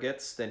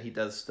targets, then he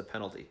does the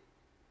penalty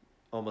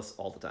almost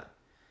all the time.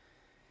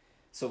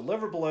 So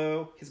Liver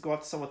Blow, he's going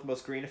after someone with the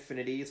most green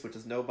affinities, which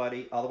is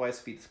nobody.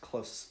 Otherwise, he'd be the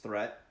closest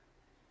threat.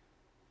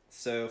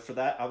 So for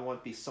that, I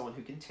want to be someone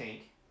who can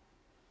tank.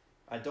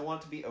 I don't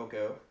want it to be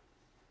Oko.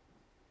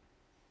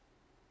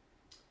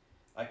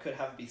 I could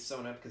have it be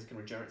Sona because it can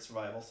regenerate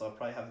survival, so I'll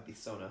probably have it be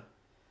Sona.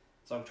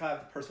 So I'm trying to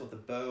have the person with the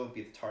bow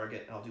be the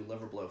target, and I'll do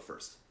Liver Blow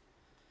first.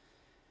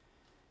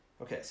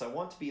 Okay, so I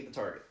want to be the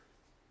target.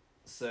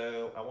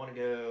 So I want to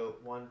go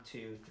 1,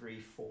 2, 3,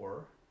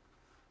 4.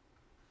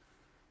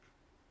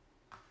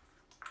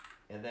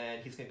 And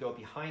then he's going to go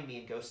behind me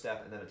and go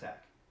step and then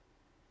attack.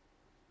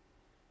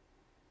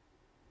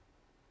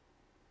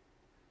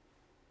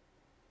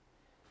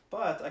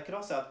 But I could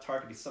also have the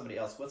target be somebody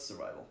else with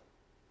survival.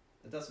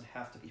 It doesn't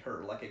have to be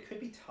her. Like, it could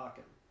be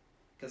Taken.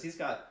 Because he's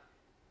got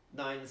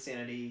 9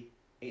 insanity,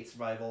 8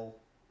 survival.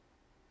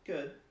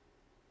 Good.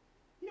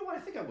 You know what? I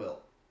think I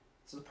will.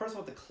 So the person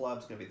with the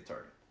club's going to be the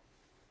target.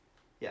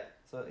 Yeah.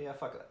 So, yeah,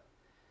 fuck that.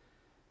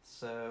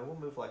 So we'll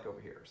move, like, over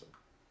here or something.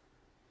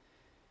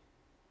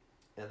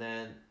 And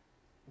then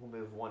we'll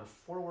move 1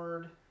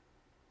 forward.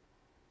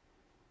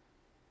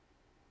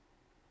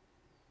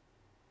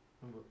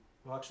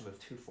 We'll actually move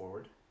 2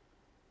 forward.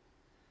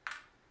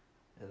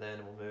 And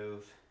then we'll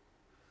move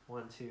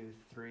 1, 2,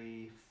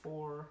 3,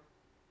 4.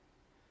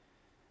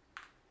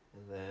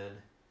 And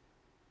then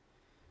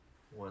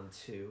 1,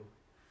 2,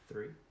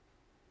 3.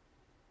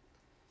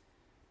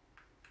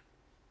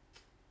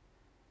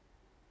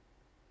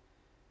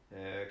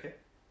 Okay.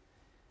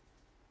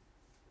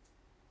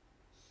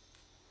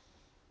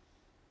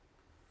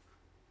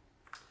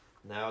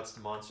 Now it's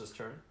the monster's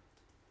turn.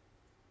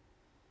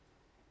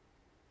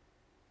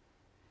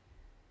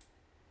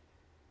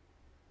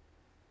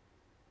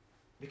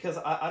 Because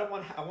I don't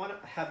want I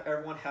want to have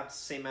everyone have the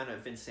same amount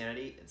of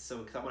insanity, and so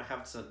because I want to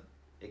have some,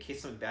 in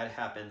case something bad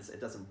happens,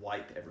 it doesn't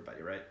wipe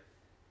everybody, right?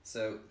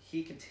 So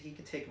he can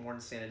take more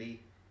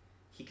insanity,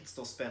 he can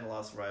still spend a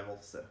lot of survival.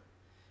 So,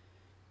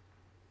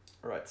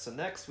 all right. So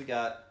next we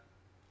got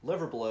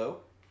Liver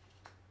Blow.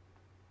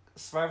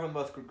 Survivor with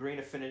both green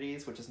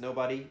affinities, which is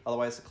nobody.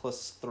 Otherwise, the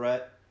closest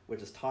threat,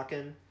 which is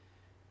Taken.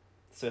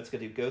 So it's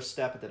gonna do Ghost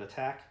Step and then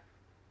attack.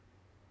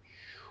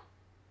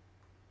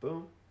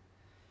 Boom.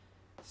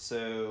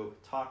 So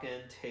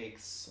Taken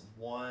takes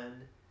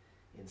 1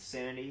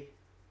 insanity,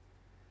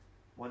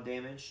 1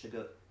 damage to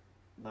go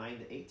 9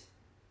 to 8.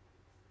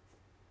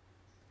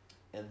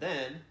 And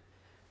then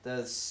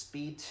does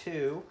speed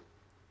 2.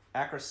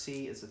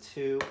 Accuracy is a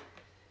 2.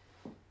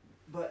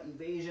 But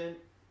evasion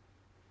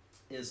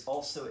is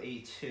also a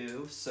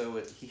 2.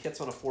 So he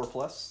hits on a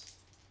 4+.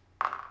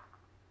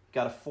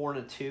 Got a 4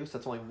 and a 2, so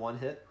that's only 1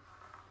 hit.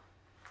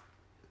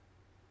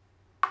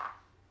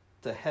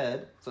 To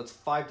head, so it's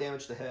 5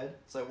 damage to head.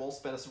 So I will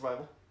spend a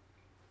survival.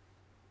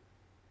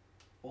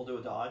 We'll do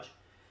a dodge.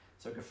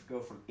 So I go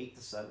from 8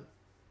 to 7.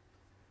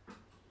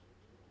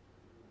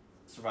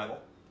 Survival.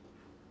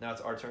 Now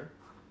it's our turn.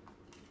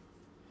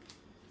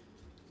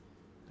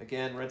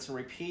 Again, rinse and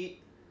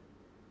repeat.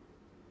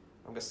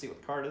 I'm gonna see what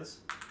the card is.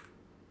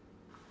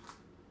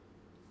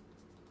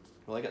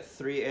 Well, I got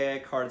 3 AI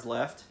cards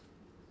left.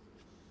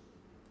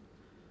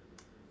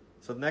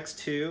 So the next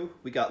 2,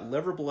 we got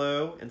Liver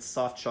Blow and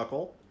Soft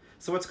Chuckle.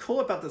 So what's cool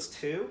about this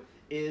too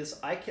is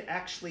I could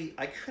actually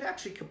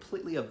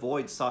completely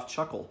avoid Soft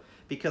Chuckle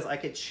because I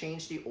could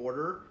change the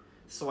order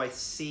so I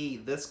see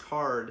this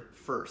card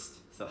first.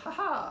 So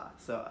haha.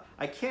 So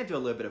I can do a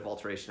little bit of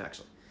alteration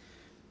actually.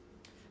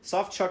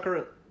 Soft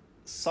Chuckle,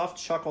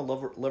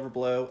 Liver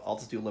Blow. I'll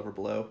just do Liver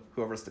Blow.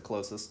 Whoever's the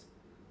closest,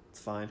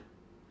 it's fine.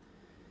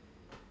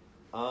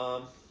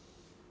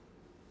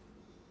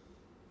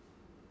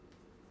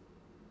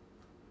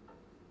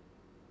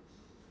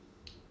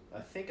 I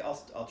think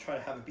I'll try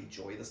to have it be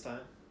Joy this time.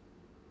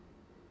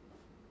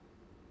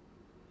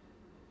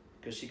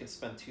 Because she can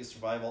spend 2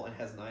 survival and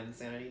has 9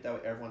 insanity. That way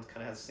everyone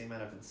kind of has the same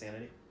amount of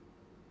insanity.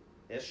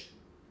 Ish.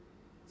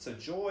 So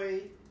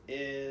Joy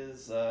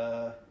is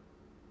her.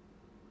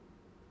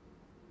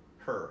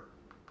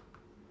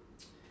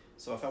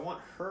 So if I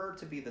want her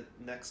to be the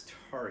next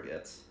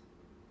target,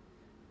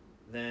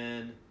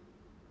 then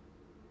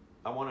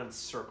I want to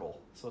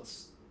circle. So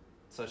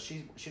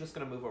she's just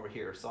gonna move over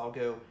here. So I'll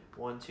go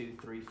 1, 2,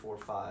 3, 4,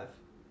 5.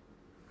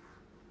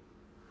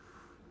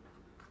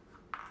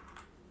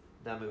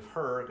 Now move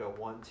her. Go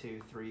 1,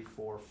 2, 3,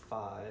 4,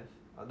 5.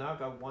 I'll now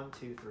go 1,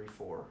 2, 3,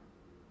 4.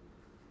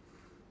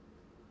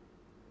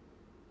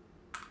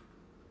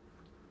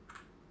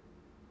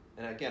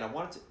 And again, I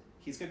want it to,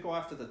 he's going to go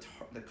after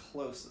the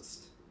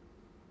closest.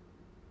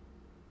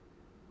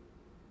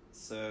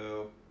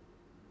 So,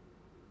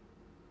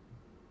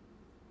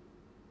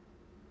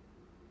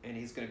 and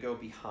he's going to go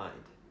behind.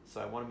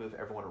 So I want to move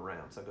everyone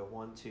around. So I go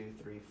 1, 2,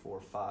 3,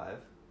 4, 5.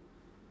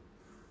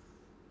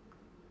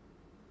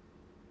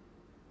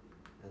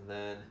 And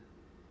then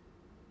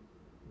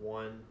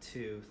 1,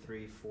 2,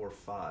 3, 4,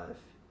 5.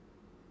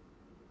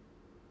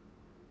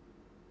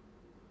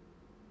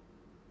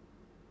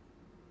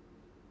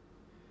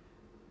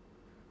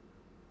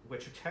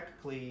 Which are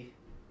technically,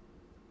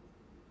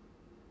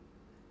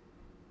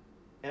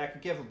 and I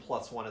could give him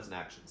 +1 as an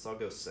action, so I'll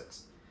go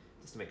 6,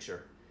 just to make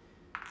sure.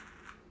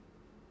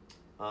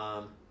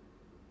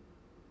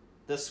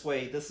 This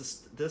way, this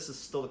is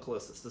still the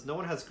closest. No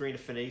one has green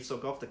affinity, so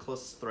I'll go off the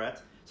closest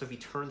threat. So if he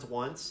turns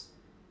once,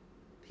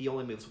 he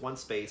only moves 1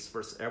 space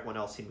versus everyone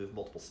else, he moves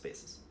multiple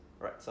spaces.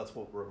 All right, so that's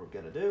what we're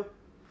gonna do.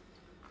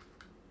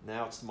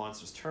 Now it's the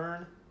monster's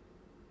turn.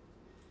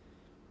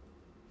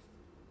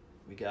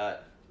 We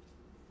got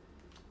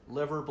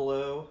liver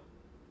blow,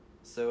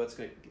 so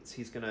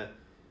he's gonna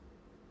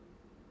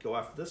go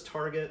after this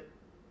target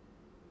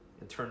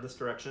and turn this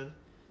direction.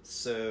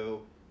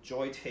 So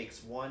Joy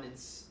takes 1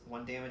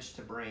 damage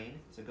to brain,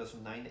 so it goes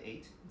from 9 to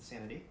 8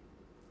 insanity.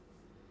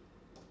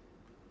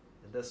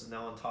 And this is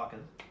now on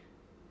talking.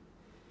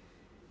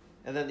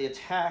 And then the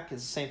attack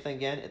is the same thing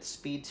again. It's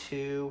speed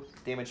 2,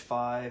 damage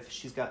 5.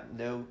 She's got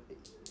no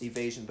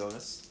evasion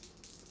bonus.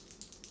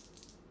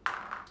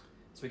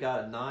 So we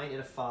got a 9 and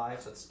a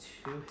 5, so that's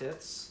 2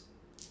 hits.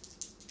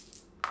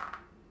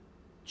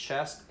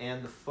 Chest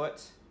and the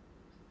foot.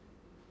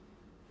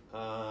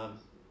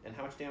 And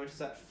how much damage is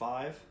that?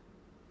 5?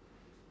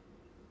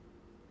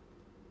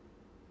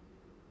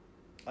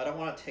 I don't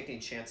want to take any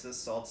chances,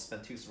 so I'll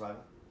spend 2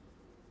 survival.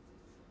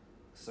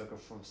 So go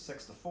from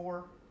 6 to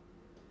 4.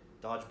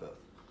 Dodge both.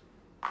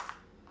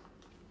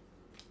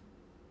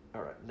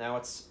 Alright, now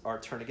it's our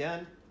turn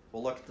again.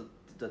 We'll look at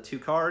the 2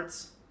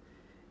 cards.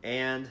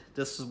 And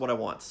this is what I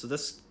want. So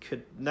this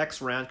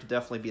next round could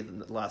definitely be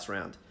the last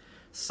round.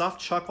 Soft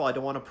Chuckle I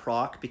don't want to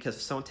proc because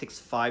if someone takes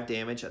 5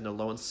 damage and they're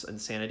low in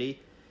insanity,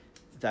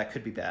 that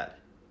could be bad.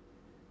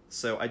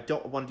 So I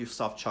don't want to do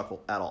Soft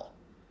Chuckle at all.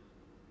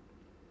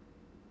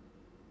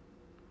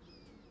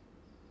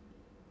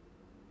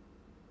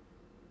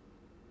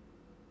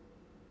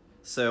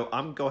 So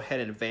I'm going to go ahead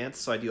and advance,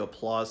 so I do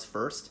Applause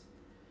first.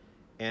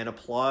 And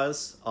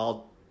Applause,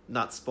 I'll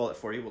not spoil it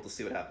for you, we'll just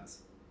see what happens.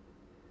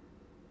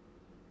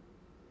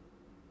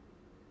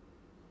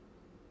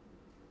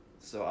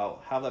 So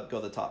I'll have that go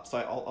to the top. So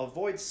I'll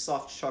avoid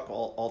Soft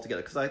Chuckle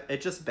altogether, because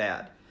it's just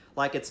bad.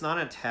 Like, it's not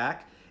an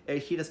attack,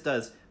 he just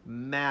does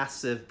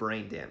massive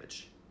brain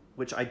damage,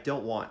 which I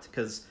don't want,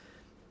 because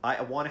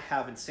I want to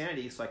have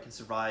Insanity so I can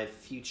survive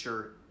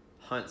future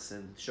hunts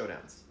and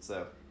showdowns.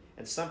 So...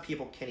 And some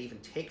people can't even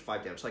take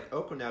 5 damage. Like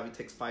Oko now, if he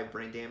takes 5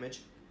 brain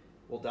damage,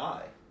 will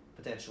die,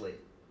 potentially.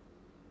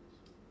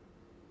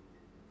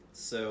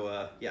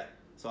 So, yeah.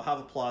 So I'll have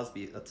Applause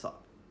be at the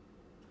top.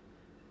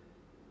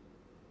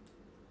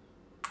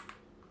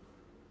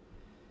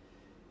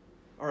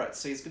 Alright,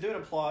 so he's doing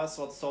Applause,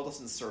 so I'll solve this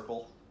in a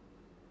circle.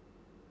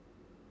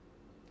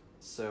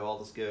 So I'll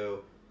just go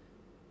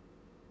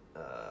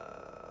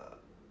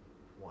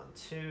 1,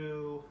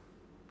 2...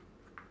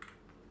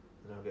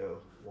 And I'll go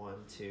 1,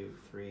 2,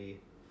 3,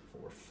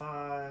 4,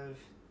 5.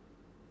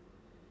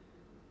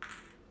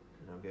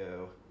 And I'll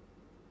go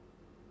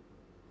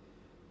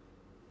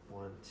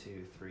 1,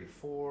 2, 3,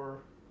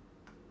 4.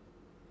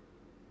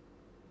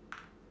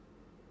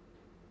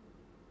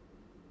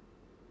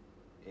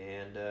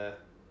 And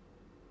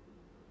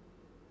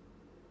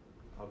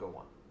I'll go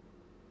 1.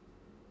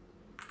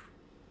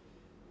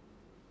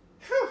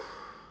 Whew!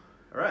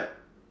 All right.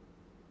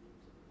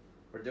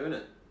 We're doing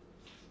it.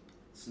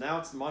 So now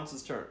it's the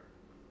monster's turn.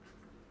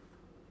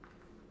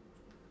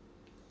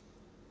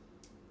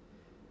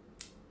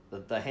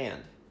 The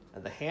hand.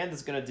 And the hand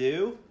is going to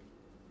do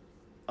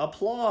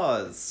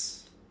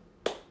Applause.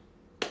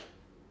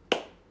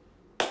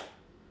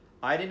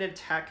 I didn't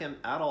attack him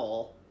at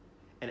all,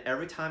 and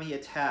every time he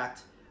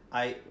attacked,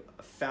 I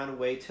found a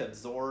way to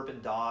absorb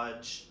and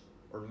dodge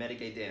or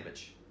mitigate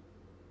damage.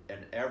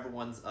 And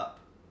everyone's up.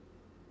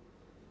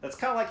 That's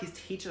kind of like he's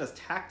teaching us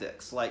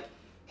tactics. Like,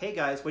 hey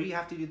guys, what do you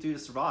have to do to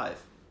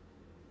survive?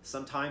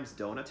 Sometimes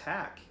don't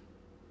attack.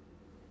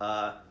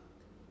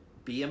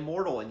 Be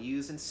immortal and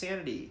use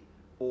insanity,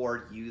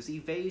 or use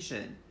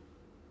evasion,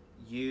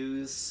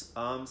 use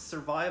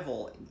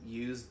survival,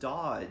 use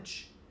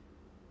dodge,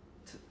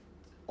 to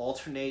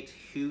alternate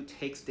who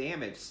takes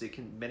damage so you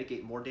can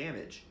mitigate more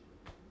damage.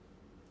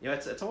 You know,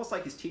 it's almost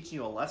like he's teaching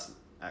you a lesson,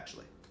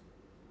 actually.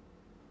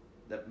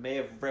 That may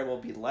have very well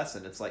be a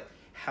lesson. It's like,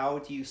 how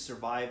do you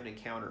survive an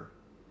encounter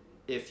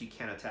if you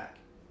can't attack?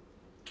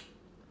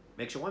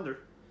 Makes you wonder.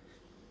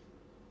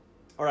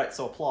 All right,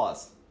 so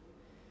Applause.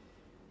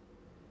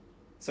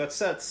 So it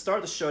said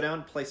start the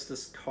showdown, place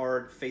this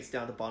card face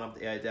down at the bottom of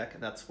the AI deck,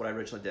 and that's what I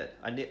originally did.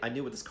 I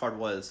knew what this card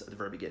was at the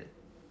very beginning,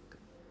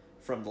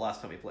 from the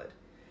last time we played.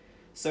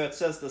 So it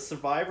says the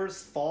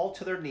survivors fall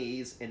to their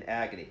knees in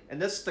agony.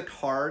 And this is the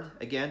card,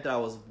 again, that I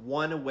was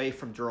one away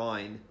from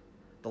drawing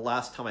the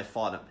last time I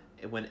fought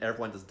him, when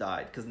everyone just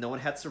died, because no one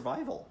had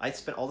survival. I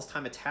spent all this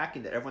time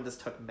attacking that everyone just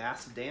took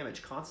massive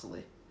damage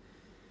constantly.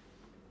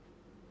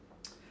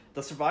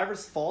 The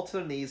survivors fall to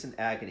their knees in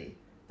agony,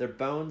 their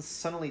bones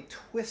suddenly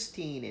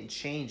twisting and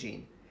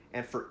changing,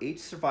 and for each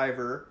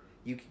survivor,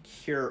 you can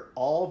cure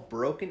all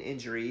broken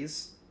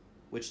injuries,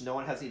 which no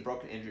one has any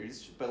broken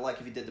injuries, but like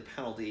if you did the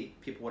penalty,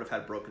 people would have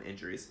had broken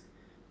injuries,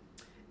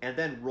 and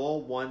then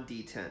roll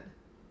 1d10.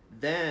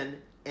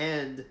 Then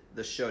end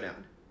the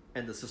showdown,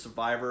 and the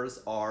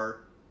survivors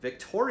are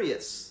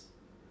victorious.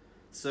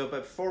 So,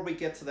 but before we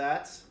get to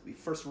that, we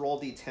first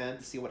roll d10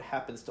 to see what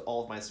happens to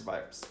all of my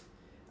survivors.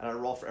 And I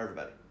roll for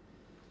everybody.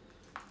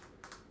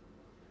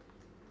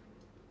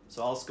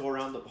 So I'll just go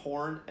around the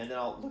horn, and then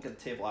I'll look at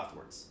the table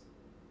afterwards.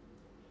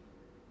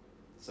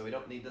 So we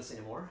don't need this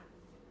anymore.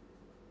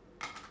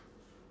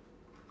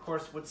 Of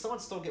course, would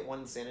someone still get 1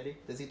 insanity?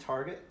 Does he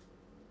target?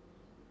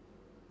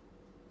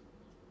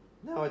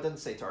 No, it doesn't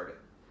say target.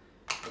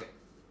 Okay.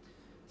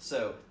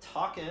 So,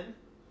 Taken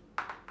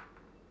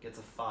gets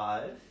a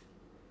 5.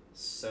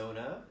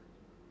 Sona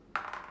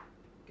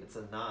gets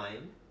a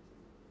 9.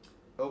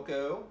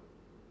 Oko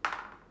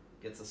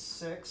gets a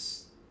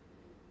 6.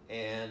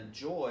 And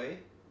Joy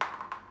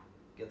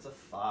gets a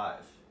 5.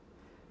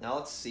 Now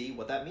let's see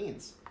what that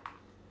means.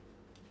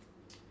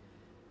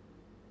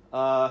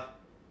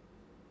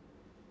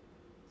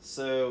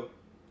 So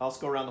I'll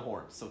just go around the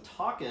horn. So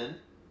Taken,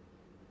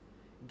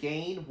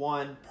 gain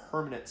 1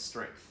 permanent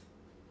strength.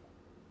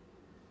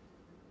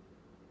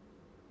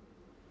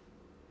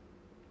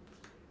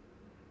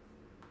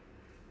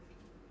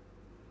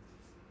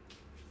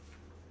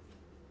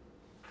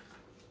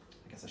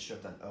 I guess I should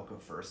have done Oko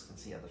first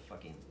since he had the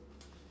fucking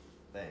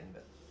thing,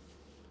 but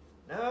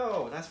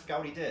no, and I forgot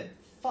what he did.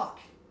 Fuck.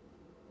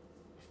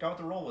 I forgot what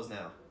the roll was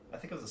now. I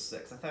think it was a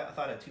 6. I thought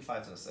I had 2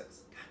 5s and a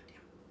 6.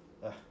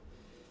 God damn.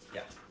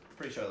 Yeah,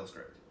 pretty sure that was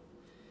correct.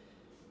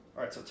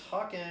 Alright, so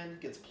Taken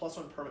gets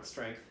 +1 permanent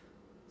strength.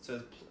 So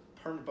his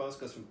permanent bonus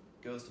goes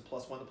to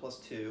 +1 to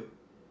 +2.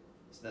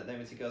 So that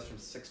means he goes from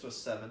 6 to a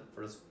 7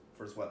 for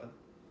his weapon.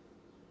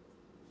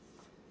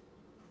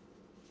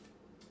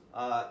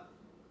 I'll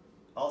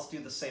just do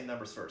the same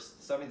numbers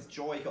first. So that means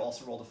Joy, who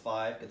also rolled a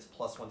 5, gets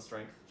 +1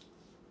 strength.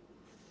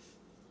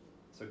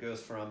 So it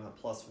goes from a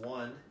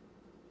 +1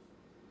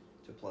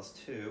 to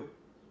 +2.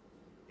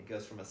 It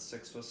goes from a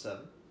 6 to a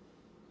 7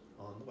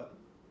 on the weapon.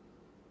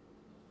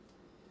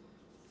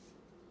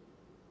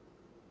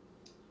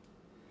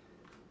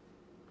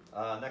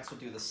 Next we'll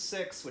do the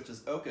 6, which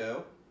is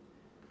Oko,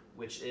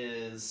 which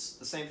is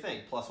the same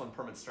thing, +1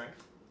 permanent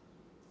strength.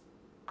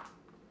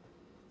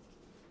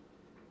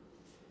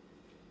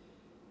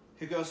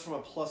 Who goes from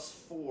a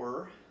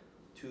 +4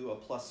 to a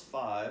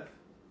 +5.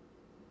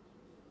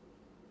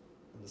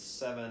 And the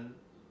 7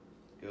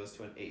 goes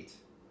to an 8.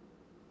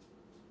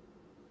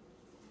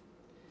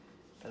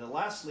 And then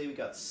lastly, we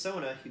got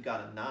Sona, who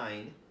got a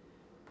 9,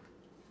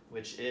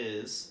 which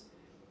is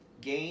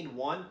gain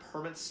 1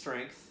 permanent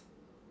strength,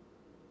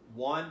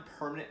 1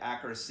 permanent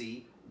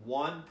accuracy,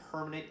 1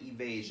 permanent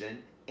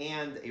evasion,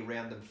 and a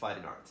random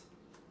fighting art.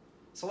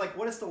 So, like,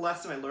 what is the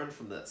lesson I learned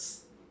from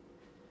this?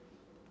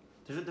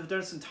 There's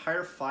this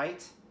entire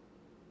fight.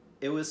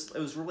 It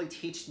was really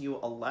teaching you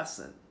a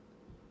lesson.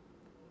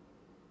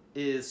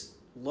 Is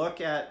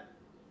look at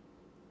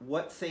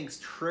what things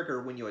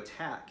trigger when you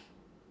attack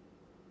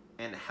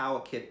and how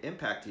it could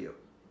impact you.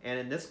 And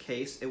in this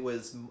case, it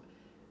was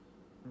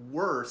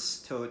worse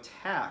to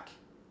attack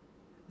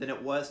than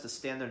it was to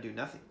stand there and do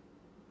nothing.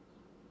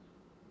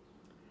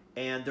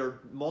 And there are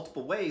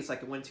multiple ways,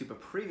 like I went into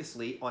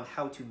previously, on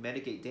how to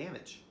mitigate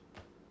damage.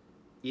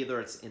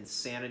 Either it's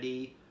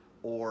insanity,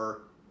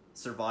 or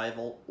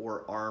survival,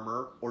 or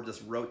armor, or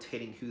just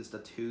rotating who's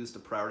the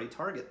priority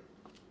target.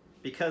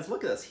 Because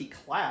look at this, he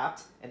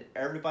clapped and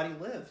everybody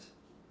lived.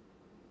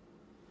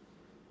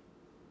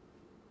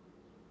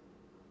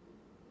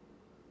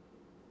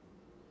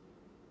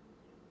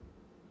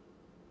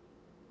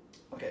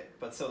 Okay,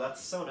 but so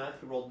that's Sona,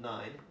 who rolled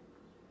 9.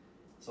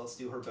 So let's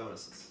do her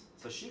bonuses.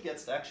 So she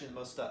gets actually the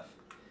most stuff.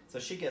 So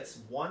she gets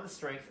 1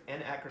 strength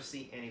and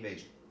accuracy and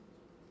evasion.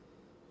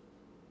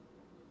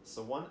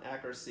 So 1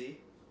 accuracy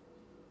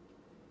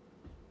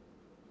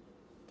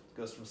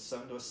goes from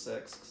 7 to a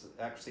 6, because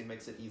accuracy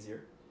makes it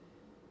easier.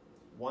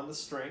 1 to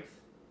strength,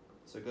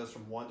 so it goes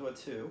from 1 to a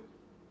 2.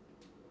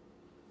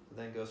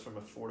 Then goes from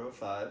a 4 to a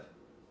 5.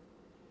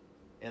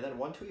 And then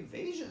 1 to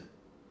evasion.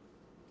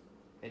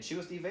 And she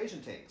was the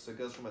evasion tank, so it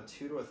goes from a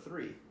 2 to a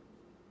 3.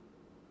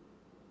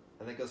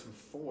 And then it goes from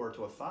 4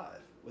 to a 5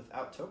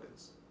 without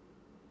tokens.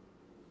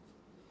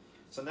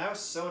 So now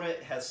Sona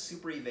has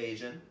super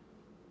evasion.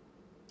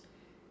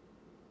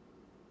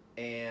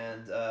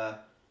 And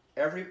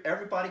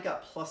everybody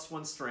got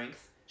 +1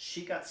 strength.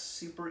 She got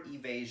super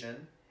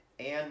evasion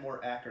and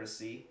more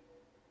accuracy.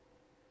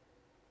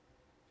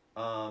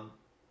 Um,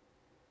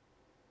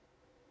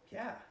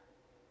 yeah.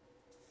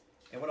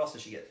 And what else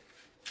does she get?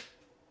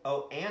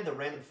 Oh, and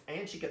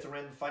she gets a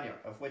random fighting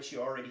art, of which she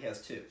already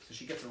has 2. So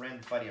she gets a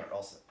random fighting art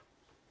also.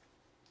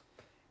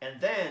 And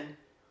then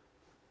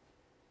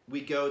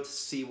we go to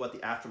see what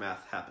the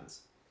aftermath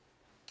happens.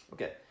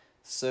 Okay,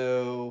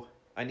 so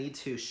I need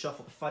to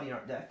shuffle the fighting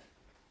art deck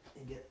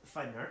and get the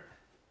fighting art.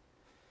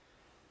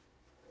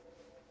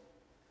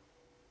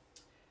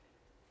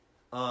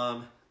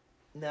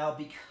 Now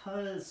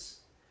because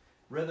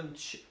Rhythm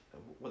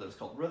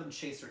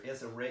Chaser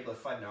is a regular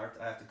fighting art,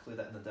 I have to include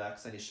that in the deck,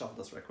 so I need to shuffle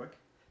this right quick.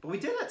 But we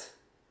did it!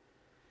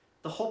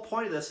 The whole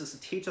point of this is to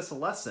teach us a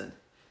lesson.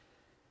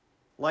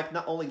 Like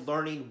not only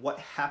learning what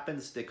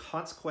happens, the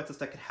consequences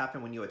that could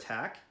happen when you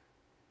attack,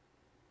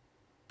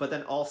 but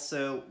then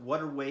also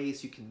what are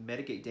ways you can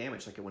mitigate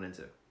damage like it went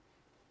into.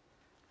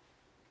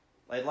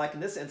 Like in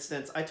this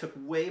instance, I took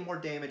way more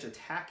damage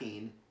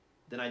attacking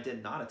than I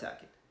did not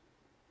attacking.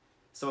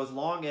 So as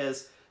long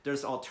as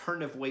there's an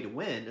alternative way to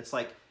win, it's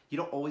like you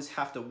don't always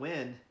have to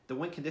win. The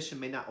win condition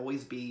may not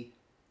always be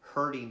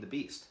hurting the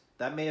beast.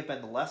 That may have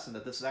been the lesson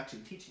that this is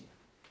actually teaching you.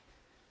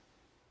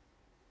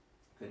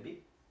 Could be.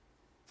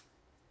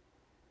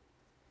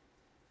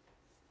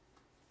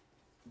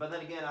 But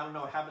then again, I don't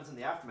know what happens in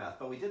the aftermath,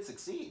 but we did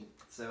succeed.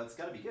 So it's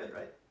got to be good,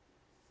 right?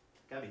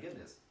 Got to be good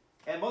news.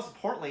 And most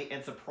importantly,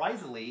 and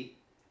surprisingly,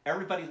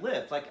 everybody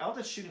lived. Like, I was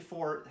just shooting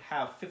for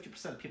have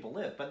 50% of people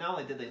live. But not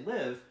only did they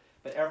live,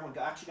 but everyone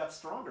actually got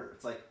stronger.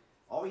 It's like,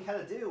 all we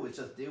had to do was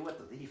just do what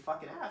he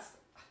fucking asked.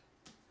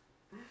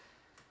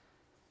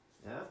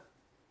 Yeah.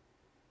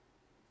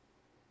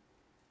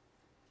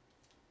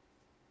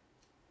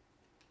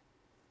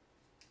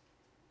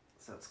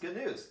 So it's good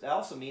news. That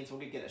also means we're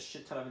going to get a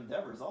shit ton of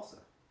endeavors also.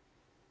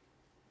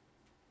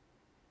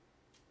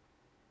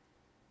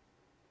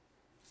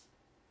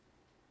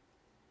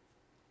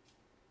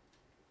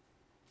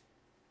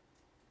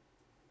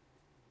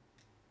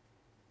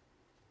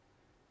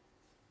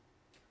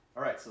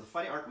 Alright, so the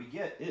fighting art we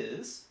get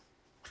is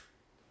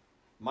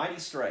Mighty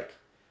Strike.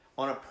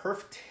 On a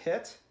perfect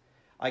hit,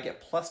 I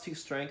get +2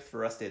 strength for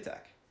rest of the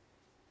attack.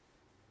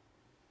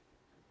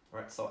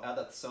 Alright, so I'll add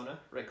that to Sona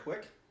right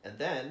quick, and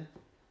then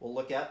we'll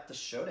look at the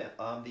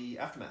Showdown, the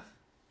aftermath.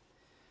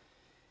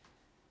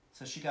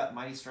 So she got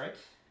Mighty Strike.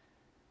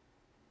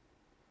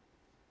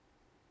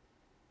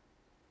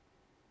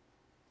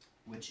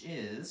 Which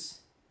is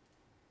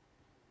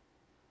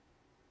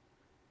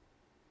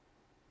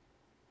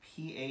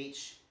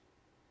PH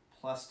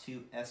 +2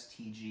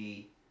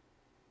 STG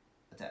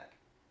attack.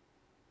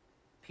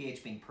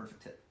 PH being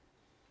perfect hit.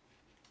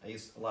 I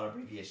use a lot of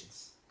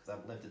abbreviations because I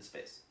have limited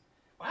space.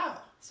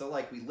 Wow! So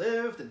like we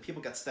lived and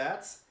people got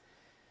stats.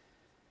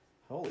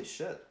 Holy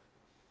shit.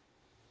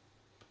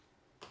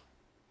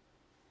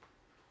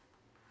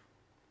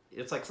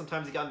 It's like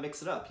sometimes you gotta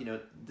mix it up. You know,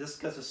 this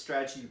because of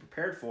strategy you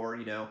prepared for,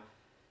 you know,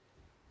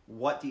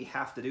 what do you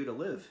have to do to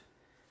live?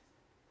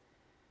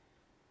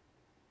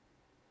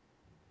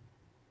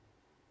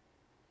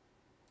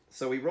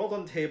 So we rolled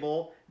on the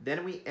table,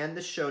 then we end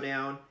the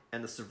showdown,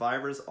 and the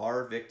survivors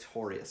are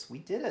victorious. We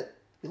did it.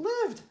 We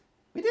lived.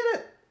 We did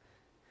it.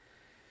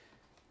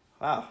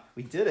 Wow,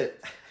 we did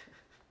it.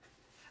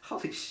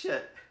 Holy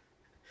shit.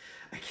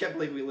 I can't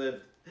believe we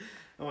lived.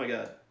 Oh my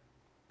god.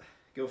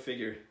 Go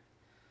figure.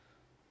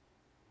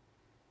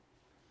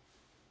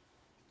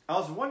 I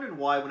was wondering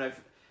why when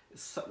I've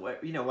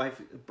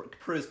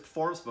perused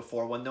forums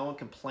before when no one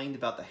complained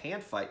about the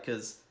hand fight,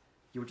 because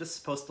you were just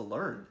supposed to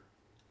learn.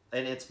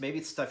 And maybe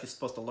it's stuff you're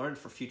supposed to learn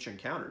for future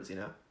encounters, you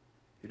know?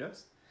 Who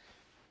knows?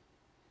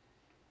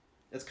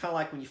 It's kind of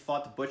like when you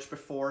fought the Butch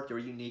before, there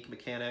were unique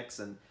mechanics,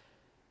 and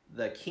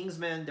the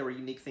Kingsmen, there were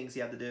unique things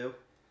you had to do.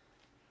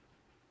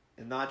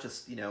 And not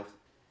just, you know,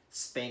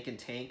 spank and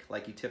tank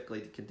like you typically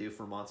can do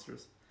for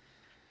monsters.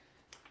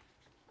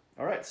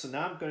 Alright, so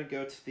now I'm going to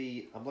go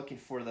to I'm looking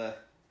for the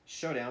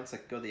Showdown so I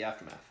can go to the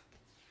aftermath.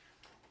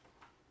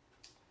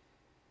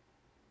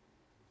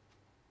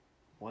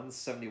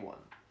 171.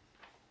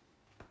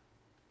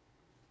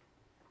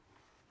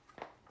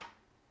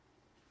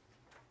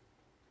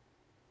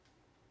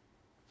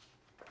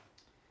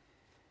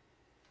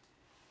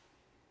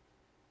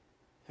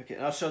 Okay,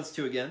 and I'll show this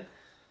to you again.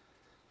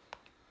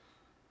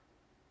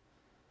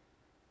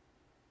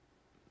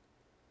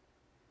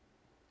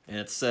 And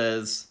it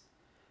says,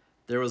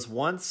 there was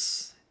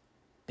once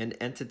an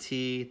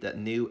entity that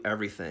knew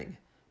everything,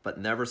 but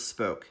never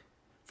spoke.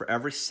 For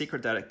every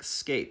secret that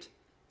escaped,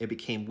 it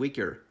became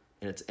weaker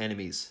and its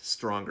enemies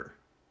stronger.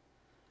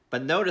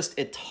 But notice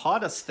it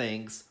taught us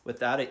things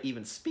without it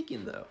even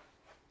speaking, though.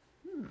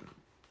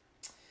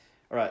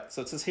 All right,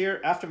 so it says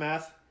here,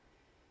 aftermath.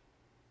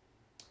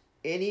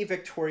 Any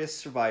victorious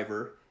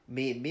survivor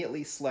may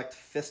immediately select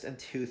Fist and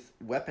Tooth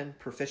weapon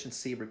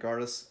proficiency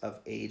regardless of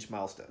age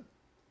milestone.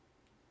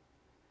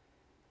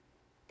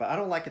 But I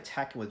don't like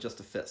attacking with just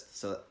a fist,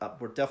 so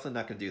we're definitely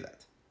not going to do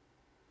that.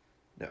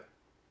 No.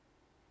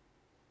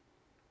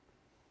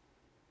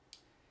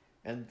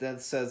 And then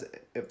it says,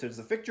 if there's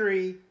a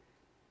victory,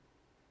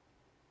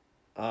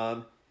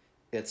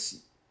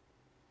 it's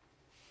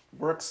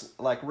works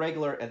like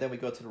regular, and then we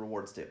go to the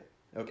rewards table.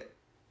 Okay.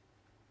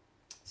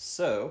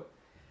 So,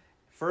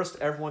 first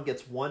everyone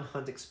gets 1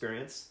 hunt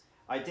experience.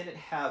 I didn't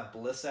have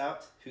Bliss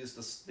out, who's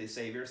the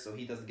savior, so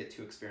he doesn't get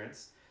 2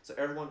 experience. So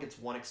everyone gets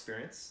 1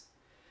 experience.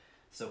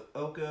 So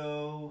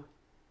Oko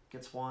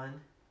gets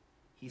 1.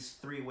 He's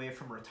 3 away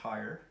from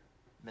retirement.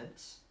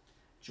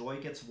 Joy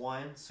gets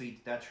 1, so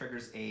that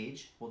triggers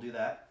Age. We'll do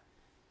that.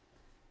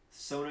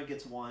 Sona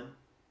gets 1.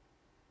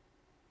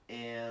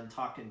 And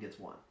Takken gets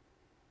 1.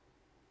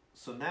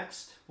 So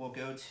next, we'll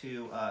go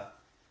to...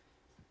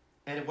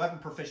 and in weapon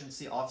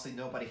proficiency, obviously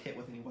nobody hit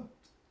with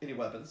any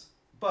weapons.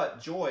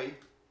 But Joy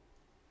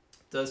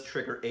does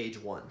trigger Age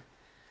 1.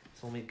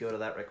 So let me go to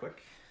that right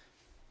quick.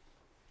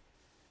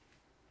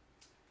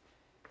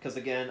 Because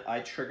again, I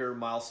trigger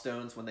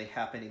milestones when they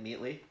happen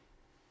immediately.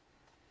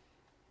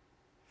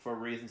 For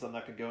reasons I'm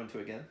not going to go into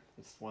again.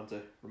 I just want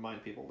to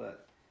remind people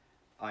that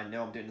I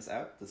know I'm doing this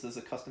out. This is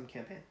a custom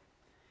campaign.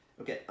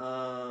 Okay,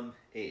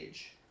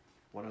 Age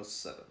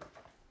 107.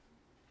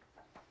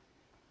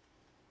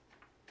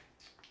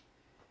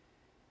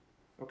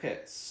 Okay,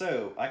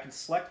 so I can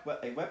select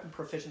a weapon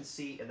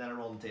proficiency and then I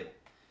roll the table.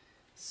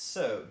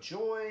 So,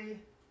 Joy...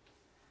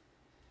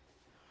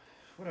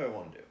 What do I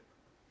want to do?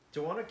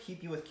 Do I want to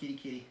keep you with Kitty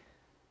Kitty?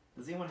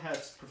 Does anyone have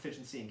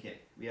proficiency in Kitty?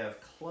 We have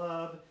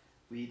Club.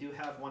 We do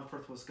have one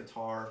purpose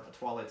guitar, a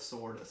Twilight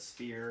Sword, a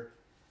spear.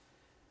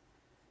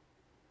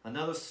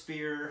 Another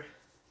spear.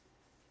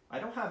 I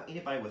don't have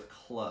anybody with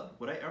Club.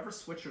 Would I ever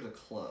switch her to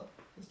Club?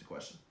 Is the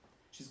question.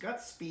 She's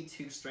got Speed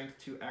 2, Strength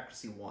 2,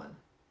 Accuracy 1.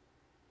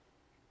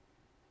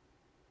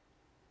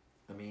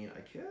 I mean,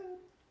 I could.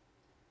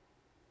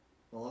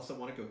 Unless I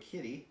want to go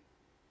Kitty.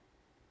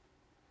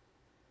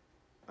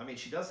 I mean,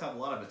 she does have a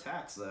lot of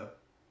attacks, though.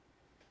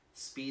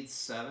 Speed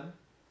 7.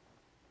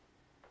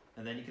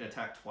 And then you can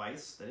attack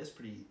twice. That is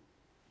pretty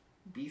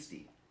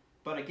beastie.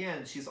 But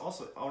again, she's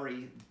also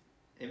already...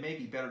 It may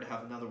be better to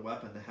have another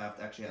weapon to have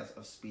to actually have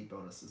a speed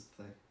bonus is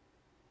the thing.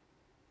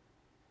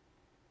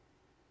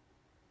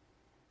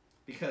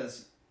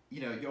 Because,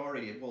 you know, you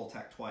already will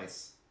attack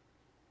twice.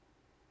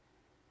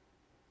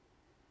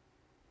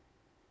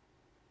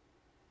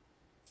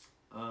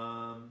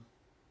 Well...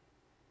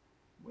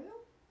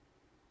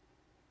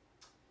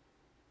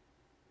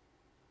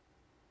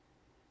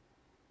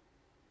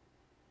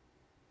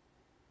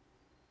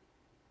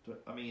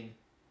 I mean,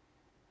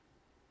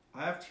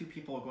 I have 2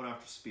 people going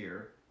after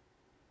Spear.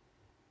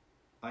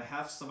 I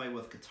have somebody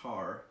with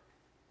guitar.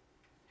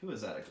 Who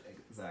is that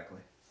exactly?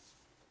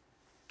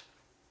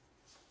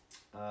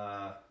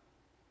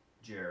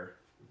 Jer.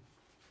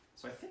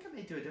 So I think I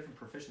may do a different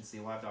proficiency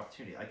while I have the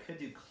opportunity. I could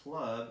do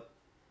Club.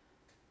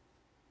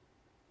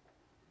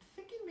 I'm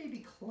thinking maybe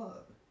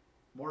Club.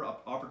 More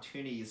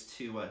opportunities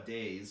to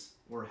daze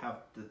or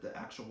have the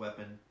actual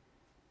weapon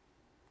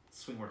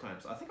swing more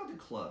times. I think I'll do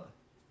Club.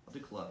 I'll do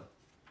Club.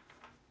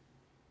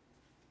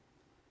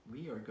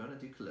 We are gonna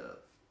do Club.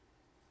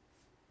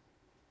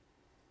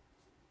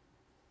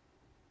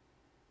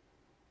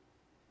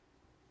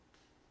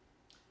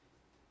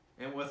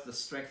 And with the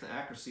strength and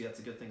accuracy, that's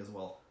a good thing as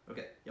well.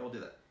 Okay, yeah, we'll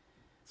do that.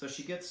 So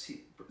she gets,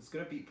 it's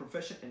gonna be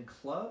proficient in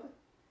Club,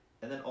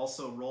 and then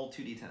also roll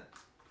 2d10.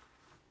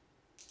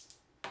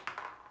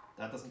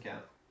 That doesn't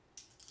count.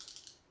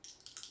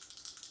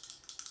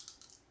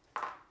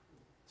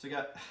 So we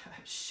got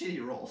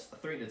shitty rolls, a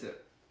 3 and a 2.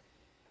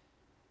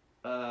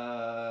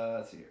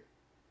 Let's see here.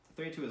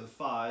 3 and 2 is a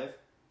 5.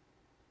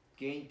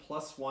 Gain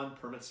 +1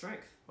 permanent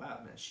strength. Wow,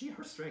 man,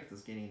 her strength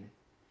is getting...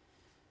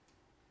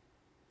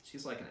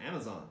 She's like an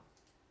Amazon.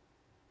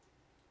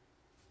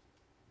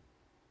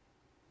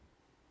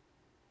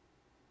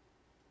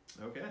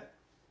 Okay.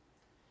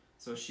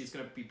 So she's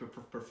going to be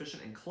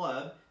proficient in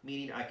Club,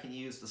 meaning I can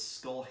use the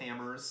Skull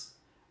Hammers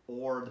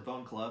or the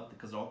Bone Club,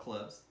 because they're all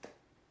clubs.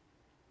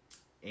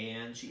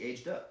 And she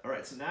aged up. All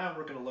right, so now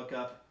we're going to look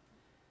up,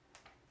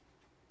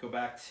 go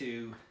back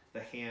to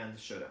the hand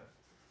Showdown.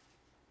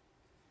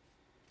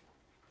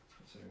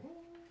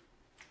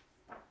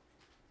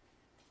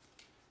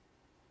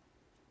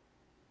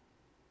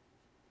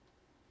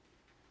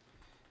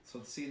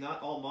 So see,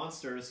 not all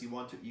monsters you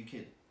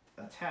can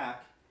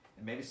attack,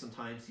 and maybe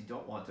sometimes you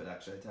don't want to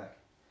actually attack.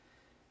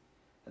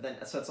 And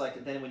then so it's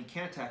like then when you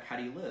can't attack, how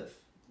do you live?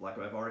 Like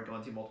I've already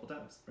gone through multiple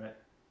times, right?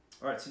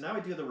 All right, so now we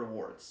do the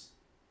rewards.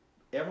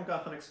 Everyone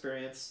got hunt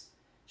experience.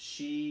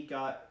 She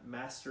got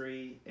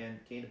mastery and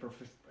gained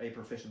a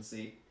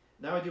proficiency.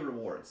 Now I do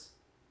rewards.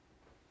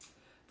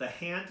 The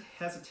hand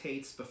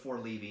hesitates before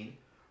leaving.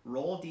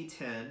 Roll a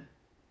d10,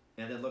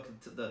 and then look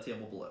at the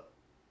table below.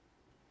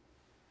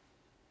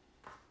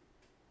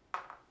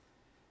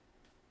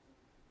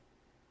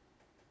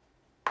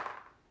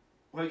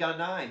 Well, we got a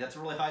 9. That's a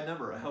really high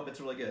number. I hope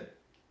it's really good.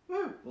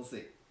 Woo! We'll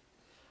see.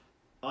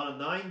 On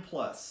a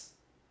 9+,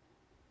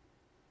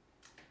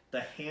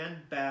 the hand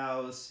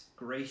bows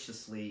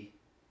graciously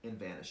and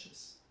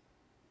vanishes,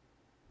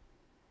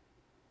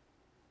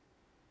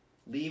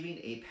 leaving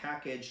a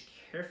package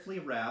carefully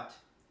wrapped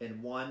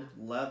in one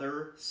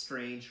leather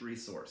strange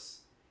resource.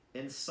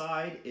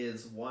 Inside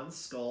is 1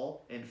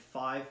 skull and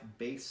 5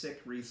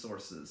 basic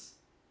resources,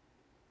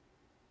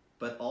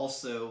 but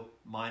also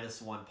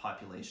 -1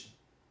 population.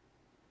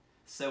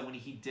 So when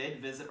he did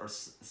visit,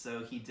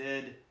 so he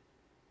did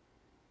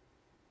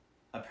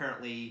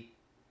apparently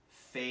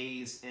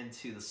phase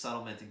into the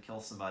settlement and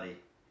kill somebody,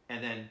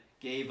 and then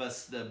gave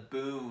us the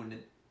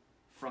boon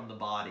from the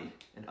body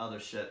and other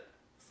shit.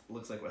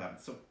 Looks like what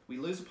happened. So we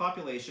lose a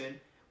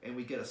population, and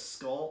we get a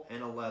skull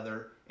and a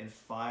leather and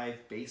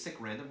 5 basic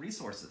random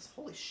resources.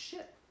 Holy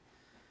shit.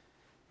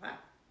 Wow.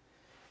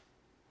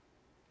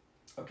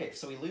 Okay,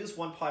 so we lose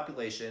 1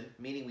 population,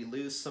 meaning we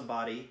lose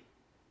somebody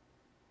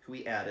who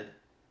we added.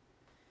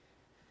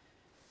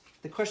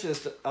 The question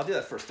is, I'll do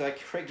that first. Do I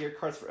create gear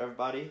cards for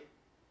everybody?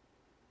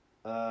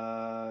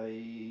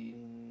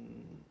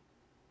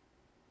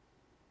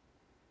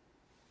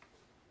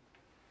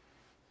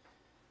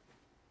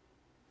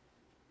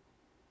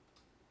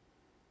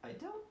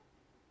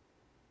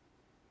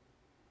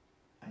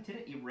 I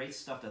didn't erase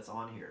stuff that's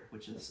on here,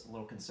 which is a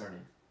little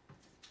concerning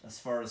as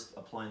far as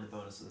applying the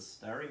bonuses.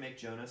 Did I already make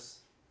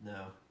Jonas?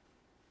 No.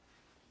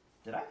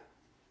 Did I?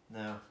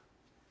 No.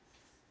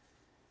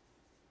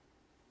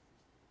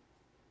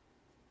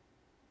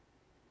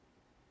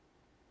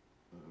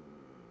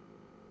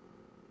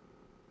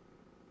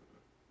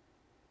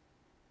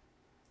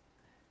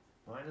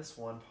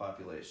 -1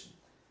 population.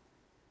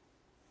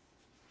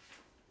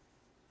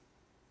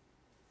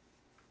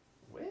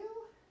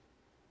 Well,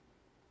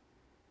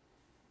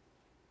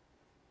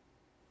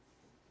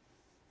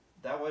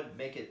 that would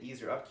make it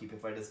easier upkeep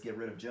if I just get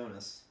rid of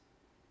Jonas.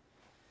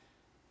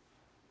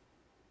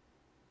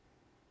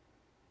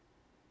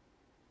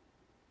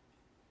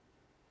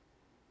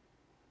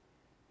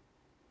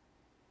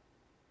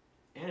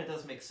 And it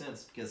does make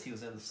sense because he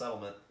was in the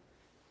settlement,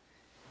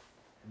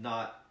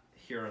 not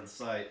here on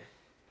site.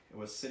 It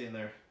was sitting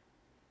there.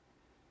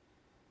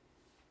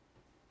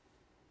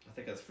 I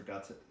think I just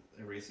forgot to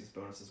erase these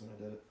bonuses when I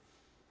did it.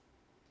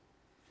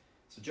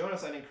 So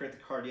Jonas, I didn't create the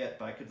card yet,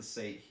 but I could just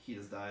say he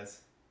just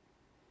dies.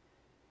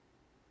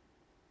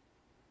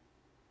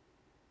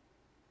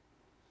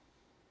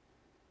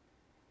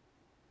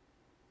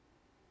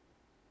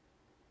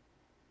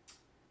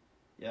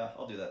 Yeah,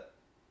 I'll do that.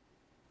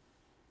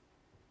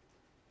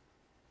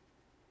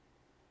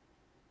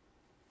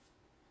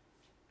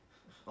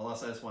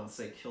 Unless I just want to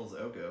say kills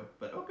Oko.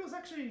 But Oko's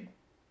actually,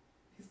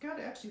 he's got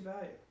actually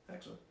value,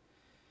 actually.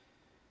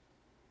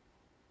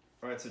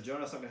 Alright, so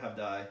Jonas I'm going to have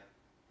die.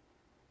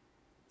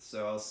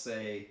 So I'll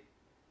say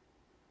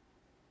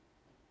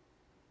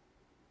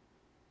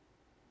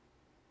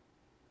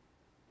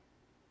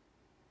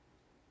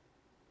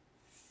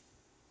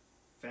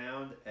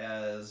found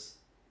as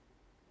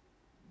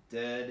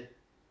dead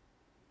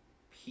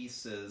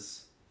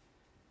pieces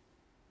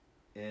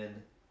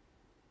in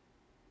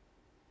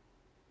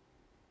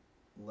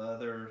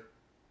leather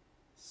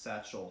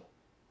satchel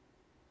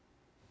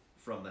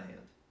from the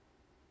hand.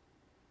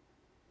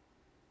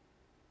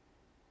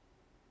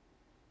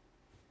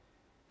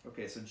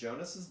 Okay, so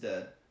Jonas is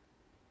dead.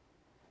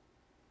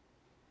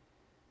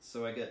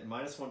 So I get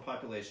 -1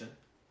 population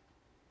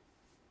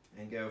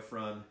and go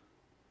from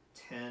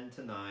 10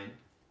 to 9.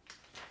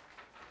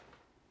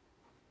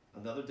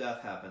 Another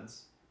death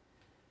happens.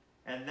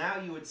 And now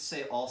you would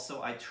say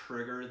also I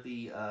trigger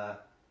the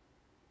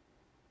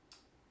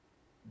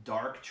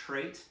dark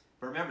trait.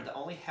 But remember, that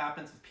only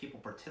happens if people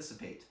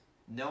participate.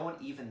 No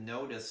one even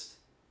noticed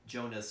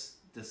Jonas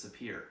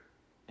disappear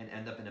and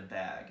end up in a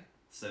bag.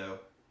 So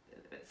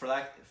for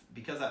that,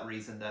 because of that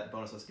reason, that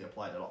bonus doesn't get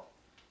applied at all.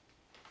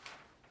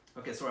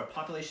 Okay, so we're at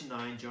population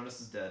 9. Jonas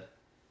is dead.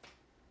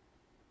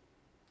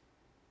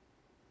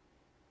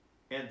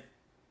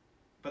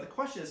 But the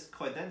question is,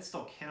 could I then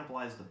still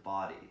cannibalize the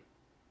body?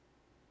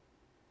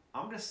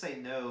 I'm going to say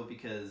no,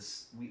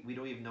 because we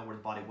don't even know where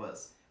the body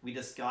was. We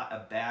just got a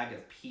bag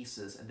of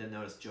pieces and then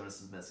noticed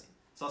Jonas is missing.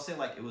 So I'll say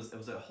like it was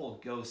a whole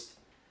ghost,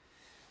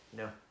 you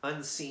know,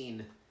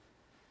 unseen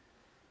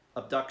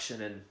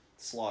abduction and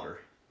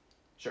slaughter.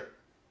 Sure.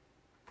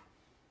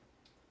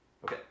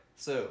 Okay,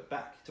 so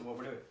back to what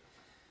we're doing.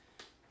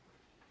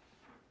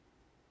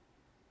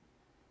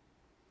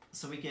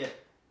 So we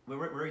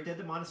already did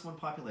the -1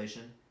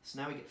 population. So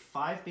now we get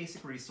 5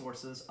 basic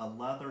resources, a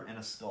leather, and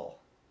a skull.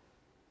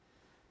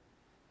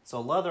 So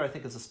a leather, I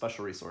think, is a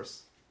special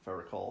resource, if I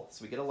recall.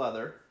 So we get a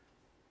leather.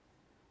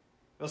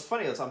 It was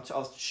funny, I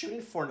was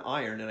shooting for an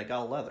iron and I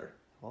got a leather.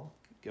 Well,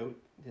 there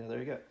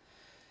you go.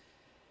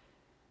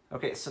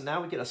 Okay, so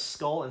now we get a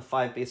skull and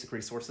 5 basic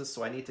resources.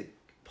 So I need to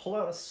pull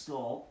out a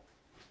skull.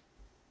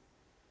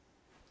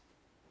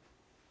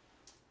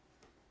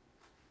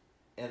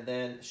 And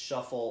then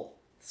shuffle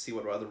to see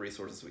what other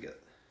resources we get.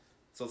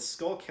 So the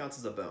skull counts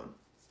as a bone.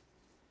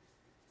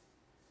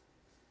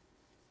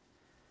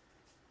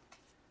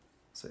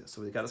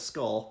 So we got a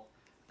skull,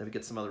 then we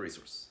get some other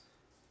resource.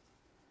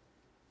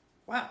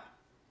 Wow.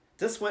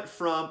 This went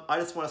from, I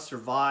just want to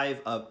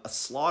survive a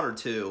slaughter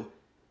to,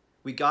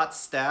 we got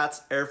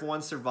stats,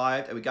 everyone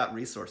survived, and we got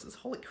resources.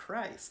 Holy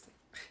Christ.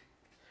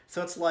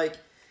 So it's like,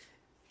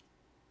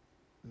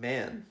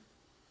 man,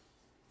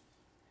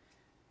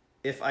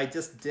 if I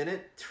just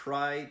didn't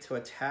try to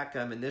attack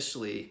them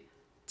initially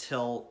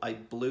till I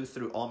blew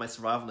through all my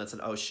survival nets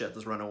and oh shit,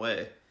 just run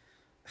away,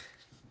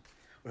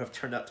 would have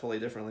turned out totally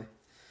differently.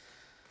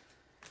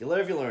 You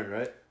live, you learn,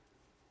 right?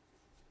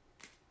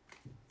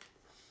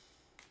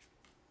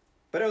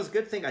 But it was a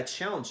good thing I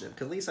challenged him,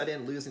 because at least I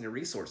didn't lose any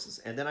resources.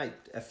 And then I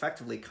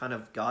effectively kind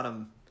of got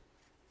him,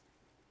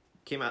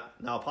 came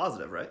out now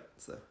positive, right?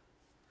 So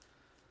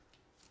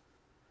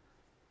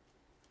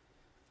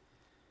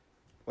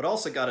what I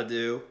also got to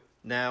do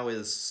now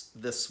is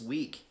this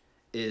week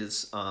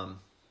is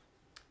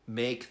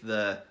make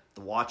the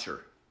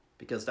Watcher,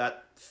 because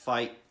that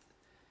fight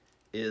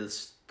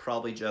is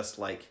probably just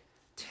like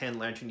 10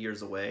 lantern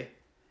years away,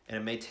 and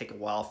it may take a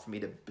while for me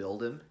to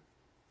build him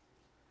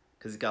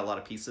because he's got a lot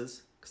of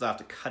pieces, because I have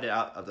to cut it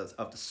out of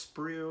the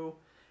sprue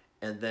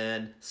and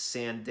then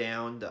sand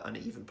down the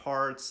uneven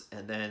parts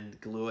and then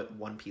glue it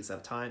one piece at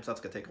a time, so that's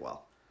gonna take a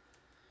while.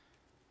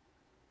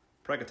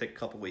 Probably gonna take a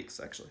couple weeks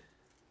actually,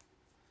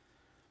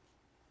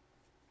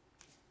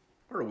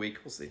 or a week,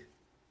 we'll see.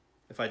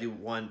 If I do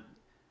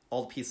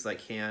all the pieces I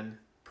can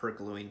per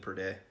gluing per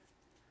day,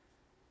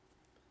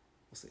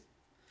 we'll see.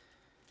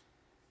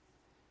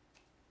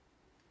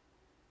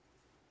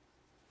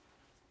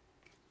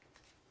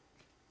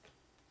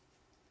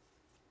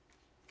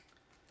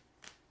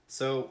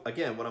 So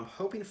again, what I'm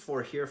hoping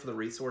for here for the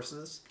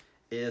resources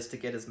is to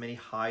get as many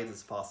hides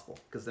as possible,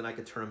 because then I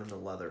could turn them into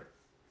leather.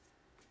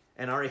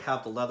 And I already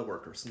have the leather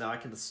worker, so now I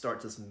can just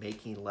start just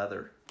making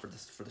leather for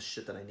the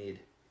shit that I need.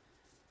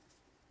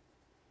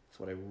 That's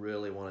what I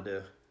really want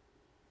to do.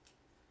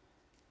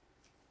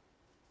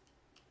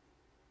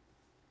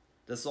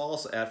 This is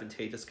also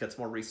advantageous because it's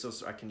more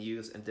resources I can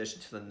use in addition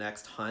to the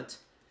next hunt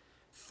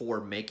for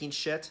making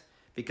shit.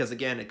 Because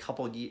again, a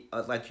couple of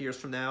years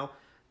from now,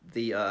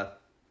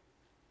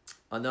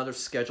 another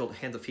scheduled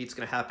Hands of Feet is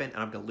going to happen,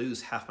 and I'm going to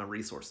lose half my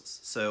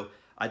resources. So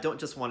I don't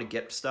just want to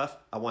get stuff.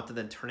 I want to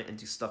then turn it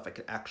into stuff I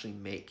can actually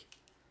make.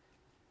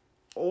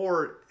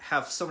 Or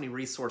have so many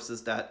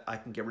resources that I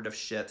can get rid of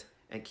shit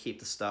and keep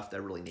the stuff that I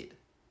really need.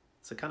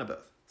 So kind of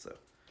both. So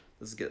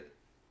this is good.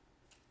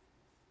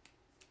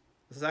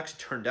 This has actually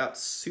turned out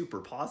super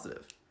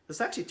positive.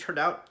 This actually turned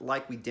out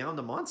like we downed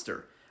a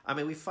monster. I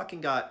mean, we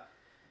fucking got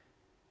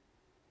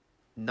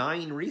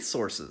 9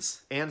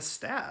 resources and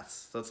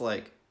stats. So it's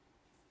like,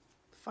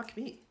 fuck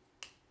me.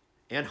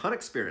 And hunt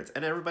experience.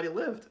 And everybody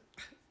lived.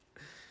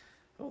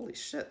 Holy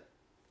shit.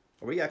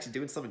 Are we actually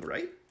doing something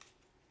right?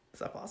 Is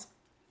that possible?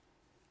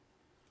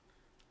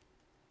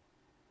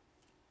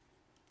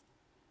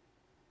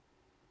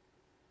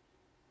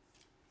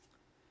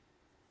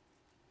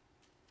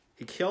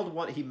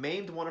 He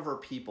maimed one of our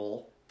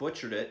people,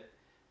 butchered it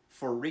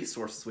for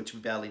resources, which we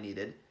badly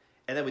needed.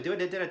 And then we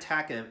didn't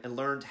attack him and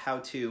learned how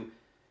to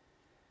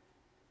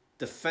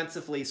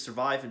defensively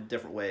survive in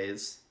different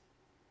ways.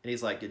 And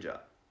he's like, good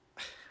job.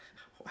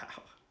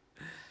 Wow.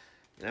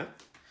 You know?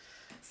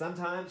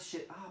 Sometimes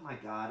shit, oh my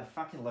god, I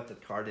fucking looked at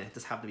the card and it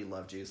just happened to be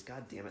Love Juice.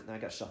 God damn it, now I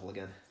gotta shuffle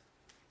again.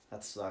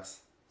 That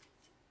sucks.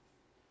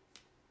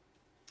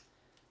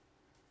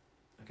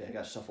 Okay, I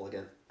gotta shuffle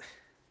again.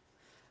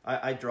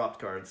 I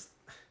dropped cards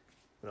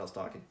when I was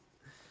talking.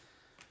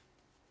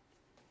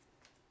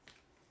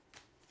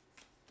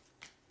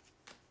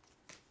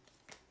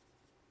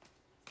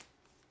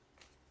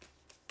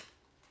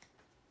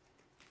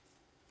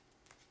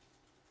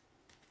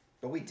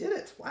 But we did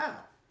it. Wow.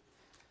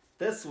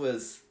 This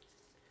was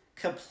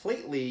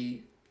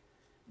completely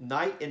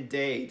night and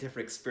day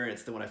different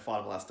experience than when I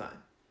fought him last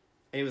time.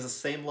 And it was the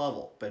same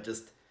level, but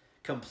just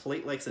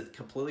like I said,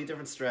 completely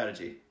different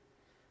strategy.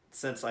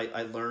 Since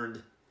I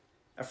learned,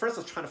 at first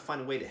I was trying to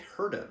find a way to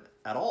hurt him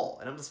at all.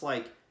 And I'm just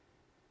like,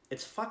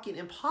 it's fucking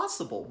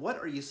impossible. What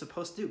are you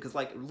supposed to do? Because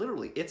like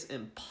literally, it's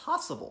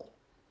impossible.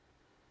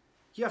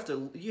 You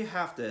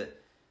have to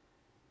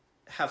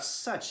have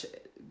such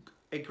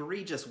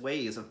egregious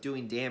ways of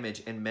doing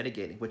damage and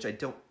mitigating, which I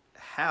don't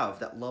have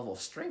that level of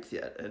strength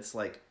yet. It's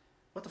like,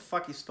 what the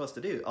fuck are you supposed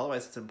to do?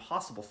 Otherwise, it's an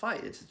impossible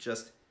fight. It's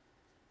just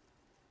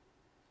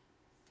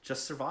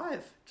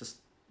survive. Just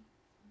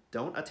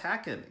don't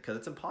attack him because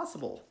it's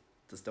impossible.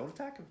 Just don't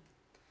attack him.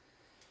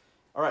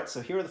 All right,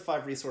 so here are the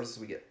 5 resources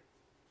we get.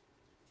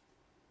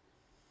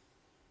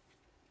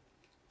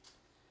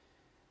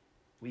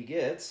 We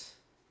get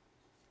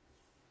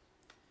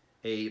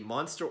a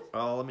monster.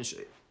 Oh, let me show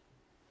you.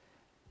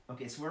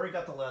 Okay, so we already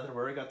got the leather, we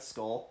already got the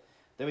skull.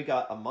 Then we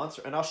got a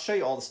monster, and I'll show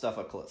you all the stuff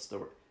up close.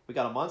 So we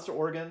got a monster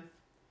organ,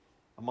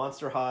 a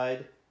monster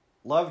hide,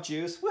 love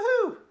juice,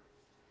 woohoo!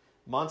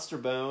 Monster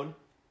bone.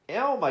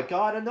 Oh my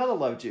god, another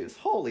love juice.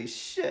 Holy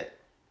shit.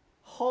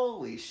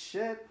 Holy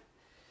shit.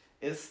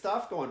 Is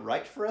stuff going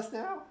right for us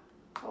now?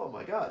 Oh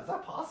my god, is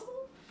that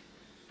possible?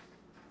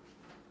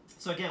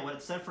 So again, what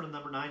it said for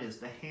number 9 is,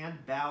 the hand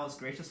bows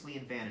graciously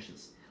and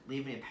vanishes,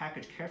 leaving a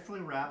package carefully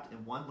wrapped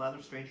in 1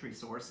 leather strange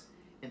resource.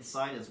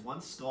 Inside is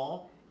 1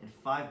 skull and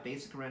 5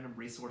 basic random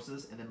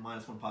resources, and then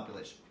 -1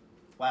 population.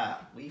 Wow,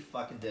 we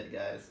fucking did it,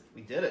 guys.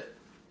 We did it.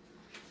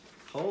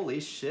 Holy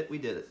shit, we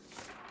did it.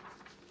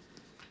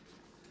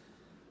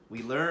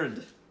 We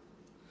learned.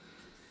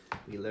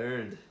 We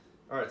learned.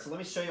 All right, so let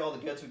me show you all the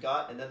goods we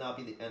got, and then that'll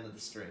be the end of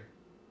the stream.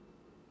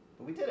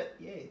 But we did it.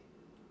 Yay.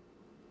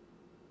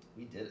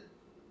 We did it.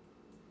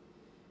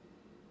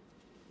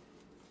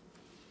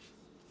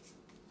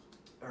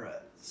 All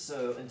right,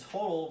 so in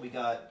total, we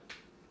got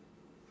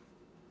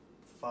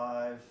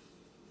 5,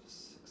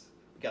 6,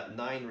 we got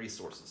 9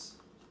 resources,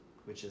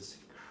 which is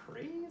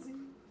crazy.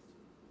 I'm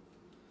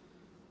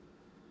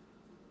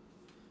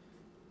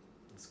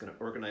just gonna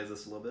organize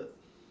this a little bit.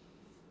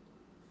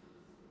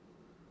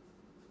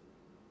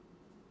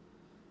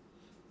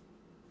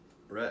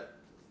 Right.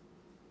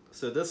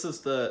 So this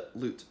is the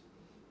loot.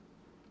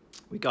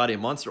 We got a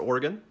monster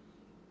organ.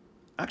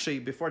 Actually,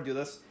 before I do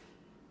this,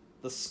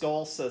 the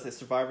skull says a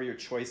survivor of your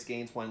choice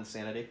gains 1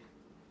 insanity.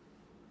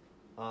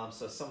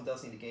 So someone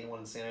does need to gain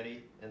 1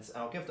 insanity, and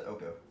I'll give it to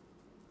Oko.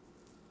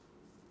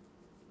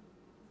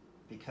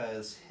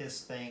 Because his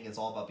thing is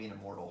all about being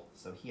immortal,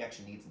 so he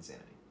actually needs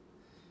insanity.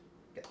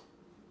 Okay.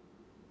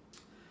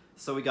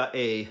 So we got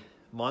a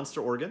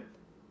monster organ.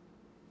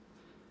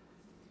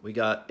 We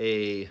got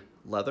a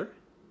leather.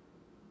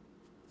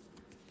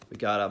 We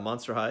got a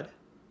monster hide.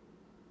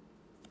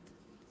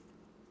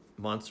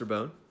 Monster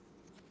bone.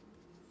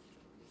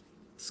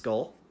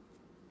 Skull.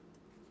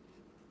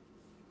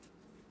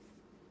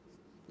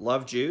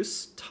 Love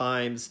juice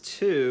times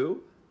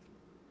 2.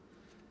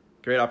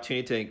 Great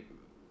opportunity to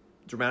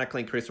dramatically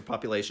increase our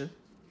population.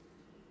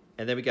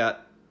 And then we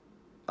got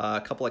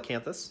a couple of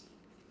acanthus.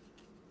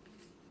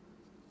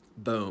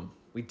 Boom.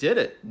 We did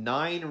it.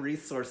 9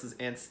 resources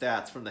and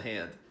stats from the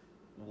hand.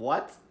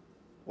 What?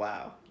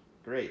 Wow.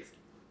 Great.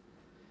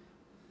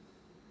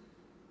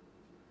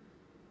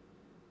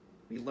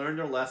 We learned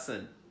our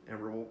lesson and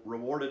were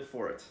rewarded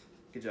for it.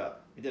 Good job.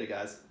 We did it,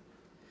 guys.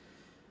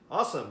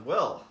 Awesome.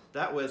 Well,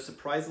 that was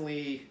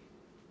surprisingly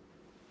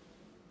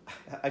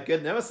a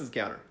good Nemesis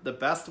encounter. The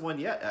best one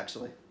yet,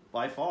 actually.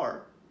 By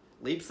far.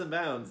 Leaps and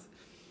bounds.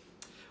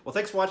 Well,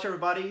 thanks for watching,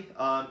 everybody.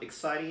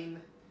 Exciting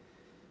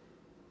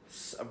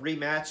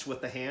rematch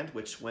with the hand,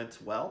 which went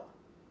well.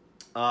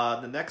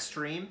 The next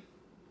stream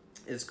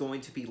is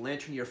going to be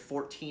Lantern Year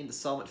 14, the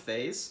settlement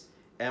phase.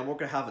 And we're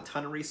going to have a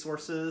ton of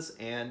resources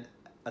and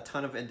a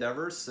ton of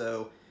endeavors,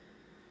 so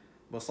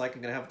most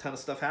likely going to have a ton of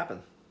stuff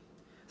happen.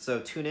 So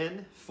tune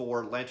in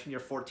for Lantern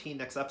Year 14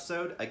 next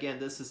episode. Again,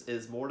 this is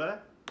Ismortah,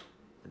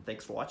 and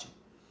thanks for watching.